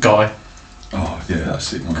 Oh yeah,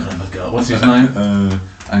 that's it. Man. Clever girl. What's his name?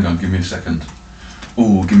 Hang on, give me a second.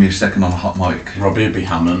 Oh, give me a second on a hot mic. Robbie would be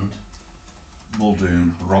Hammond.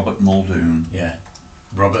 Muldoon, Robert Muldoon. Yeah.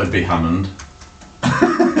 Robert would be Hammond.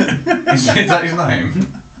 is that his name?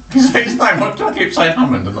 Is that his name? Why do I keep saying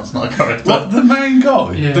Hammond and that's not a character? What, the main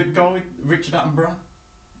guy? Yeah. The guy with Richard Attenborough?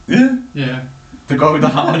 Yeah. Yeah. The guy with the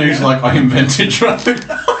hat on who's like, I invented Jurassic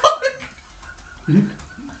Park.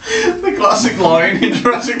 The classic line in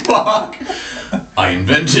Jurassic Park. I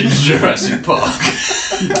invented Jurassic Park.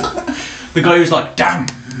 The guy who's like, damn.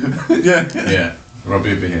 Yeah. Yeah, Robbie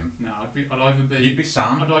would be him. No, I'd either be. You'd be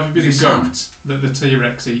Sam. I'd either be the You'd Sam. goat that the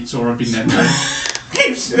T-Rex eats, or I'd be Ned.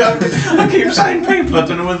 I keep saying people, I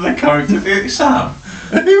don't know whether they're characters. It's Sam.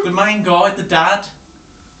 The main guy, the dad.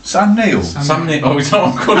 Sam Neill. Sam Neill. Oh, is that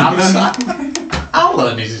what I'm calling him? Sam?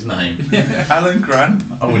 Alan is his name. Alan Grant.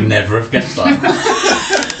 I would never have guessed that.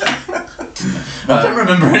 I don't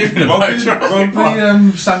remember anything about Jurassic Park.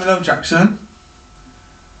 Probably Samuel L. Jackson.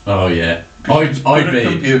 Oh yeah. I'd Good at be.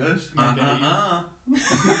 computers.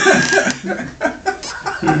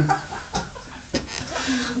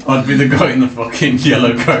 I'd be the guy in the fucking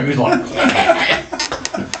yellow coat who's like.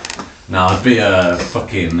 No, I'd be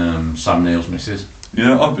fucking Sam Neill's missus. You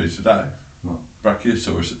know what I'd be today? What?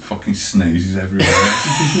 Brachiosaurus that fucking sneezes everywhere.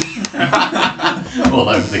 All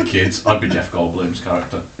over the kids. I'd be Jeff Goldblum's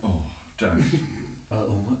character. Oh, don't.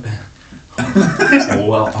 Oh,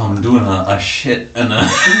 well, I'm doing a shit and a.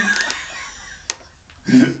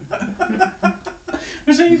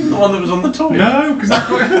 Was he even the one that was on the toilet? No, because that's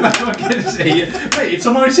what I get to see. Mate, it's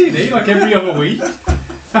on ITV like every other week.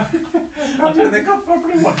 I don't think I've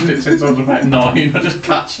probably watched it since I was about 9. I just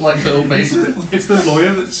catch like little bits. It's the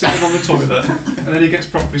lawyer that's sitting on the toilet, and then he gets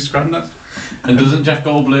properly scrambled. And doesn't Jeff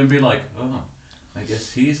Goldblum be like, oh, I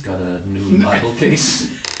guess he's got a new Bible case?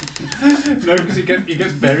 No, because he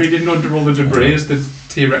gets buried in under all the debris as the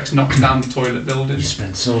T-Rex knocks down the toilet building. You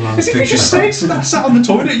spent so long As if he just stays sat on the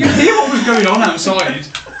toilet, you hear what was going on outside.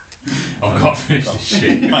 I've got to finish this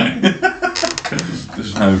shit.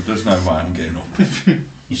 There's no way I'm getting up.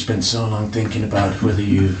 You spent so long thinking about whether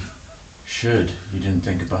you should. You didn't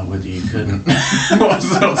think about whether you couldn't. What's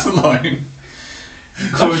the line?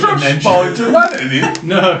 Close and then Spider-Man, isn't it?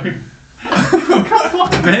 No.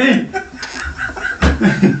 Fuck me.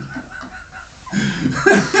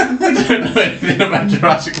 I don't know anything about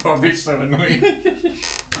Jurassic Park, it's so annoying.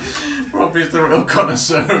 Robbie's the real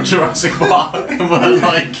connoisseur of Jurassic Park, and we're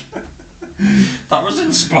like, that was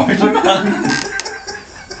in Spider-Man.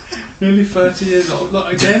 Nearly 30 years old.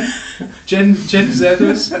 Look, again, Gen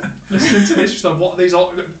Zers listening to this, she's like, what are these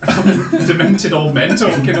demented old men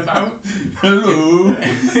talking about? Hello.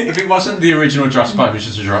 If it wasn't the original Jurassic Park, it was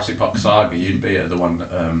just a Jurassic Park saga, you'd be the one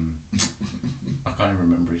that, I can't even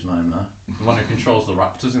remember his name now. The one who controls the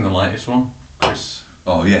raptors in the latest one.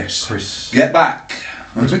 Oh yes. Chris Get back.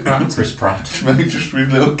 Chris Pratt. Maybe just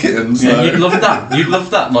with little kittens. Yeah, though. you'd love that. You'd love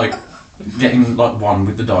that, like, getting, like, one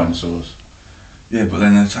with the dinosaurs. Yeah, but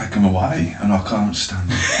then they take them away, and I can't stand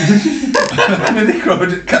it. And then they cried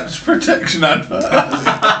at Cats Protection advert.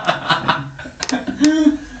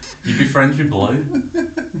 You'd be friends with Blue.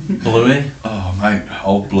 Bluey. Oh mate,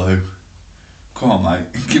 old Blue. Come on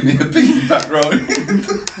mate, give me a piggyback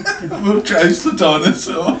ride. We'll chase the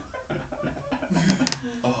dinosaur.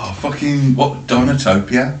 Oh, fucking, what,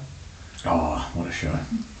 Dinotopia? Oh, what a show.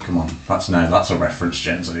 Come on, that's a reference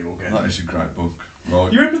Gen Z will get. That is a great book.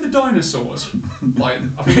 Right. You remember the dinosaurs? Like,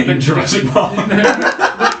 I think In Jurassic Park.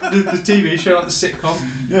 the TV show, like the sitcom.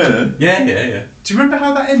 Yeah. Yeah. Do you remember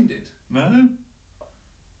how that ended? No?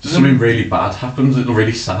 Something really bad happens, it's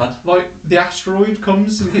really sad. Like, the asteroid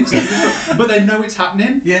comes and hits them, but they know it's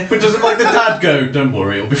happening. Yeah, but doesn't like the dad go, don't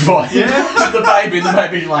worry, it'll be fine. Yeah. The baby's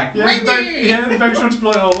like, Yeah, the baby's trying to be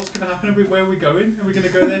like, oh, what's going to happen? Where are we going? Are we going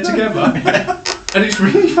to go there together? And it's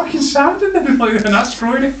really fucking sad, and then like an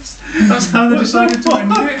asteroid hits. That's how they decided to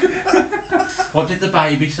end it. What did the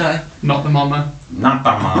baby say? Not the mama. Not the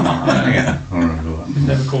mama. Yeah, I remember that.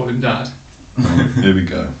 Never called him dad. Here we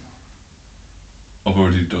go. I've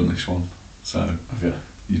already done this one, so Have you?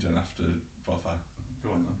 you don't have to bother.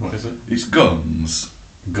 Go on then, what is it? It's guns.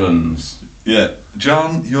 Guns. Yeah.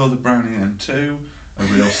 John, you're the Browning M2, a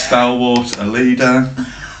real stalwart, a leader.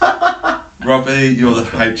 Robbie, you're the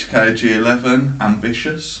HKG11,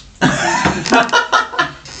 ambitious.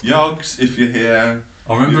 Yogs, if you're here.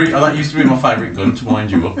 I remember that used to be my favourite gun to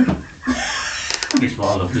wind you up. That's why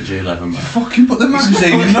I love the G11, man. Fucking put the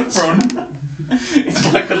magazine in the front.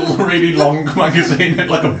 It's like a really long magazine with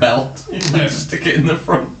like a belt. You just stick it in the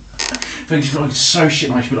front. I think you should be like, so shit,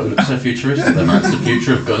 man. You should be like, look so futuristic then, man. It's the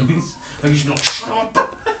future of guns. I think you should be like, shut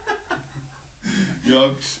up.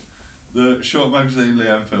 Yogs, the short magazine Lee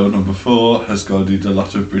Enfield #4 has guided a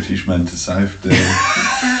lot of British men to safety.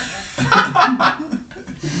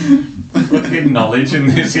 Fucking knowledge in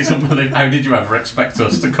this is unbelievable. How did you ever expect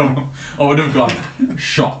us to come? I would have gone,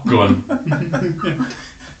 shotgun.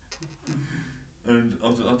 And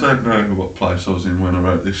I don't know what place I was in when I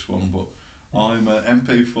wrote this one, but I'm an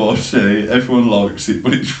MP4C, everyone likes it,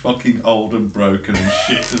 but it's fucking old and broken and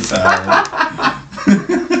shit as hell.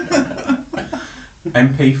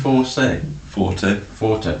 MP4C? 40.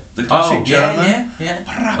 40. The classic German. yeah.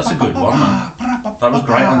 That's a good one, man. That was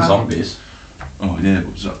great on zombies. Oh yeah,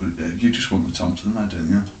 you just want the Thompson though, don't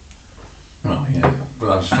you? Oh yeah, but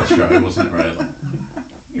that was frustrating, wasn't it, really?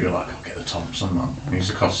 You were like, I'll get the Thompson, man. It used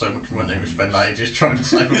to cost so much money, we spend ages trying to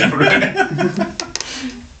save up for it.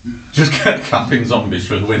 Just get capping zombies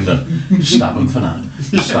through the window. Just stab them for now.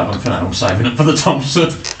 Just stab them for now, I'm saving up for the Thompson.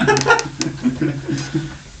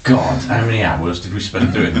 God, how many hours did we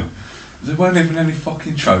spend doing that? There weren't even any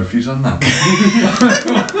fucking trophies on that.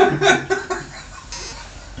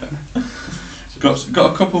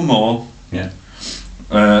 Got a couple more. Yeah.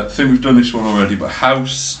 I think we've done this one already, but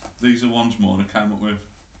house. These are ones more I came up with.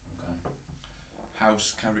 Okay.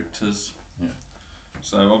 House characters. Yeah.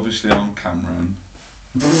 So obviously I'm Cameron.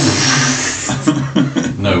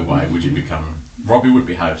 No way would you be Cameron. Robbie would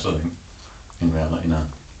be House, I think. In reality, no.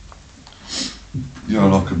 You're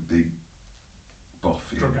like a big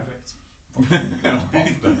boffy. Drug addict.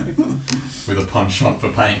 With a punch-on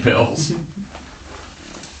for pain pills.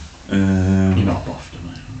 You're not Bofton,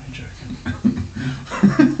 mate. I'm only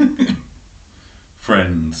joking.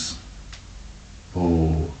 Friends.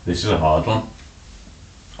 Oh, this is a hard one.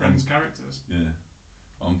 Friends characters. Yeah.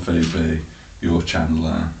 I'm Phoebe, you're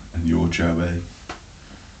Chandler, and you're Joey.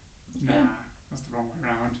 Nah, that's the wrong way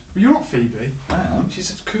around. Well, you're not Phoebe. I am.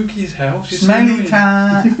 She's as kooky as hell. She's Smelly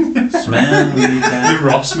cat. Smelly cat. You're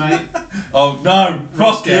Ross, mate. Oh no,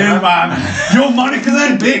 fuck you, Gemma. man. You're Monica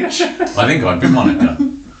then, bitch. I think I'd be Monica.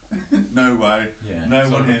 No way. Yeah. No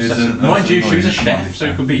So one I'm here obsessed isn't. with- Mind you, she was a That's annoying. chef, so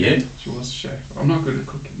it could be you. She was a chef. I'm not good at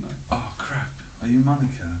cooking though. Oh crap. Are you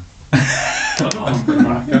Monica? I don't know I'm good at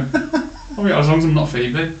Monica. I mean, as long as I'm not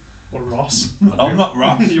Phoebe or Ross. I'm not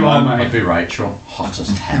Ross. You are, man. mate. I'd be Rachel. Hot as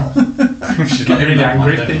hell. She's Get really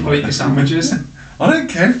angry if hot, people eat your sandwiches. I don't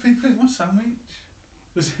care if people eat my sandwich.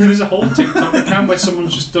 There's a whole TikTok account where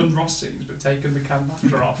someone's just done Ross scenes but taken the can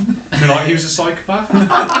batter off. And they're like, he was a psychopath.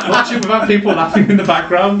 Watch it without people laughing in the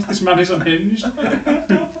background. This man is unhinged. What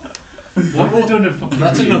have they done? A fucking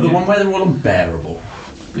That's another reunion? one where they're all unbearable.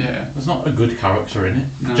 Yeah. There's not a good character in it.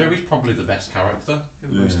 No. Joey's probably the best character. The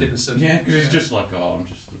most Yeah. innocent. Yeah, because he's just like, oh, I'm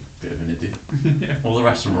just a bit of an idiot. Yeah. All the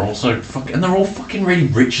rest of them are also fucking, and they're all fucking really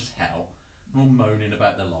rich as hell. They're all moaning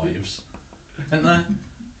about their lives, aren't they?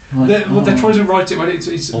 Like, They're trying to write it when it's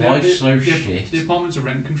Life's so shit. The apartments are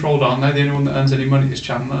rent controlled, aren't they? The only one that earns any money is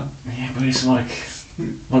Chandler. yeah, but it's like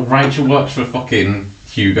Rachel works for fucking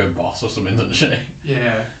Hugo Boss or something, doesn't she?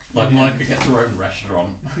 Yeah. Like Monica gets her own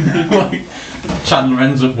restaurant. Like Chandler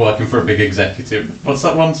ends up working for a big executive. What's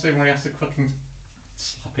that one scene where he has to fucking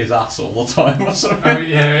slap his ass all the time or something? Oh,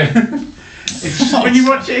 yeah. It's just, when you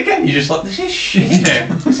watch it again, you're just like, this is shit.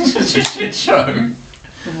 Yeah. This is such a shit show.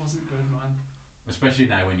 It wasn't good, man. Especially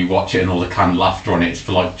now when you watch it and all the canned laughter on it, it's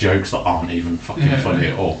for like jokes that aren't even fucking Yeah. funny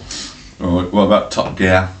at all. Alright, what about Top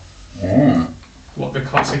Gear? What, the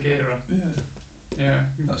classic era? Yeah. Yeah.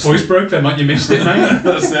 That's Voice broke then, like you missed it, mate.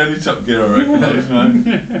 That's the only Top Gear I recognise,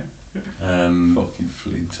 mate. Fucking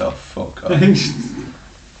Flintoff, fuck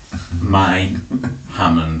off. May,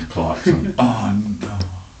 Hammond, Clarkson. Oh no.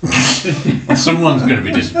 Someone's going to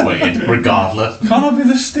be disappointed, regardless. Can't I be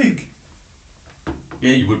the Stig?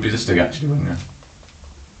 Yeah, you would be the Stig actually, wouldn't you?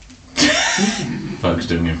 Folks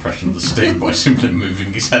doing an impression of the Stig by simply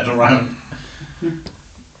moving his head around.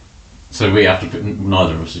 So we have to put,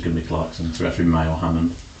 neither of us is going to be Clarkson, so we have to be May or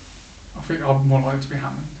Hammond. I think I'd more like to be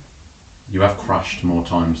Hammond. You have crashed more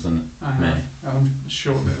times than me. I'm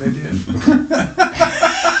sure that they did.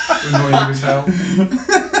 Annoying as hell.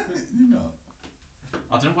 You're not.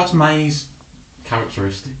 I don't know what's May's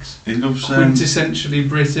characteristics. He loves Quintessentially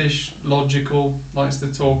British, logical, likes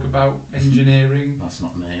to talk about engineering. That's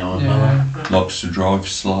not me, I Yeah. likes to drive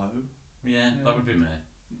slow. Yeah, Yeah. that would be me.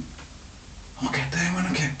 I'll get there when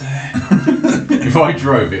I get there. If I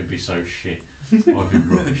drove, it would be so shit. I'd be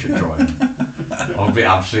rubbish at driving. I'd be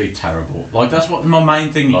absolutely terrible. Like, that's what my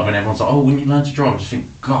main thing, like, when everyone's like, oh, when you learn to drive, I just think,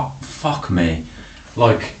 God, fuck me.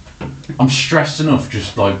 Like, I'm stressed enough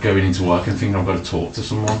just, like, going into work and thinking I've got to talk to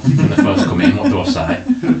someone when they first come in. What do I say?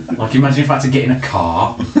 Like, imagine if I had to get in a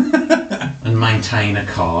car and maintain a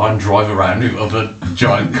car and drive around with other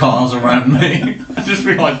giant cars around me. I'd just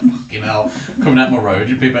be like, fucking hell. Coming out my road,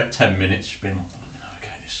 it'd be about 10 minutes, just being like, oh,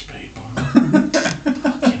 okay, this speed bump.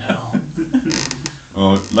 Fucking hell.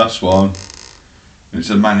 Alright, last one. It's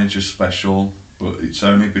a manager special, but it's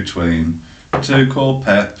only between Tuchel,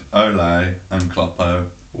 Pep, Ole and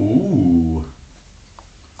Kloppo. Ooh.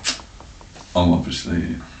 I'm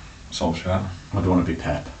obviously Solskjaer. I'd want to be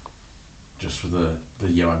Pep. Just for the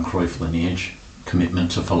Johan Cruyff lineage.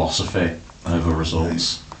 Commitment to philosophy over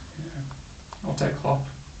results. I'll take Klopp.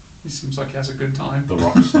 He seems like he has a good time. The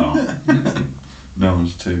rock star. No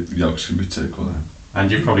one's too. Yokes can be Tuchel then. And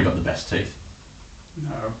you've probably got the best teeth.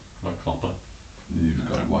 No. Like Klopper. You've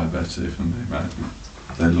got way better than me, mate.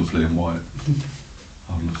 They're lovely and white.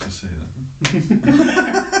 I'd love to see them.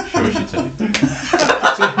 Show us your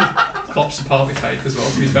teeth. Klopp's a partly fake as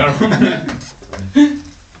well, to be fair.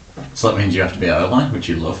 So that means you have to be Ole, which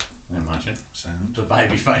you love, I imagine. Sound. The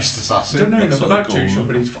baby-faced I assassin. don't know That's enough what about they call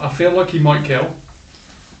Tuchel, but I feel like he might kill.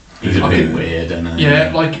 He's a I bit could- weird, isn't he?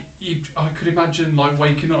 Yeah, like I could imagine like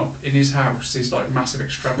waking up in his house, his like massive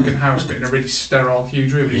extravagant house, but in a really sterile,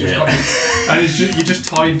 huge room. He's Yeah. just got, and you're just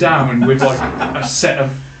tied down with like a set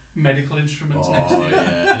of medical instruments next to Oh you.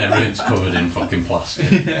 yeah, and everything's covered in fucking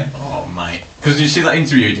plastic. Yeah. Oh mate. Because you see that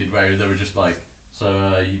interview he did where they were just like,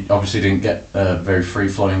 so you obviously didn't get a very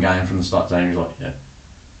free-flowing game from the start to the end. He was like, yeah.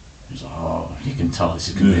 He was like, oh, you can tell this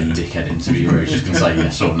is going to be a dickhead interview where he's just going to say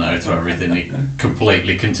yes or no to everything. He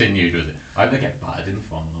completely continued with it. I hope they get battered in the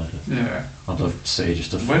final. Yeah. I'd love City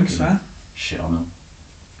just to When's fucking that? shit on them.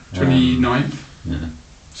 29th, Yeah.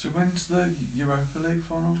 So when's the Europa League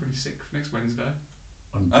final? 26th, next Wednesday.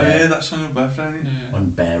 Oh yeah, that's on your birthday, isn't it? Yeah.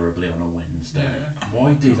 Unbearably on a Wednesday. Yeah.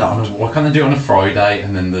 Why do that on a, why can't they do it on a Friday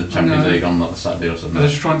and then the Champions No. League on like the Saturday or But something? they're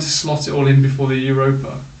just trying to slot it all in before the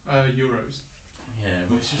Euros, Yeah,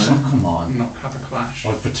 but it's just like, come on. and not have a clash.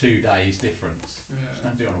 Like for 2 days difference. Just Yeah.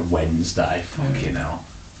 don't do it on a Wednesday. Fucking hell.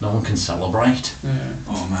 No one can celebrate. Yeah.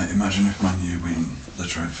 Oh mate, imagine if Man U win the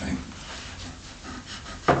trophy.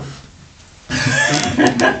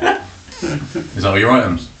 Is that all your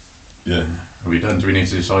items? Yeah. Are we done? Do we need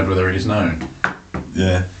to decide whether it is known?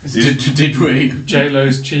 Yeah. Did we?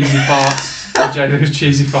 J-Lo's cheesy farts. J-Lo's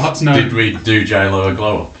cheesy farts, no. Did we do J-Lo a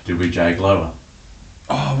glow up? Did we J glow her?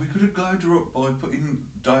 Oh, we could have glowed her up by putting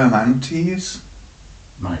diamantes.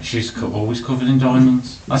 Mate, she's always covered in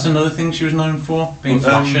diamonds. That's another thing she was known for, being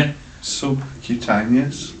flashy.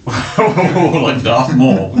 Subcutaneous. Like Darth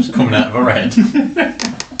Maul was coming out of her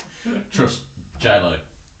head. Trust J-Lo.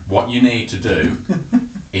 What you need to do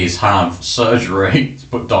is have surgery to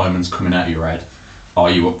put diamonds coming out of your head. Are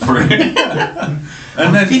you up for it?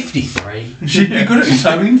 And then 53. she'd be good at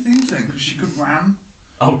towing things then, because she could ram.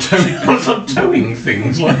 Oh, towing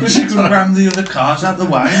things like She could ram the other cars out the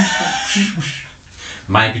way.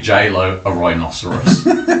 Make J-Lo a rhinoceros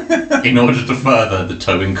in order to further the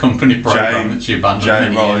towing company program that she abandoned. J.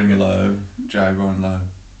 many years Ryan ago. Lowe. J. Ryan Lowe.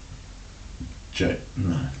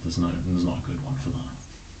 No, there's not a good one for that.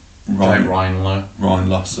 J. Ryan Ryan Lowe.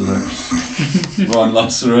 Rhinoceros.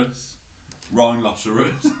 Rhinoceros.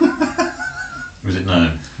 Rhinoceros. Was it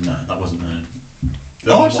known? No, that wasn't known.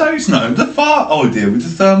 Oh, I say it's no. The fart idea with the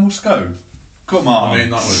thermal scope. Come on. I mean,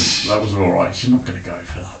 that was alright. She's not going to go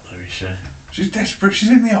for that though, is she? She's desperate. She's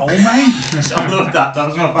in the hole, mate. I love that. That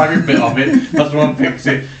was my favourite bit of it. That's why I picked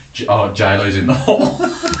it. J-Lo's in the hole.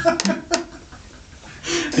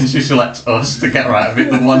 And she selects us to get her out of it,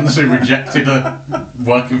 the ones who rejected her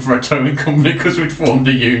working for a towing company because we'd formed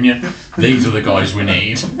a union. These are the guys we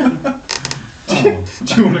need. Do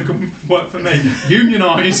you want to come work for me?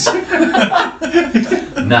 Unionise.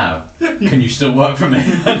 Now, can you still work for me?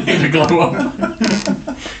 I need to glow up.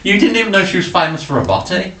 You didn't even know she was famous for a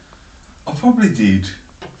body. I probably did.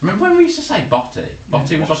 Remember when we used to say body?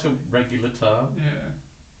 Body was like a regular term. Yeah.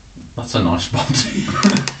 That's a nice body.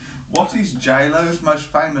 What is J-Lo's most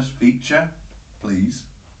famous feature, please?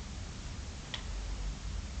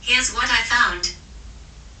 Here's what I found.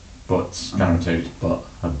 Butts, guaranteed. Butt,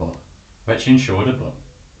 her butt. I bet she insured her butt.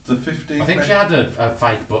 The 15th. I think she had a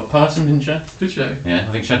fake butt person, didn't she? Did she? Yeah,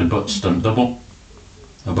 I think she had a butt stunt double.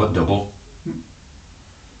 A butt double.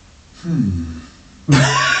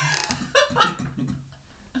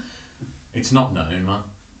 It's not known, man.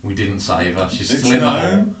 We didn't save her. She's It's still in the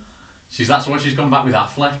known. hole. That's why she's gone back with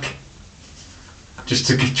Affleck. Just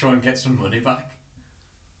to try and get some money back.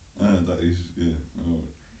 That is, yeah. Oh.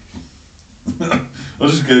 I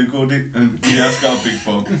just googled it and he has got a big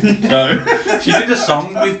bum. So, She did a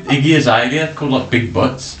song with Iggy Azalea called like Big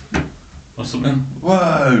Butts or something.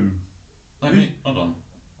 whoa. Hold on.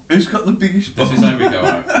 Who's got the biggest bum? This is how we go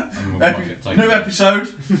out. And we'll take New it. episode.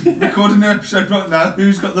 Record a new episode right now.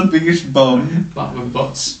 Who's got the biggest bum? Back with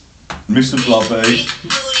butts. Mr. Blobby. Big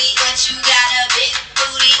booty, but you got a big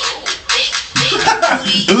booty. Big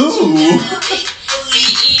booty. Ooh. Big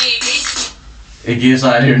booty. Iggy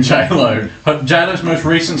Azalea and J-Lo. J-Lo's most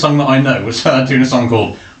recent song that I know was her doing a song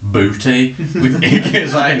called Booty with Iggy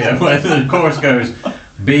Azalea, where the chorus goes,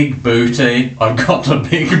 "Big booty, I've got a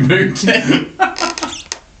big booty."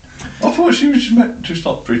 I thought she was meant to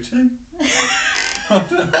stop pretty. I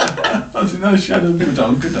didn't know she had a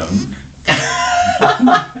badonka-donk.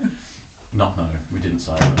 Not no, we didn't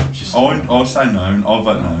say that. Just I'll say known. I'll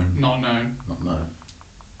vote known. Not known. not no.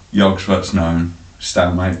 Yogs votes known.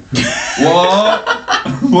 Stalemate. What?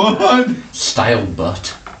 What? Stale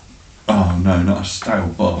butt. Oh no, not a stale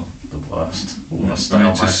butt. The worst. I What a need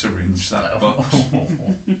stale to mate. syringe that Stale. butt.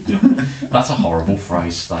 That's a horrible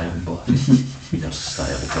phrase, stale butt. You got a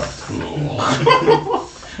stale butt.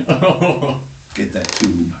 Get that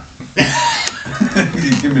tube.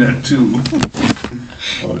 Give me that tube.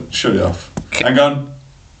 Oh, shut it off. Hang on.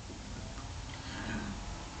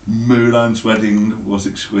 Mulan's wedding was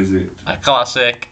exquisite. A classic.